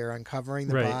 that they're uncovering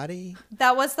the body?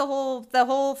 That was the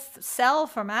whole sell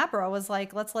from Abra was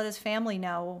like, let's let his family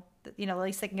know, that, at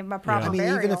least they can give him a proper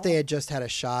burial. Even if they had just had a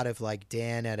shot of like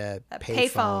Dan at a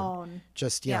payphone,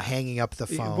 just hanging up the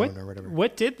phone or whatever.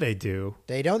 What did they do?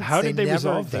 They don't. How did they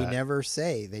resolve that? They never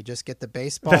say. They just get the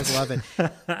baseball glove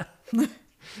and.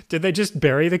 Did they just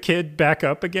bury the kid back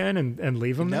up again and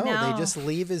leave him there? No, they just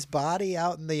leave his body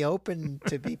out in the open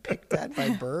to be picked at by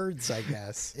birds, I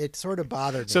guess. It sort of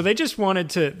bothered me. So they just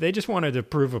wanted to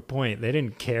prove a point. They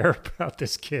didn't care about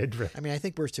this kid. I mean, I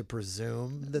think we're to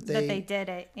presume that they did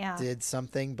it, did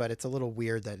something, but it's a little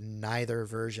weird that in neither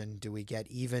version do we get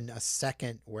even a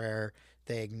second where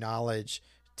they acknowledge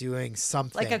doing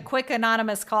something. Like a quick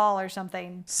anonymous call or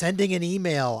something. Sending an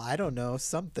email. I don't know,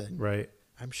 something. Right.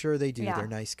 I'm sure they do. Yeah. They're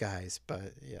nice guys,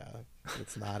 but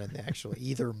it's not in the actual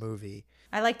either movie.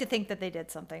 I like to think that they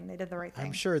did something. They did the right thing.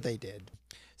 I'm sure they did.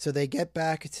 So they get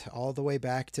back all the way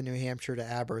back to New Hampshire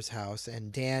to Abra's house,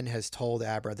 and Dan has told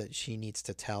Abra that she needs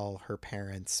to tell her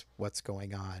parents what's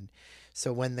going on.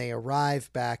 So when they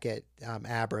arrive back at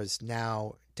Abra's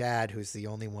now dad, who's the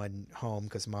only one home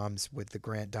because mom's with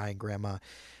the dying grandma,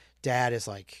 Dad is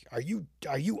like, "Are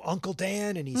you Uncle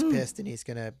Dan?" And he's pissed, and he's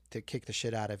gonna kick the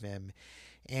shit out of him.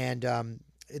 And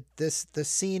the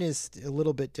scene is a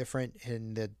little bit different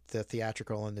in the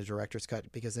theatrical and the director's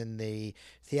cut, because in the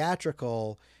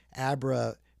theatrical,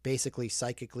 Abra basically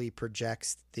psychically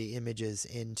projects the images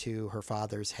into her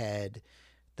father's head,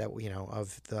 that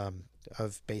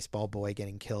of Baseball Boy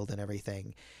getting killed and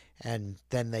everything, and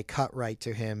then they cut right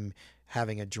to him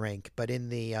having a drink. But in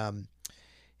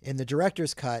the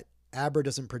director's cut, Abra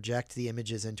doesn't project the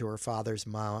images into her father's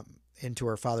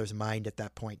mind at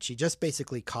that point. She just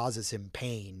basically causes him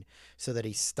pain so that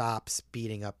he stops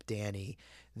beating up Danny.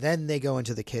 Then they go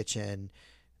into the kitchen.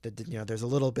 There's a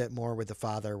little bit more with the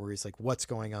father where he's like, "What's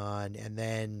going on?" And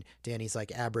then Danny's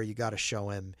like, "Abra, you got to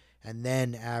show him." And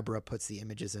then Abra puts the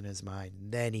images in his mind.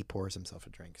 And then he pours himself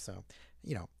a drink. So,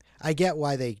 I get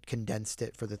why they condensed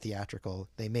it for the theatrical.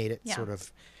 They made it Yeah. sort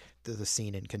of the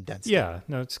scene and condensed it. Yeah,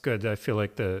 no, it's good. I feel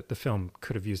like the film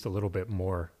could have used a little bit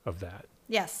more of that.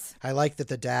 Yes. I like that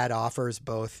the dad offers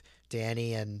both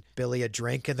Danny and Billy a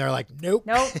drink, and they're like, nope.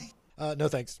 Nope. No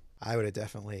thanks. I would have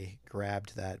definitely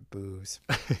grabbed that booze.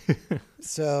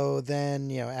 So then,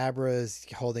 Abra is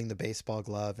holding the baseball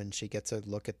glove, and she gets a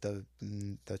look at the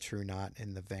True Knot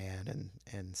in the van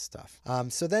and stuff.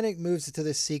 So then it moves to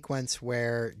this sequence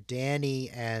where Danny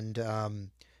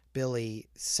and Billy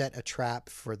set a trap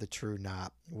for the True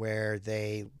Knot, where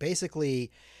they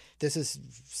basically... This is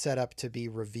set up to be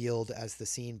revealed as the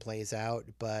scene plays out,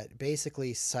 but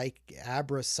basically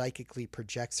Abra psychically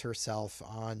projects herself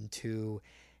onto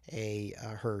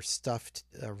her stuffed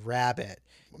rabbit.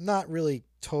 I'm not really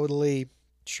totally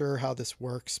sure how this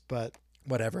works, but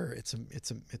whatever. It's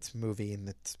a movie and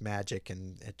it's magic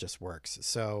and it just works.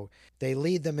 So they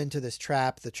lead them into this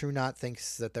trap. The True Knot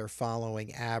thinks that they're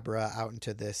following Abra out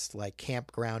into this like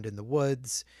campground in the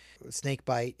woods.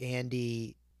 Snakebite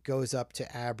Andy goes up to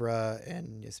Abra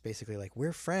and is basically like,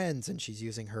 we're friends, and she's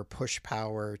using her push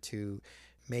power to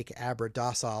make Abra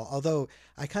docile. Although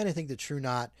I kind of think the True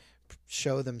Knot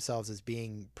show themselves as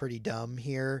being pretty dumb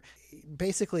here.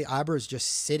 Basically, Abra's just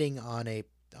sitting on a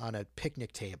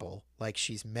picnic table like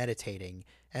she's meditating,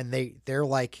 and they're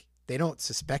like, they don't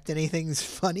suspect anything's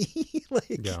funny.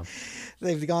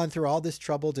 They've gone through all this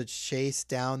trouble to chase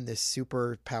down this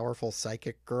super powerful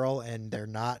psychic girl, and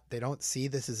they don't see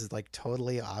this as like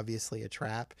totally obviously a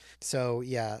trap. So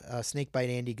yeah, Snakebite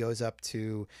Andy goes up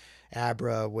to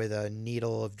Abra with a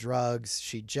needle of drugs.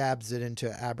 She jabs it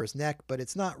into Abra's neck, but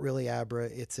it's not really Abra,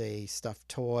 it's a stuffed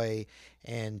toy,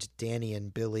 and Danny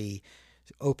and Billy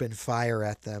open fire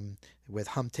at them with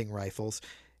hunting rifles.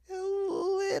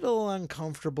 Little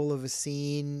uncomfortable of a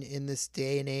scene in this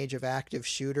day and age of active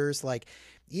shooters. Like,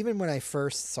 even when I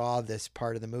first saw this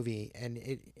part of the movie, and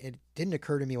it didn't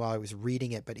occur to me while I was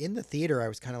reading it, but in the theater I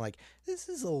was kind of like, this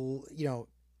is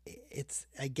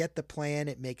I get the plan,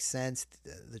 it makes sense.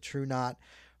 The True Knot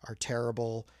are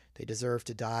terrible, they deserve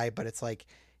to die, but it's like,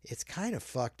 it's kind of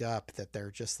fucked up that they're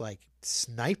just like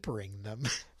snipering them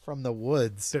from the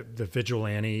woods. The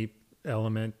vigilante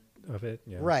element of it.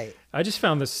 Yeah. Right. I just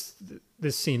found this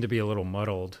scene to be a little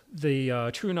muddled. The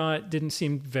True Knot didn't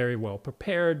seem very well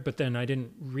prepared, but then I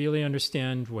didn't really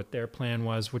understand what their plan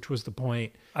was, which was the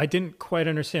point. I didn't quite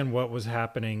understand what was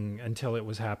happening until it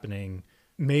was happening.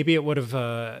 Maybe it would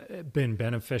have been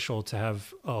beneficial to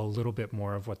have a little bit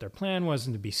more of what their plan was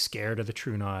and to be scared of the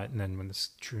True Knot. And then when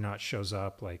this True Knot shows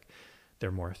up, like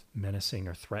they're more menacing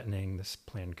or threatening, this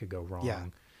plan could go wrong. Yeah.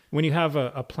 When you have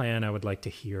a plan, I would like to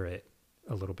hear it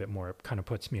a little bit more. It kind of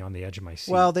puts me on the edge of my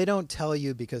seat. Well, they don't tell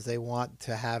you because they want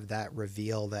to have that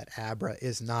reveal that Abra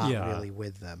is not really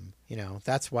with them.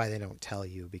 That's why they don't tell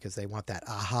you, because they want that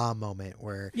aha moment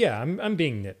where... Yeah, I'm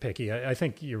being nitpicky. I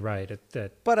think you're right.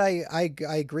 But I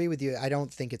agree with you. I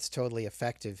don't think it's totally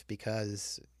effective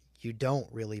because you don't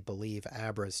really believe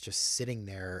Abra's just sitting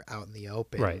there out in the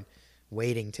open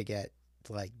waiting to get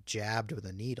like jabbed with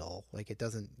a needle. Like, it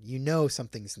doesn't...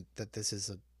 that this is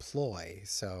a ploy,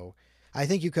 so... I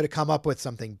think you could have come up with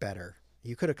something better.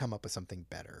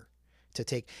 To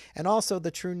take. And also,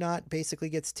 the True Knot basically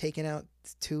gets taken out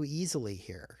too easily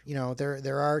here.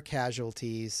 There are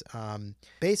casualties.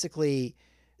 Basically,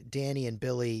 Danny and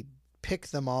Billy pick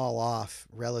them all off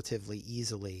relatively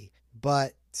easily,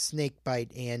 but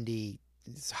Snakebite Andy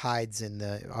hides in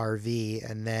the RV,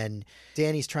 and then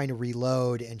Danny's trying to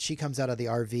reload, and she comes out of the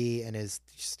RV and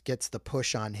gets the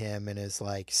push on him and is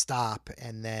like, stop,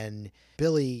 and then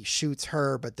Billy shoots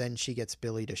her, but then she gets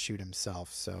Billy to shoot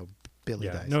himself, so Billy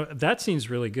dies. No, that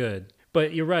seems really good,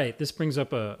 but you're right, this brings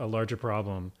up a larger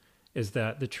problem, is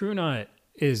that the True Knot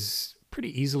is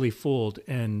pretty easily fooled,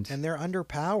 and they're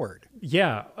underpowered.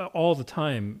 Yeah, all the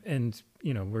time. And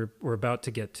we're about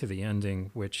to get to the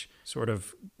ending, which sort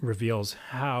of reveals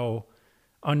how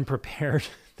unprepared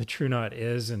the True Knot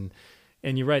is. And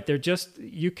you're right,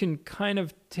 you can kind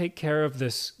of take care of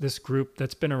this group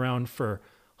that's been around for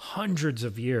hundreds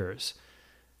of years.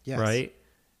 Yes. Right?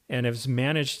 And has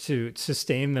managed to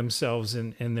sustain themselves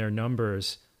in their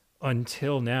numbers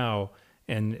until now.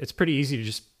 And it's pretty easy to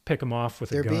just pick them off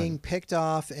with a gun. They're being picked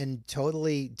off and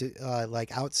totally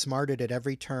outsmarted at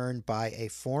every turn by a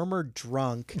former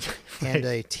drunk and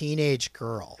a teenage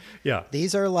girl. Yeah.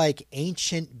 These are like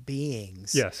ancient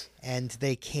beings. Yes. And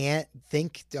they can't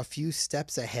think a few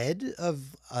steps ahead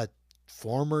of a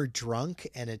former drunk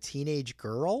and a teenage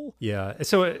girl. Yeah.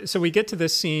 So we get to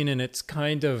this scene, and it's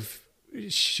kind of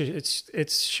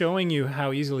it's showing you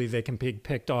how easily they can be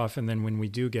picked off, and then when we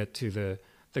do get to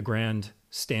the grand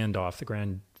standoff, the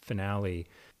grand finale,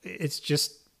 It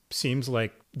just seems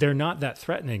like they're not that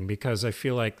threatening because I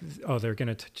feel like, oh, they're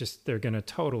going to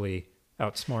totally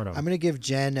outsmart them. I'm going to give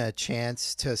Jen a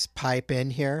chance to pipe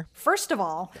in here. First of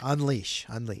all, Unleash.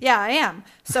 yeah, I am.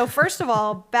 So first of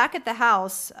all, back at the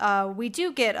house, we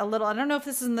do get a little, I don't know if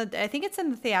this is I think it's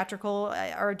in the theatrical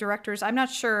or directors. I'm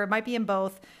not sure. It might be in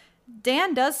both.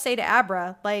 Dan does say to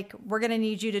Abra, like, we're going to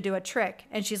need you to do a trick.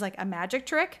 And she's like, a magic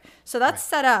trick? So that's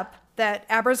set up that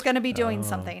Abra's going to be doing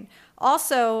something.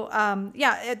 Also,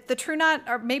 the True Knot,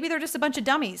 or maybe they're just a bunch of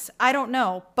dummies. I don't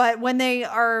know. But when they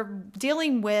are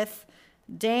dealing with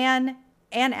Dan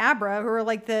and Abra, who are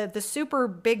like the super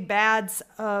big bads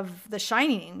of The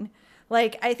Shining,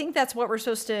 like, I think that's what we're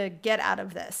supposed to get out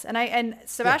of this. And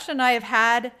Sebastian and I have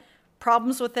had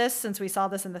problems with this since we saw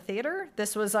this in the theater.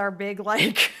 This was our big,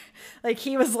 like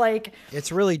he was like,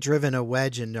 it's really driven a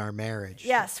wedge in our marriage.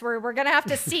 Yes, we're gonna have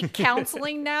to seek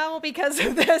counseling now because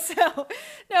of this.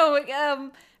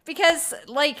 Because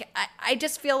like I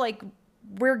just feel like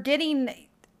we're getting.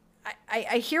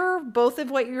 I hear both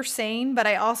of what you're saying, but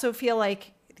I also feel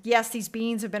like, yes, these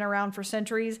beings have been around for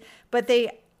centuries, but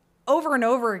they over and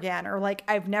over again are like,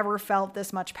 I've never felt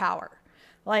this much power.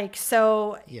 Like,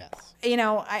 so, yes.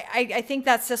 I think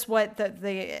that's just what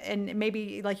and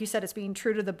maybe, like you said, it's being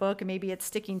true to the book and maybe it's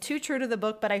sticking too true to the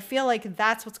book, but I feel like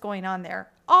that's what's going on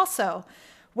there. Also,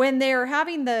 when they're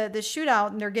having the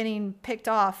shootout and they're getting picked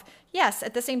off, yes,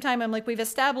 at the same time, I'm like, we've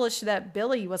established that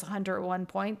Billy was a hunter at one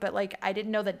point, but like, I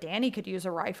didn't know that Danny could use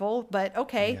a rifle, but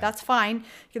okay, that's fine.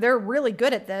 They're really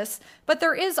good at this. But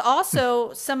there is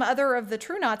also some other of the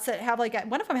True Knots that have like,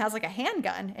 one of them has like a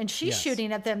handgun and she's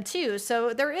shooting at them too.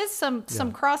 So there is some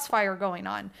crossfire going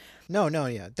on. No,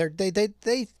 yeah.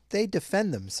 They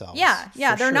defend themselves.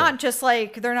 Yeah. They're not just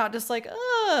like,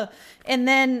 ugh. And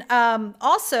then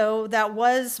also that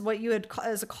was what you had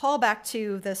as a callback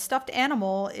to the stuffed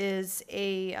animal is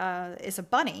a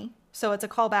bunny. So it's a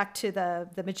callback to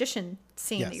the magician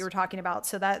scene that you were talking about.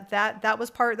 So that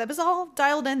was all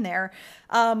dialed in there.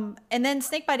 And then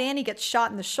Snakebite Annie gets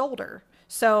shot in the shoulder.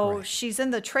 So she's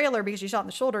in the trailer because she's shot in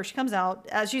the shoulder. She comes out,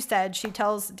 as you said, she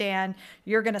tells Dan,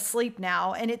 you're going to sleep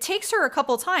now. And it takes her a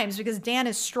couple times because Dan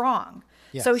is strong.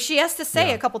 Yes. So she has to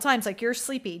say a couple times, like, you're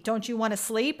sleepy. Don't you want to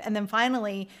sleep? And then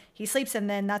finally he sleeps. And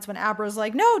then that's when Abra's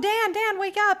like, no, Dan,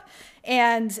 wake up.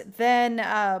 And then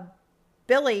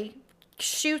Billy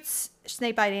shoots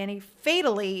Snakebite Annie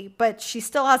fatally, but she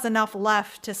still has enough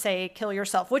left to say, kill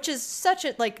yourself, which is such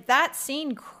a, like, that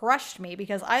scene crushed me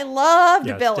because I loved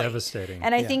Billy. It's devastating.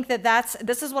 And I think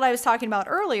this is what I was talking about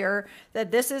earlier,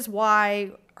 that this is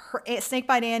why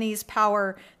Snakebite Annie's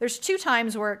power, there's two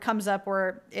times where it comes up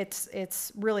where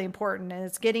it's really important, and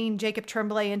it's getting Jacob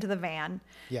Tremblay into the van.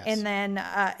 Yes.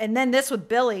 And then this with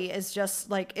Billy is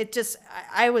just like,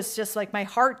 I was just like, my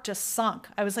heart just sunk.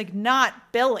 I was like,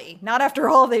 not Billy, not after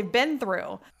all they've been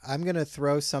through. I'm going to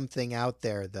throw something out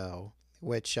there though,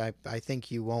 which I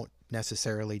think you won't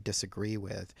necessarily disagree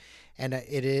with. And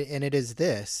it is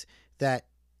this, that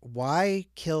why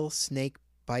kill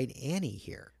Snakebite Annie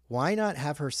here? Why not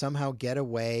have her somehow get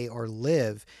away or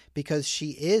live? Because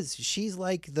she's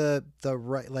like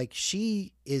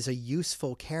she is a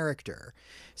useful character.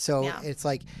 So it's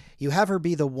like you have her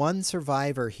be the one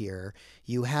survivor here.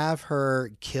 You have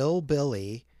her kill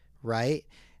Billy, right?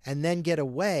 And then get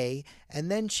away.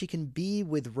 And then she can be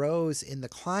with Rose in the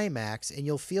climax and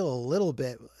you'll feel there'll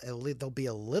be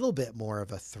a little bit more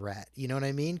of a threat. You know what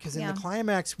I mean? Because in the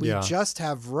climax, we just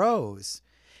have Rose.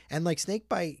 And like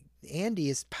Snakebite Andy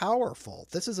is powerful.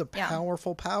 This is a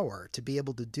powerful power to be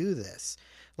able to do this.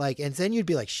 Like, and then you'd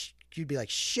be like,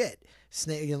 shit,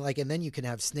 Snake, you know, like, and then you can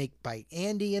have Snakebite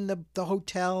Andy in the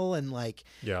hotel, and like,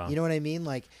 you know what I mean?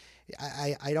 Like,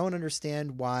 I don't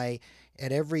understand why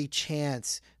at every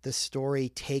chance the story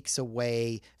takes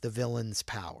away the villain's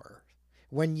power.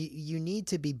 When you need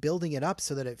to be building it up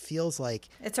so that it feels like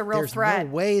it's a real threat. There's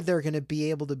no way they're going to be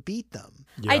able to beat them.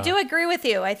 Yeah. I do agree with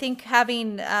you. I think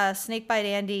having Snakebite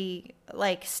Andy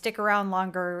like stick around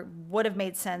longer would have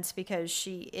made sense because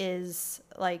she is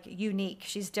like unique.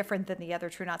 She's different than the other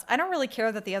True Knots. I don't really care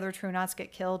that the other True Knots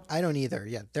get killed. I don't either.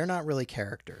 Yeah, they're not really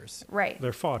characters. Right.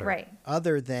 They're fodder. Right.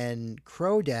 Other than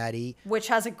Crow Daddy, which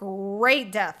has a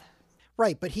great death.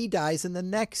 Right, but he dies in the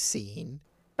next scene.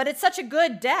 But it's such a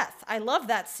good death. I love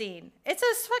that scene. It's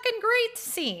a fucking great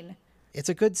scene. It's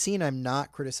a good scene. I'm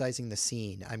not criticizing the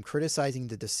scene. I'm criticizing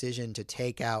the decision to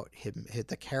take out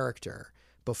the character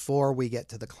before we get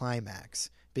to the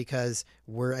climax, because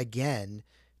we're again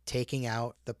taking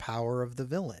out the power of the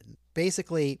villain.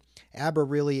 Basically, Abra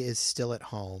really is still at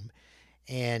home,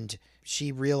 And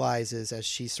she realizes, as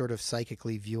she's sort of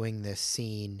psychically viewing this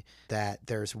scene, that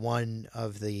there's one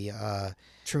of the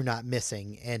True Knot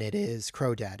missing, and it is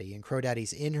Crow Daddy. And Crow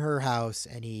Daddy's in her house,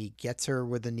 and he gets her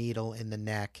with a needle in the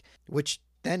neck, which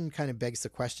then kind of begs the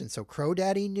question, so Crow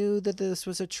Daddy knew that this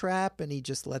was a trap, and he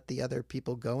just let the other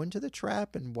people go into the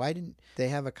trap? And why didn't they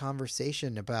have a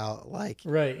conversation about, like...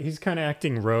 Right, he's kind of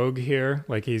acting rogue here.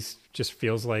 Like, he's just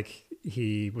feels like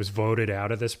he was voted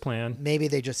out of this plan. Maybe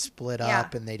they just split Yeah.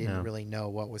 up and they didn't really know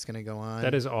what was going to go on.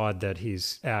 That is odd that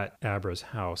he's at Abra's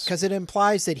house. Because it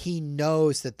implies that he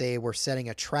knows that they were setting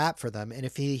a trap for them. And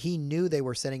if he knew they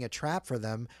were setting a trap for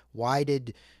them, why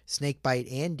did Snakebite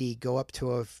Andy go up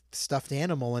to a stuffed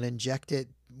animal and inject it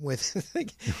with...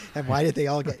 and why did they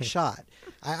all get shot?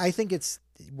 I think it's...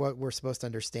 what we're supposed to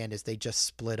understand is they just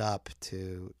split up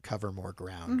to cover more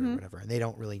ground or whatever, and they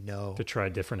don't really know. To try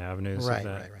different avenues Right, of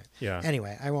that. right. Yeah.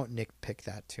 Anyway, I won't nitpick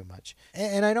that too much,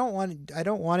 and I don't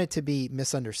want it to be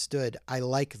misunderstood. I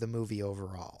like the movie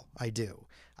overall. I do.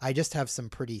 I just have some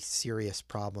pretty serious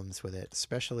problems with it,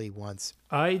 especially once.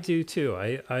 I do too.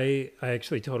 I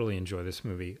actually totally enjoy this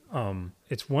movie.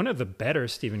 It's one of the better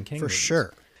Stephen King For movies.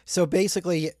 sure. So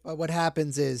basically what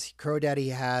happens is Crow Daddy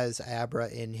has Abra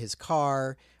in his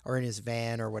car or in his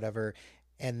van or whatever.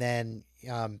 And then,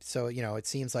 so, it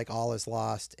seems like all is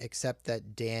lost, except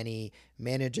that Danny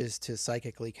manages to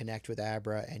psychically connect with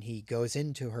Abra, and he goes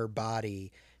into her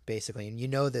body, basically. And you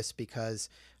know this because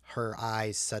her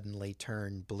eyes suddenly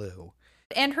turn blue.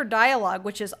 And her dialogue,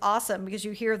 which is awesome, because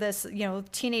you hear this,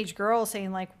 teenage girl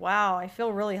saying like, wow, I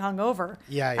feel really hungover.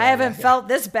 Yeah, I haven't felt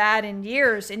this bad in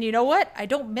years. And you know what? I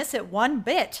don't miss it one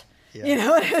bit. Yeah.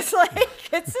 It's like,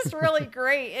 it's just really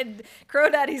great. And Crow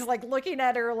Daddy's like looking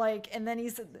at her like, and then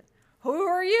he's, who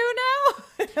are you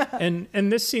now?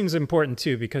 And this seems important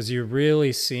too, because you're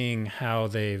really seeing how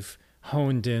they've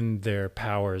honed in their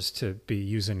powers to be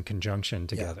used in conjunction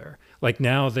together. Yeah. Like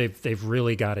now they've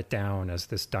really got it down as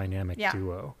this dynamic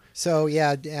duo. So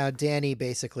Danny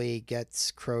basically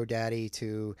gets Crow Daddy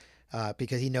to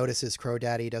because he notices Crow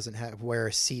Daddy doesn't wear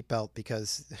a seatbelt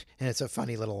and it's a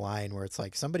funny little line where it's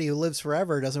like, somebody who lives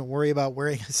forever doesn't worry about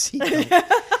wearing a seatbelt.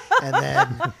 And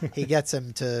then he gets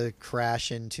him to crash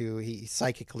he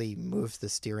psychically moves the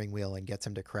steering wheel and gets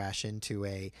him to crash into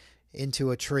a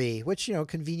tree, which,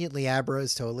 conveniently Abra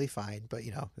is totally fine, but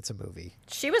it's a movie.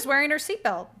 She was wearing her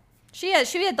seatbelt. She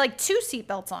had like 2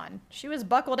 seatbelts on. She was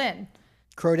buckled in.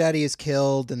 Crow Daddy is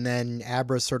killed, and then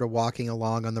Abra's sort of walking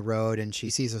along on the road, and she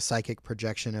sees a psychic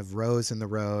projection of Rose in the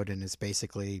road and is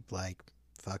basically like,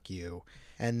 fuck you.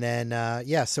 And then,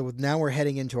 so now we're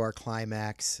heading into our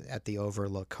climax at the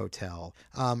Overlook Hotel.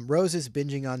 Rose is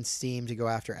binging on steam to go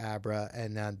after Abra,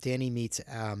 and Danny meets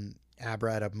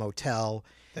Abra at a motel,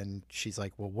 and she's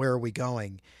like, well, where are we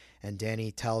going? And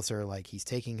Danny tells her, like, he's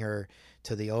taking her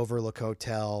to the Overlook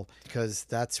Hotel because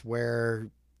that's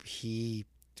where he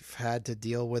had to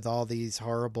deal with all these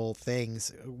horrible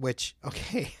things, which,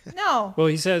 okay. No. Well,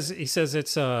 he says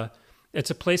it's a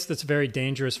place that's very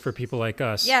dangerous for people like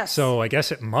us. Yes. So I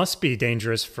guess it must be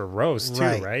dangerous for Rose too,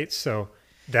 right? So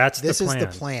that's the plan. This is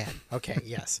the plan. Okay,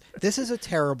 yes. This is a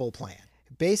terrible plan.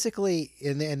 Basically,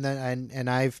 and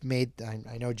I've made,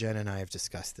 I know Jen and I have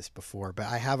discussed this before, but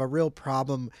I have a real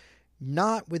problem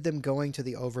not with them going to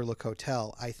the Overlook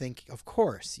Hotel. I think, of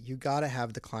course, you got to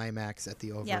have the climax at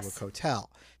the Overlook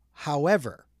Hotel.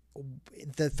 However,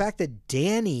 the fact that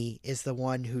Danny is the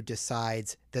one who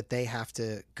decides that they have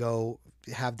to go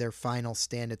have their final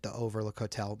stand at the Overlook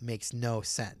Hotel makes no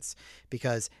sense,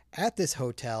 because at this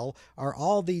hotel are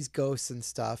all these ghosts and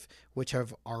stuff which are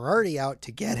already out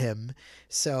to get him.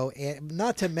 So, and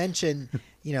not to mention,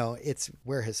 it's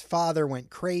where his father went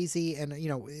crazy, and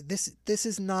this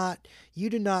is not, you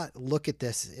do not look at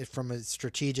this from a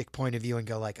strategic point of view and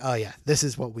go like, oh yeah, this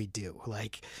is what we do,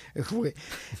 like,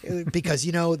 because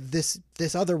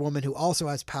this other woman who also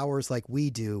has powers like we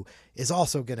do is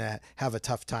also gonna have a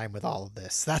tough time with all of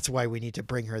this. That's why we need to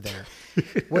bring her there.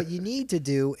 What you need to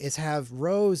do is have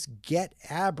Rose get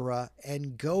Abra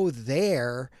and go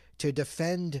there to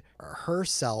defend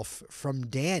herself from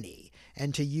Danny,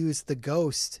 and to use the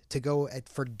ghost to go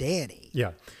for Danny.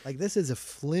 Yeah. Like, this is a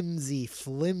flimsy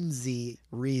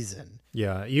reason.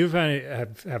 Yeah. You've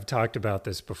have talked about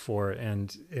this before,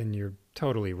 and you're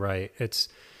totally right.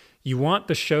 You want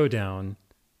the showdown,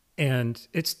 and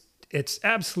it's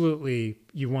absolutely,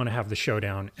 you want to have the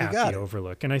showdown at the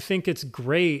Overlook. And I think it's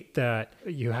great that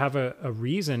you have a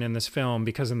reason in this film,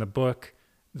 because in the book,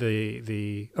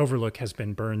 the Overlook has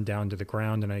been burned down to the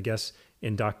ground. And I guess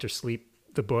in Dr. Sleep,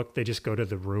 the book, they just go to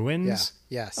the ruins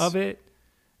of it.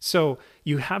 So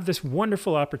you have this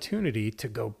wonderful opportunity to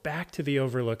go back to the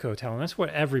Overlook Hotel, and that's what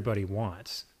everybody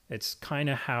wants. It's kind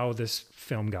of how this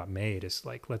film got made. It's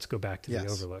like, let's go back to the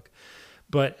Overlook.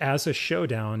 But as a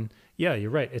showdown, yeah,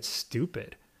 you're right. It's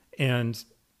stupid. And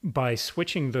by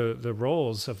switching the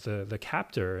roles of the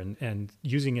captor and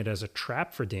using it as a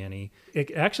trap for Danny,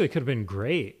 it actually could have been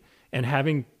great. And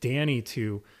having Danny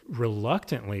to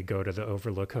reluctantly go to the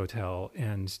Overlook Hotel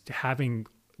and having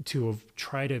to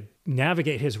try to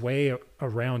navigate his way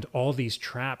around all these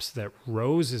traps that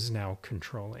Rose is now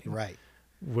controlling. Right.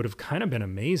 Would have kind of been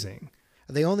amazing.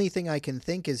 The only thing I can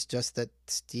think is just that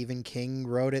Stephen King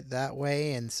wrote it that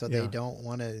way, and so they don't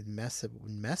want to mess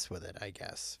with it, I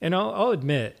guess. And I'll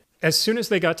admit, as soon as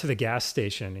they got to the gas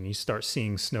station and you start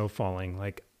seeing snow falling,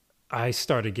 like I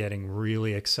started getting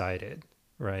really excited.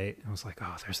 Right. I was like,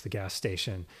 oh, there's the gas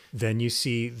station. Then you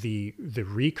see the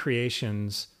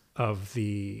recreations of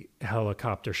the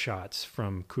helicopter shots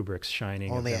from Kubrick's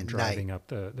Shining, only of them at driving night. up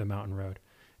the mountain road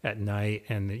at night,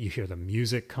 and you hear the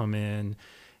music come in,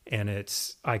 and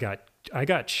I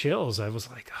got chills. I was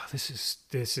like, oh,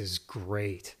 this is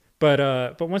great.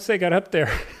 But once they got up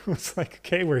there, it was like,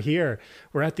 okay, we're here.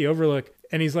 We're at the Overlook.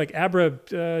 And he's like,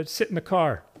 Abra, sit in the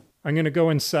car. I'm going to go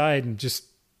inside and just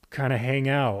kind of hang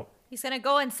out. He's going to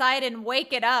go inside and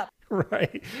wake it up.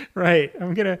 Right.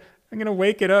 I'm going to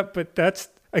wake it up. But that's,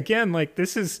 again, like,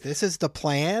 this is the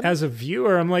plan. As a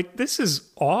viewer, I'm like, this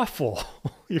is awful.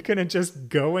 You're going to just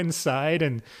go inside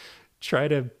and try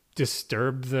to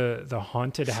disturb the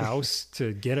haunted house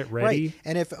to get it ready. Right.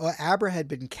 And if Abra had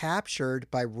been captured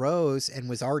by Rose and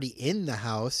was already in the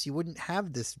house, you wouldn't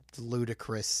have this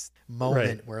ludicrous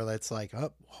moment where it's like,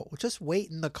 oh, just wait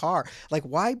in the car. Like,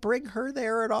 why bring her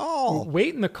there at all?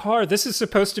 Wait in the car. This is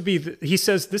supposed to be, he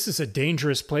says, this is a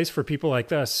dangerous place for people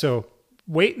like us. So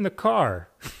wait in the car.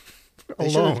 They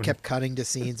should have kept cutting to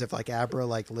scenes of like Abra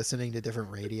like listening to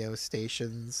different radio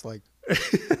stations. Like,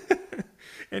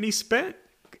 and he spent,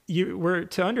 you were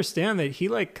to understand that he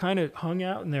like kind of hung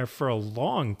out in there for a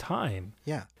long time.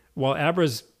 Yeah. While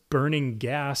Abra's burning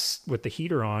gas with the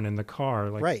heater on in the car.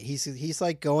 Like, right. He's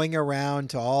like going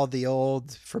around to all the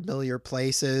old familiar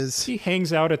places. He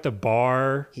hangs out at the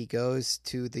bar. He goes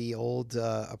to the old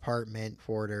apartment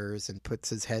quarters and puts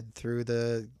his head through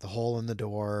the hole in the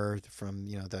door from,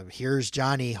 the "Here's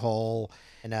Johnny" hole.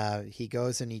 And he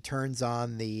goes and he turns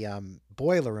on the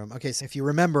boiler room. Okay, so if you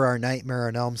remember our Nightmare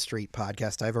on Elm Street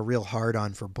podcast, I have a real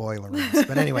hard-on for boiler rooms.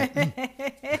 But anyway,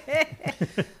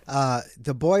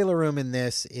 the boiler room in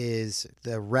this is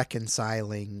the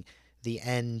reconciling the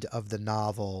end of the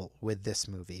novel with this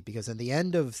movie. Because at the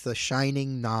end of the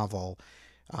Shining novel,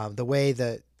 the way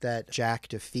that Jack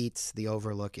defeats the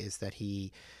Overlook is that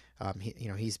he's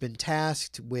been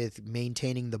tasked with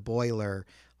maintaining the boiler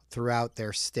throughout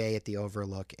their stay at the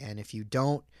Overlook. And if you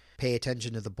don't pay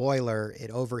attention to the boiler, it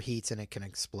overheats and it can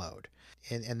explode.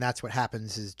 And that's what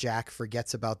happens is Jack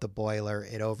forgets about the boiler,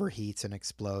 it overheats and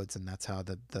explodes, and that's how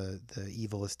the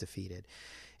evil is defeated.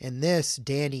 In this,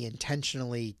 Danny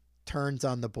intentionally turns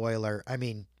on the boiler. I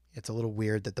mean, it's a little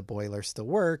weird that the boiler still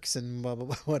works and blah, blah,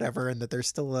 blah, whatever, and that there's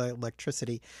still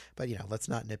electricity, but let's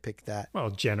not nitpick that.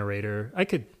 Well, generator.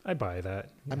 I buy that.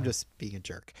 Yeah. I'm just being a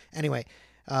jerk. Anyway,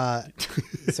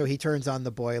 so he turns on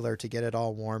the boiler to get it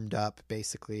all warmed up,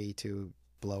 basically to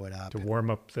blow it up. To warm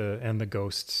up the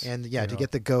ghosts. And to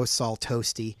get the ghosts all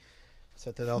toasty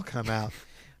so that they'll come out.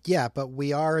 Yeah, but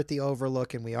we are at the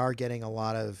Overlook and we are getting a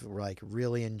lot of like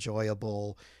really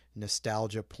enjoyable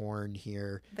nostalgia porn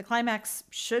here. The climax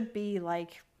should be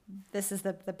like, this is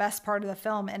the best part of the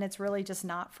film, and it's really just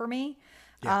not for me.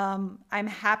 Yeah. I'm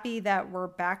happy that we're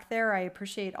back there. I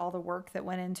appreciate all the work that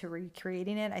went into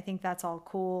recreating it. I think that's all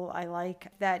cool. I like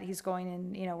that he's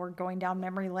going in, we're going down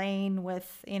memory lane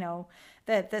with,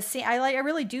 the scene. I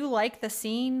really do like the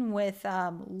scene with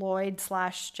Lloyd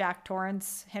 / Jack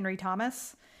Torrance, Henry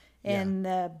Thomas in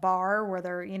the bar where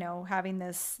they're, having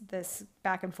this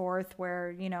back and forth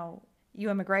where,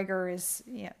 Ewan McGregor is,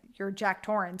 you're Jack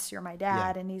Torrance, you're my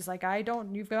dad. Yeah. And he's like,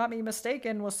 you've got me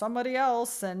mistaken with somebody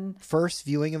else. And first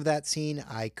viewing of that scene,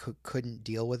 I couldn't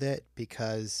deal with it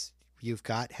because you've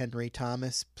got Henry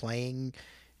Thomas playing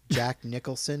Jack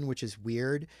Nicholson, which is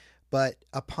weird. But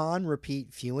upon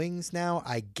repeat viewings now,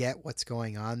 I get what's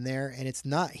going on there. And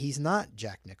he's not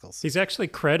Jack Nicholson. He's actually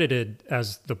credited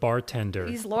as the bartender.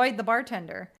 He's Lloyd the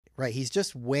bartender. Right. He's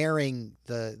just wearing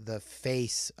the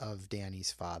face of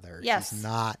Danny's father. Yes.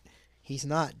 He's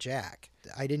not Jack.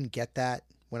 I didn't get that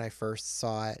when I first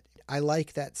saw it. I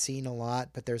like that scene a lot,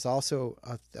 but there's also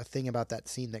a thing about that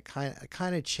scene that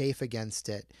kind of chafe against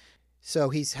it. So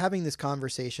he's having this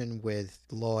conversation with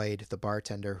Lloyd, the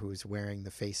bartender who's wearing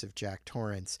the face of Jack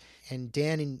Torrance, and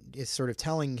Dan is sort of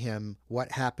telling him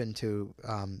what happened to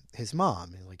his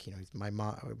mom. Like, my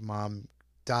mom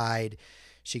died.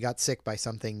 She got sick by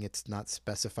something. It's not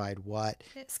specified what.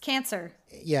 It's cancer.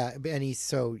 Yeah,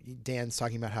 and Dan's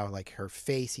talking about how, like, her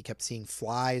face, he kept seeing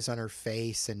flies on her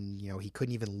face, and he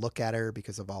couldn't even look at her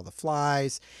because of all the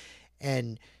flies.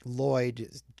 And Lloyd,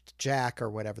 Jack or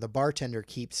whatever, the bartender,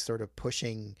 keeps sort of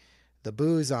pushing the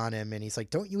booze on him, and he's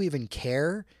like, "Don't you even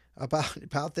care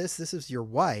about this? This is your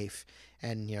wife."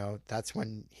 And that's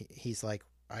when he's like,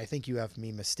 "I think you have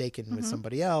me mistaken with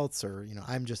somebody else, or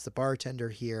I'm just the bartender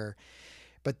here."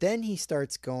 But then he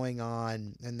starts going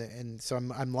on, and so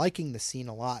I'm liking the scene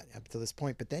a lot up to this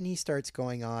point. But then he starts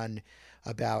going on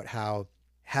about how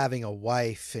having a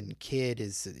wife and kid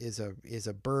is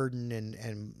a burden,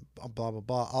 and blah blah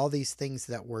blah, all these things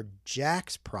that were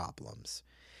Jack's problems,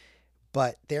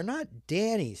 but they're not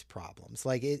Danny's problems.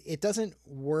 Like, it doesn't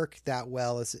work that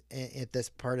well at this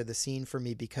part of the scene for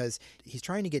me, because he's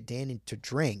trying to get Danny to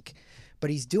drink,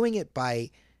 but he's doing it by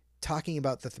talking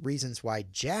about the reasons why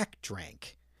Jack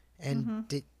drank.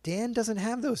 And Dan doesn't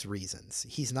have those reasons.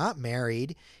 He's not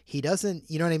married. He doesn't,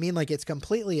 you know what I mean? Like, it's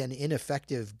completely an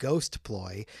ineffective ghost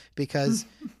ploy, because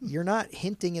you're not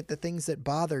hinting at the things that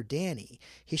bother Danny.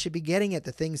 He should be getting at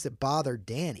the things that bother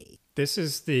Danny. This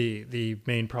is the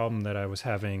main problem that I was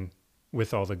having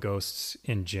with all the ghosts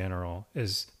in general,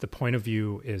 is the point of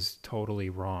view is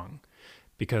totally wrong.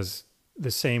 Because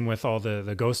the same with all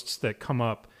the ghosts that come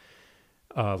up,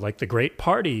 like the Great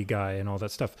Party guy and all that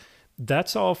stuff,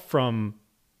 that's all from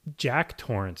Jack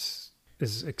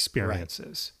Torrance's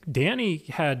experiences. Right. Danny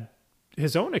had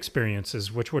his own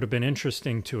experiences, which would have been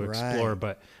interesting to explore. Right.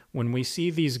 But when we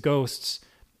see these ghosts,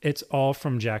 it's all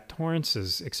from Jack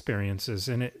Torrance's experiences.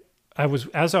 And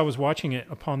as I was watching it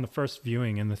upon the first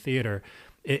viewing in the theater,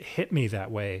 it hit me that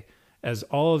way, as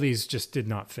all of these just did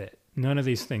not fit. None of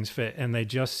these things fit. And they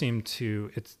just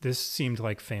this seemed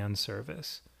like fan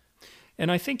service.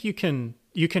 And I think you can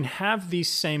have these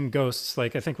same ghosts.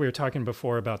 Like, I think we were talking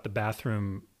before about the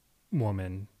bathroom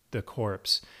woman, the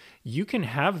corpse. You can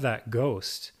have that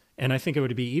ghost, and I think it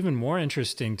would be even more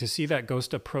interesting to see that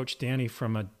ghost approach Danny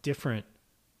from a different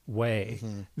way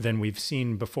than we've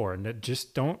seen before. And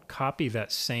just don't copy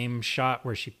that same shot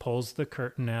where she pulls the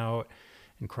curtain out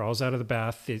and crawls out of the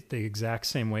bath the exact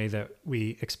same way that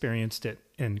we experienced it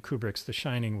in Kubrick's The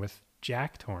Shining with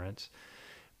Jack Torrance.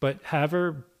 But have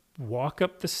her walk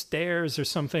up the stairs or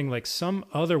something, like some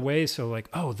other way, so like,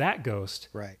 oh, that ghost,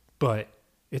 right, but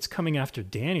it's coming after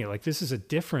Danny. Like, this is a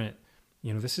different,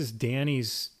 this is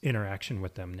Danny's interaction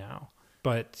with them now.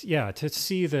 But yeah, to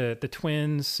see the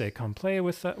twins say, "Come play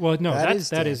with that," well, no,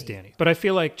 that is Danny. But I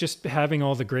feel like just having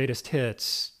all the greatest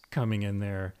hits coming in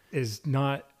there is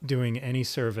not doing any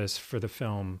service for the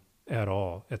film at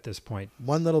all at this point.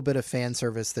 One little bit of fan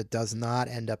service that does not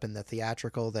end up in the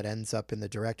theatrical, that ends up in the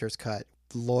director's cut.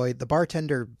 Lloyd, the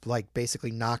bartender, like,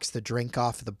 basically knocks the drink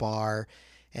off the bar,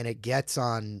 and it gets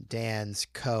on Dan's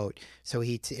coat. So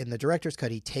in the director's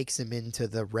cut, he takes him into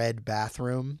the red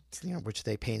bathroom, which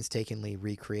they painstakingly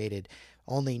recreated.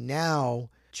 Only now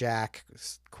Jack,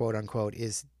 quote unquote,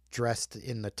 is dressed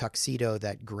in the tuxedo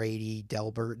that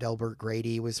Delbert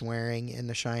Grady was wearing in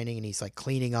The Shining, and he's like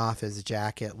cleaning off his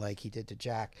jacket like he did to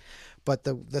Jack. But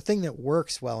the thing that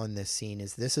works well in this scene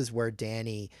is this is where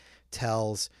Danny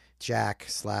tells Jack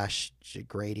 /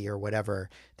 Grady or whatever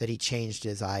that he changed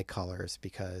his eye colors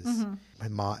because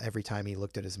every time he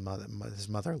looked at his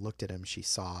mother looked at him, she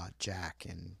saw Jack,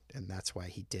 and that's why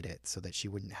he did it, so that she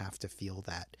wouldn't have to feel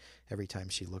that every time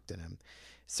she looked at him.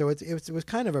 So it was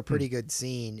kind of a pretty good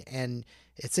scene, and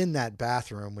it's in that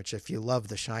bathroom, which, if you love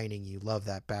The Shining, you love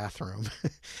that bathroom.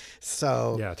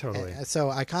 So yeah, totally.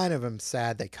 So I kind of am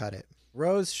sad they cut it.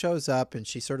 Rose shows up and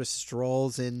she sort of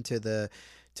strolls into the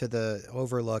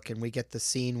overlook, and we get the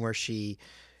scene where she,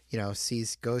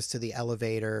 goes to the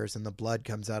elevators, and the blood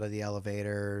comes out of the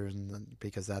elevator,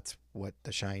 because that's what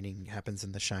happens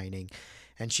in The Shining,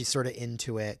 and she's sort of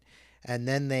into it. And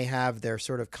then they have their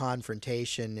sort of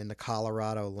confrontation in the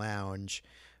Colorado Lounge,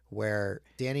 where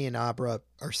Danny and Abra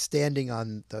are standing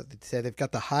on they've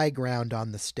got the high ground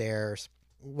on the stairs.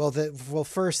 Well,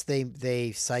 first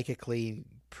they psychically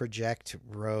project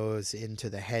Rose into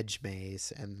the hedge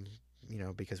maze, and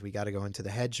because we got to go into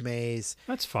the hedge maze.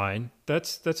 That's fine. Yeah,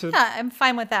 I'm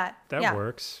fine with that. That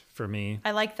works for me.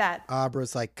 I like that.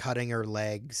 Abra's like cutting her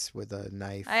legs with a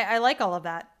knife. I like all of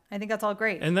that. I think that's all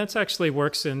great. And that's actually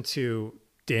works into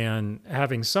Dan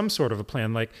having some sort of a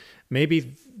plan. Like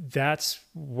maybe that's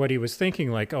what he was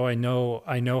thinking. Like, oh, I know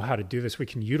how to do this. We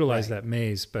can utilize that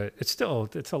maze, but it's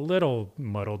a little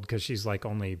muddled because she's like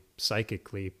only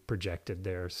psychically projected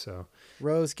there. So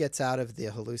Rose gets out of the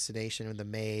hallucination of the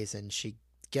maze, and she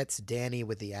gets Danny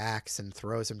with the axe and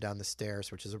throws him down the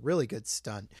stairs, which is a really good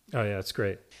stunt. Oh yeah, it's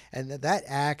great. And that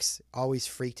axe always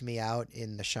freaked me out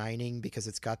in The Shining because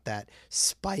it's got that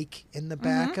spike in the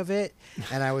back of it.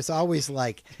 And I was always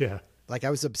like, I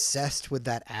was obsessed with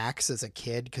that axe as a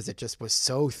kid because it just was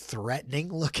so threatening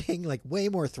looking, like way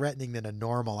more threatening than a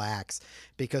normal axe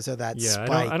because of that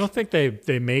spike. I don't think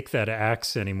they make that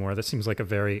axe anymore. That seems like a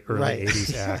very early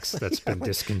 80s axe that's been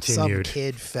discontinued. Some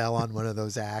kid fell on one of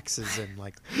those axes and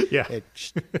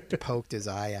it poked his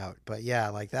eye out. But yeah,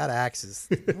 like that axe is...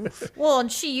 Oof. Well,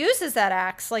 and she uses that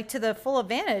axe like to the full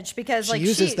advantage because she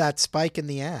uses that spike in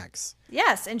the axe.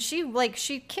 Yes, and she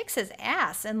kicks his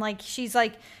ass and like she's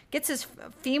like gets his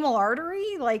femoral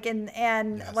artery like and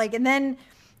then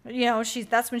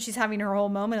that's when she's having her whole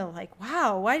moment of like,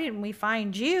 wow, why didn't we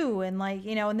find you? And like,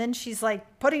 and then she's like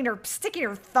sticking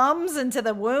her thumbs into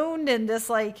the wound and just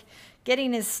like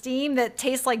getting his steam that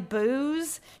tastes like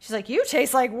booze. She's like, you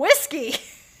taste like whiskey.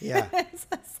 Yeah.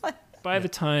 By the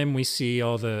time we see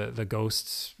all the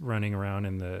ghosts running around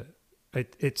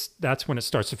that's when it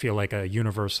starts to feel like a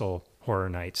Universal Horror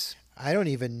Nights. I don't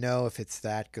even know if it's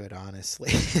that good,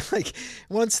 honestly.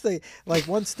 Once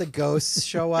the ghosts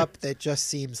show up, that just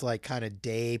seems like kind of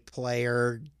day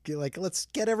player. Like, let's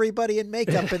get everybody in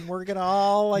makeup and we're gonna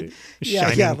all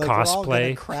cosplay. We're all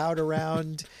gonna crowd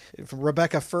around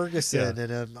Rebecca Ferguson,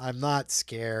 and I'm not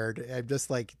scared. I'm just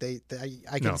like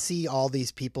I can see all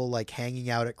these people like hanging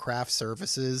out at craft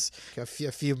services a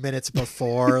few minutes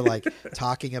before, like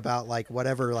talking about like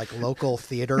whatever like local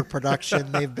theater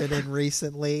production they've been in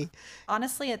recently.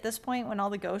 Honestly, at this point, when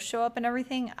all the ghosts show up and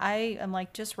everything, I am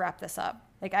like, just wrap this up.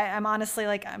 Like I'm honestly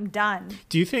like, I'm done.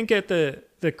 Do you think at the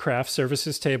craft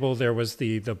services table there was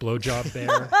the blowjob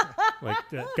bear like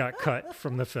that got cut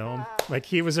from the film? Like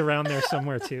he was around there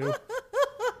somewhere too.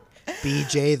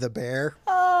 BJ the bear.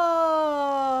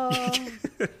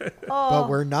 But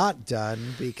we're not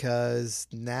done because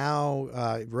now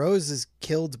Rose is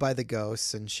killed by the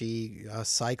ghosts and she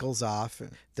cycles off.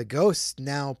 The ghosts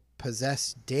now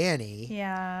possess Danny.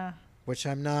 Yeah. Which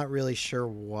I'm not really sure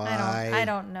why. I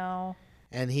don't know.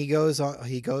 And he goes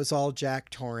all Jack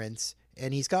Torrance,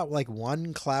 and he's got like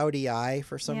one cloudy eye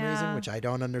for some reason, which I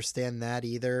don't understand that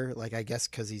either. Like, I guess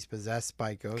because he's possessed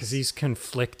by ghosts. Because he's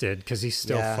conflicted, because he's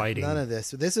still fighting. None of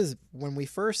this. This is when we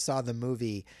first saw the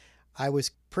movie, I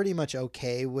was pretty much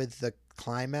okay with the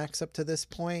climax up to this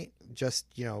point. Just,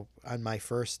 on my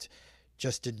first,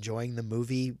 just enjoying the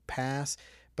movie pass.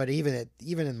 But even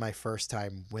in my first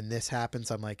time, when this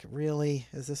happens, I'm like, really?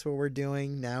 Is this what we're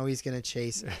doing? Now he's going to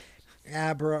chase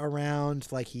Abra around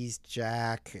like he's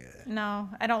Jack. No,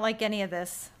 I don't like any of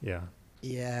this. Yeah.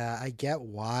 Yeah, I get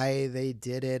why they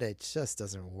did it. It just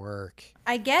doesn't work.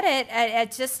 I get it.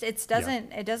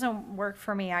 It doesn't work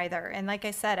for me either. And like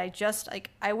I said,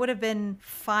 I would have been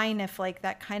fine if like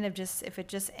that kind of if it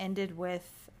just ended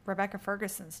with Rebecca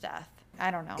Ferguson's death. I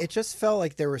don't know. It just felt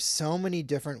like there were so many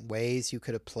different ways you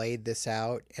could have played this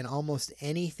out, and almost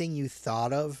anything you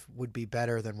thought of would be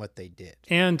better than what they did.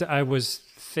 And I was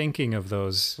thinking of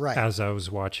those as I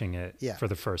was watching it for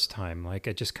the first time. Like,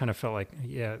 it just kind of felt like,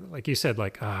 like you said,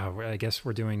 like, I guess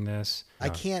we're doing this. I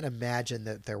can't imagine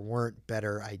that there weren't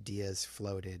better ideas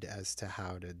floated as to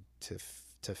how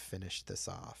to finish this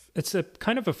off. It's a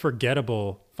kind of a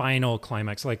forgettable final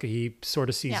climax. Like, he sort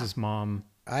of sees his mom.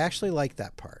 I actually like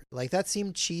that part. Like, that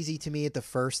seemed cheesy to me at the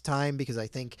first time because I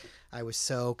think I was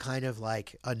so kind of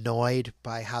like annoyed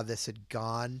by how this had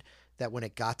gone that when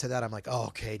it got to that, I'm like, oh,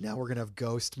 okay, now we're going to have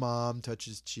Ghost Mom touch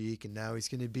his cheek and now he's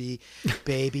going to be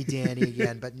baby Danny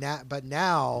again. But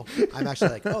now I'm actually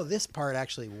like, oh, this part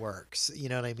actually works. You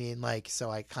know what I mean? Like,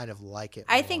 so I kind of like it.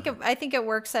 I think it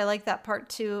works. I like that part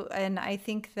too. And I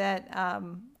think that,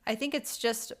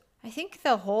 I think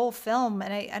the whole film,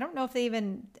 and I don't know if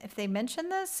they mention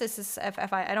this. This is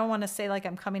if I don't want to say like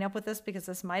I'm coming up with this because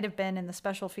this might have been in the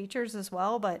special features as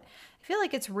well, but I feel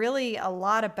like it's really a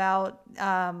lot about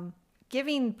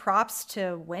giving props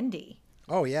to Wendy.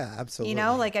 Oh yeah, absolutely.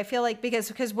 Like I feel like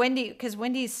because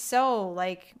Wendy's so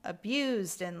like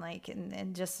abused and like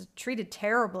and just treated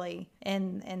terribly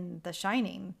in The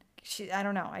Shining. I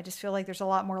don't know. I just feel like there's a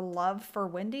lot more love for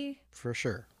Wendy. For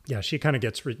sure. Yeah, she kind of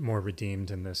gets more redeemed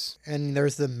in this. And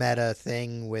there's the meta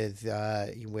thing with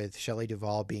Shelley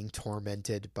Duvall being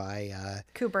tormented by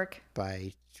Kubrick,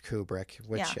 by Kubrick,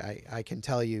 which Yeah. I can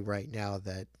tell you right now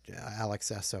that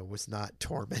Alex Esso was not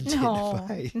tormented No.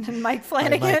 by, Mike by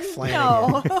Flanagan? Mike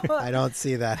Flanagan. No. I don't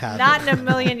see that happening. Not in a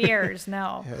million years,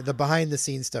 no. The behind the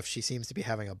scenes stuff, she seems to be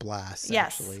having a blast,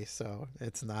 Yes. actually. So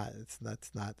it's not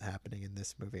happening in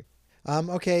this movie.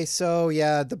 Okay, so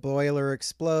yeah, the boiler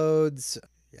explodes.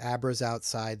 Abra's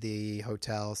outside the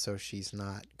hotel, so she's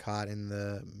not caught in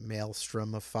the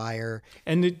maelstrom of fire.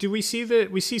 And do we see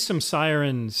we see some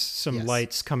sirens, some Yes.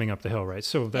 lights coming up the hill, right?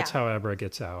 So that's Yeah. how Abra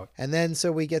gets out. And then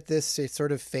so we get this, it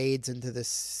sort of fades into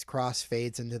this, cross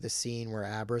fades into the scene where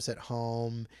Abra's at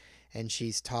home and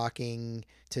she's talking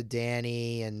to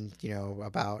Danny and, you know,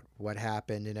 about what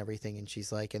happened and everything. And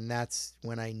she's like, and that's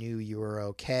when I knew you were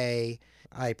okay.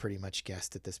 I pretty much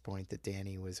guessed at this point that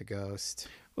Danny was a ghost.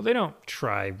 Well, they don't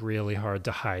try really hard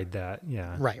to hide that.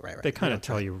 Yeah. Right. They kind of don't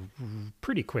tell try. you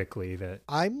pretty quickly that.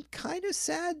 I'm kind of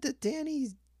sad that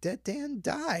Dan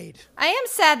died. I am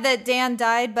sad that Dan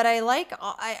died, but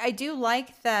I do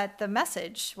like that the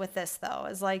message with this though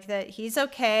is like that he's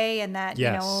okay and that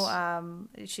Yes.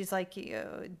 she's like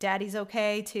Daddy's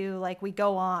okay too. Like we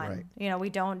go on, Right. We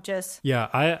don't just Yeah,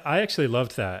 I actually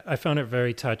loved that. I found it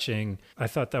very touching. I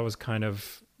thought that was kind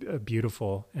of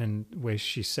beautiful, and way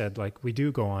she said like we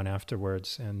do go on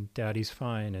afterwards and Daddy's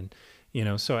fine, and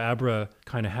so Abra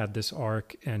kind of had this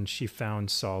arc and she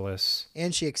found solace.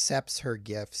 And she accepts her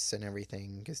gifts and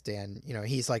everything because Dan,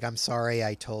 he's like, I'm sorry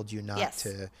I told you not Yes.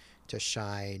 to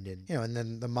shine. And, and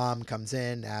then the mom comes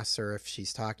in, asks her if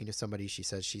she's talking to somebody. She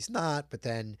says she's not, but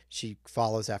then she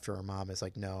follows after her mom is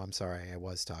like, no, I'm sorry. I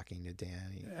was talking to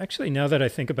Danny. Actually, now that I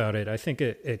think about it, I think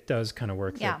it does kind of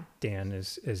work Yeah. that Dan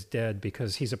is dead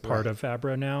because he's a part Right. of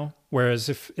Abra now. Whereas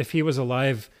if he was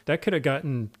alive, that could have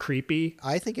gotten creepy.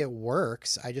 I think it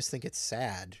works. I just think it's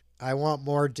sad. I want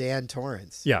more Dan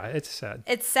Torrance. Yeah, it's sad.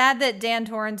 It's sad that Dan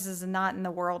Torrance is not in the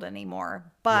world anymore,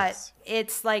 but Yes.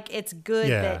 it's good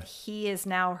Yeah. that he is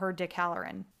now her Dick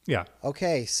Halloran. Yeah.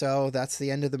 Okay, so that's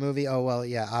the end of the movie. Oh, well,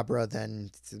 yeah, Abra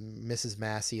then, Mrs.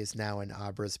 Massey is now in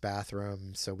Abra's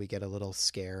bathroom, so we get a little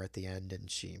scare at the end, and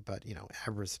but,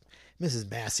 Mrs.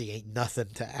 Massey ain't nothing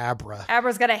to Abra.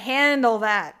 Abra's got to handle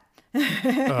that.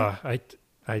 I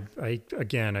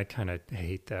again, I kind of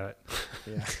hate that.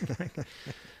 Yeah.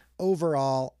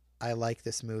 Overall, I like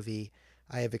this movie.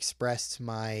 I have expressed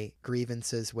my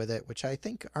grievances with it, which I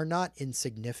think are not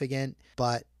insignificant,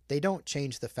 but they don't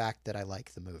change the fact that I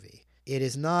like the movie. It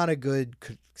is not a good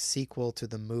sequel to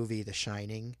the movie The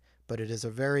Shining, but it is a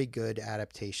very good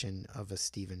adaptation of a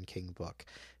Stephen King book.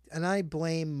 And I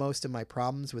blame most of my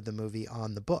problems with the movie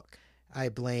on the book. I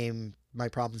blame my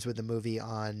problems with the movie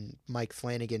on Mike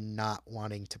Flanagan not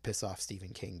wanting to piss off Stephen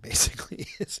King, basically,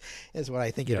 is what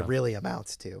I think Yeah. it really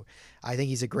amounts to. I think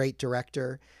he's a great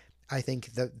director. I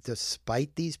think that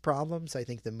despite these problems, I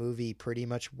think the movie pretty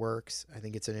much works. I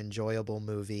think it's an enjoyable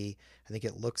movie. I think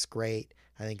it looks great.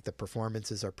 I think the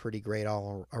performances are pretty great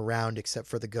all around, except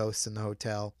for the ghosts in the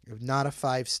hotel. Not a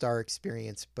 5-star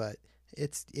experience, but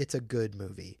it's a good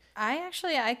movie.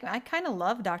 I kind of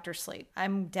love Dr. Sleep.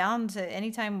 I'm down to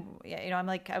anytime,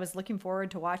 I was looking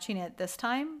forward to watching it this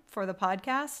time for the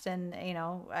podcast. And,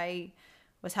 I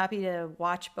was happy to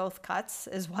watch both cuts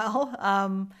as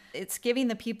well. It's giving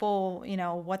the people,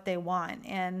 what they want.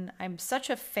 And I'm such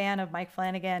a fan of Mike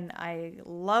Flanagan. I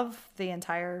love the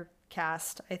entire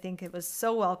cast. I think it was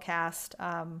so well cast.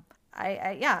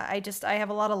 I have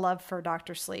a lot of love for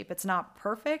Dr. Sleep. It's not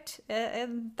perfect,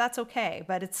 and that's okay.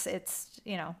 But it's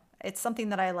something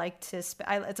that I like to. It's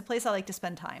a place I like to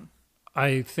spend time.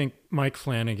 I think Mike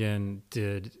Flanagan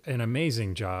did an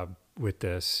amazing job with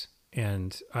this,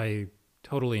 and I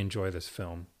totally enjoy this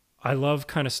film. I love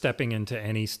kind of stepping into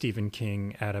any Stephen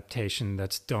King adaptation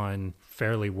that's done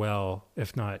fairly well,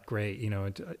 if not great.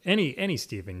 Any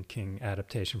Stephen King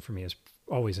adaptation for me is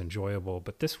always enjoyable,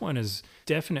 but this one is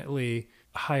definitely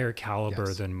higher caliber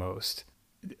Yes. than most.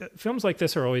 Films like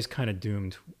this are always kind of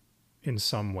doomed in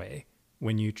some way.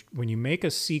 When you make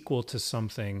a sequel to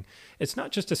something, it's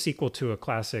not just a sequel to a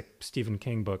classic Stephen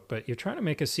King book, but you're trying to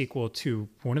make a sequel to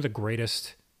one of the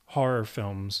greatest horror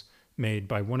films made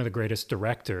by one of the greatest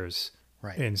directors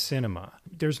Right. in cinema.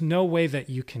 There's no way that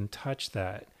you can touch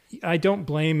that. I don't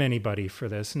blame anybody for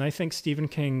this, and I think Stephen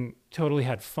King totally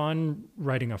had fun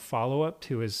writing a follow-up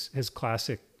to his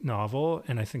classic novel,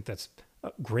 and I think that's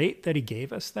great that he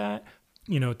gave us that.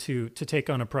 To take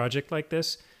on a project like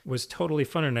this was totally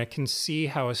fun, and I can see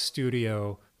how a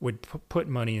studio would put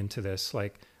money into this.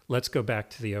 Like, let's go back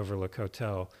to the Overlook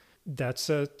Hotel. That's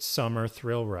a summer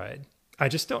thrill ride. I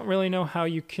just don't really know how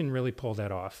you can really pull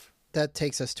that off. that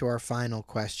takes us to our final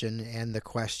question, and the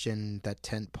question that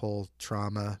Tentpole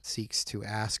Trauma seeks to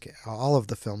ask all of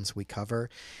the films we cover.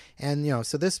 And,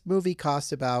 so this movie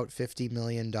cost about $50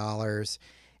 million,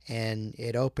 and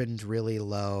it opened really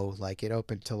low. Like, it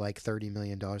opened to like $30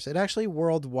 million. It actually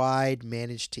worldwide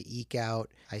managed to eke out,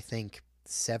 I think,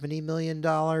 $70 million,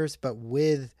 but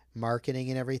with marketing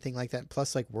and everything like that,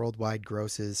 plus like worldwide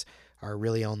grosses are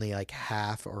really only like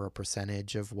half or a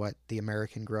percentage of what the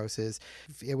American gross is.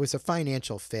 It was a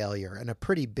financial failure, and a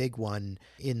pretty big one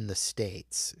in the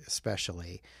States,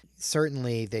 especially.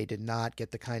 Certainly, they did not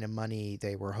get the kind of money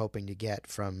they were hoping to get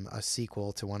from a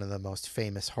sequel to one of the most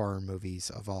famous horror movies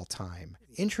of all time.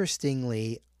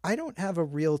 Interestingly, I don't have a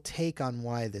real take on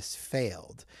why this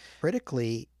failed.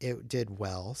 Critically, it did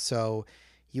well, so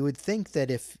you would think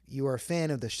that if you were a fan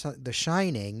of The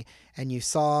Shining and you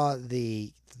saw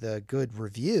the good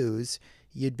reviews,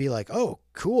 you'd be like, oh,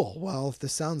 cool. Well, if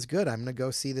this sounds good, I'm going to go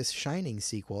see this Shining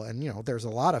sequel. And, there's a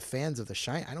lot of fans of The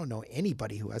Shining. I don't know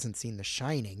anybody who hasn't seen The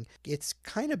Shining. It's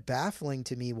kind of baffling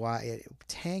to me why it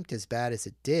tanked as bad as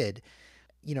it did.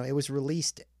 It was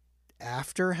released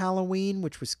after Halloween,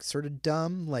 which was sort of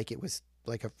dumb. Like, it was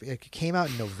like it came out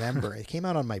in November. It came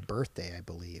out on my birthday, I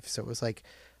believe. So it was like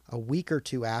a week or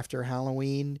two after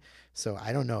Halloween. So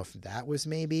I don't know if that was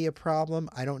maybe a problem.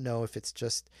 I don't know if it's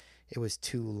just it was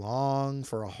too long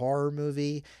for a horror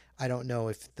movie. I don't know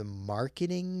if the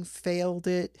marketing failed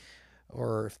it,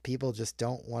 or if people just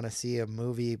don't want to see a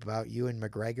movie about Ewan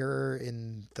McGregor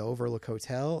in the Overlook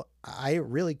Hotel. I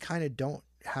really kind of don't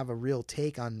have a real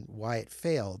take on why it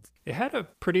failed. It had a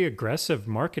pretty aggressive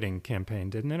marketing campaign,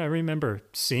 didn't it? I remember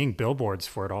seeing billboards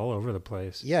for it all over the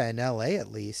place. Yeah, in LA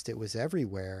at least, it was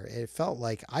everywhere. It felt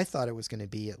like I thought it was going to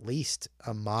be at least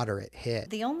a moderate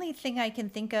hit. The only thing I can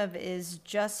think of is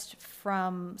just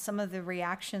from some of the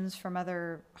reactions from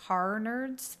other horror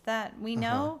nerds that we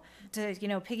know, to,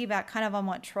 piggyback kind of on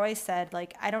what Troy said.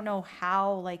 Like, I don't know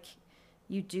how, like,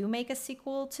 you do make a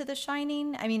sequel to The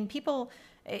Shining. I mean, people,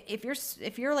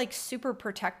 if you're like super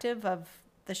protective of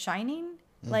The Shining,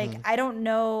 like, I don't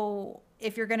know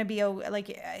if you're going to be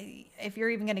like, if you're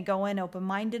even going to go in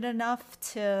open-minded enough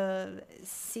to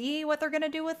see what they're going to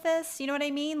do with this. You know what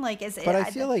I mean? Like, but I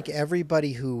feel like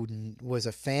everybody who was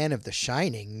a fan of The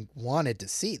Shining wanted to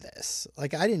see this.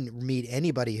 Like, I didn't meet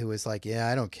anybody who was like, yeah,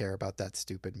 I don't care about that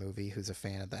stupid movie, who's a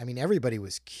fan of that. I mean, everybody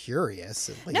was curious,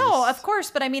 at least. No, of course.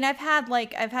 But I mean, I've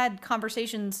had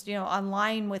conversations,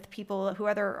 online with people who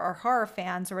either are horror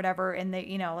fans or whatever. And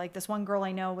they, like this one girl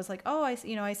I know was like, oh,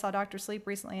 I saw Dr. Sleep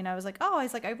recently. And I was like, oh, I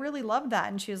was like, I really loved that.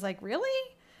 And she was like,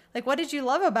 really? Like, what did you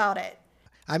love about it?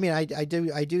 I mean, I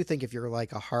do think if you're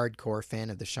like a hardcore fan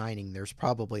of The Shining, there's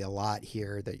probably a lot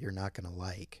here that you're not going to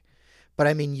like. But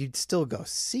I mean, you'd still go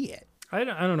see it. I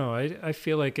don't know. I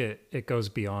feel like it goes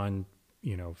beyond,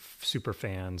 super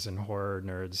fans and horror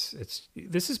nerds.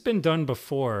 This has been done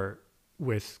before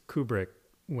with Kubrick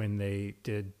when they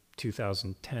did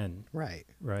 2010. Right.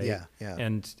 Yeah. Yeah.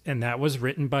 And that was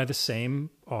written by the same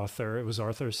author. It was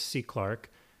Arthur C. Clarke.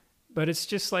 But it's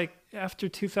just like after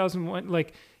 2001,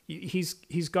 like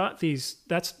he's got these,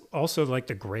 that's also like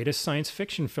the greatest science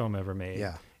fiction film ever made.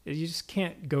 Yeah. You just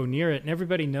can't go near it. And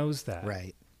everybody knows that.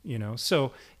 Right.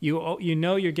 So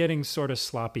you're getting sort of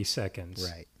sloppy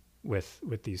seconds. Right.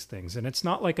 With these things. And it's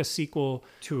not like a sequel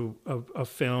to a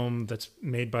film that's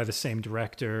made by the same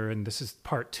director and this is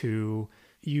part 2.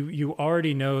 You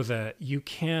already know that you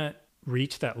can't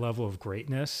reach that level of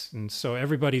greatness. And so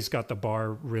everybody's got the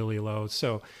bar really low.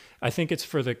 So I think it's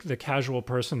for the casual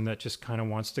person that just kind of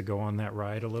wants to go on that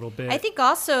ride a little bit. I think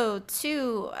also,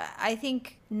 too, I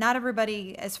think not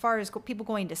everybody, as far as people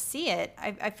going to see it,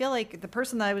 I feel like the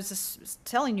person that I was just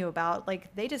telling you about,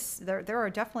 like, they're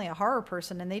definitely a horror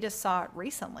person and they just saw it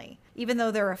recently. Even though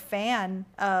they're a fan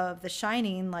of The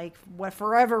Shining, like,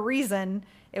 for whatever reason,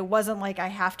 it wasn't like I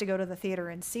have to go to the theater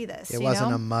and see this. It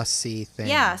wasn't a must-see thing.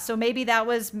 Yeah, so maybe that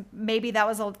was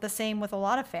the same with a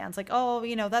lot of fans. Like, oh,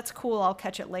 that's cool, I'll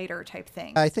catch it later type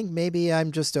thing. I think maybe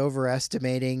I'm just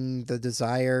overestimating the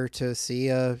desire to see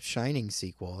a Shining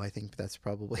sequel. I think that's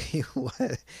probably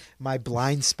my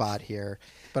blind spot here.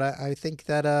 But I think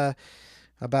that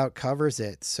about covers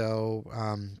it. So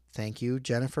thank you,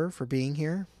 Jennifer, for being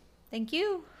here. Thank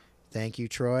you. Thank you,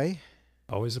 Troy.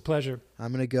 Always a pleasure.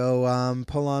 I'm going to go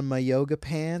pull on my yoga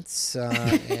pants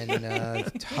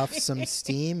and huff some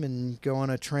steam and go on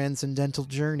a transcendental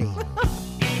journey.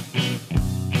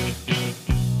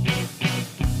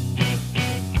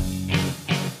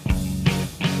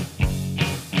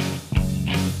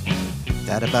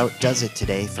 That about does it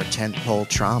today for Tentpole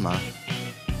Trauma.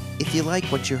 If you like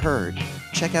what you heard,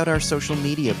 check out our social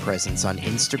media presence on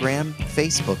Instagram,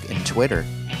 Facebook, and Twitter.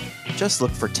 Just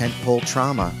look for Tentpole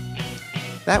Trauma.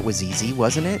 That was easy,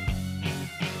 wasn't it?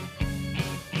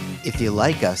 If you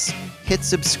like us, hit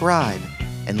subscribe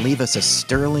and leave us a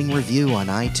sterling review on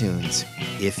iTunes,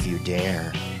 if you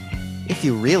dare. If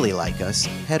you really like us,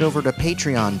 head over to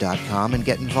patreon.com and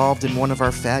get involved in one of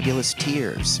our fabulous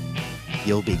tiers.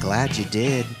 You'll be glad you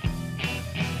did.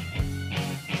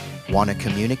 Want to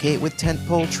communicate with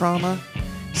Tentpole Trauma?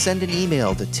 Send an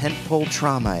email to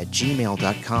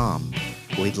tentpoletrauma@gmail.com.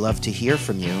 We'd love to hear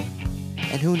from you.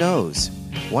 And who knows,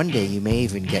 one day you may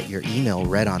even get your email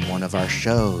read on one of our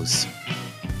shows.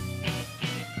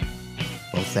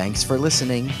 Well, thanks for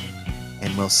listening,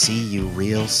 and we'll see you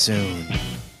real soon.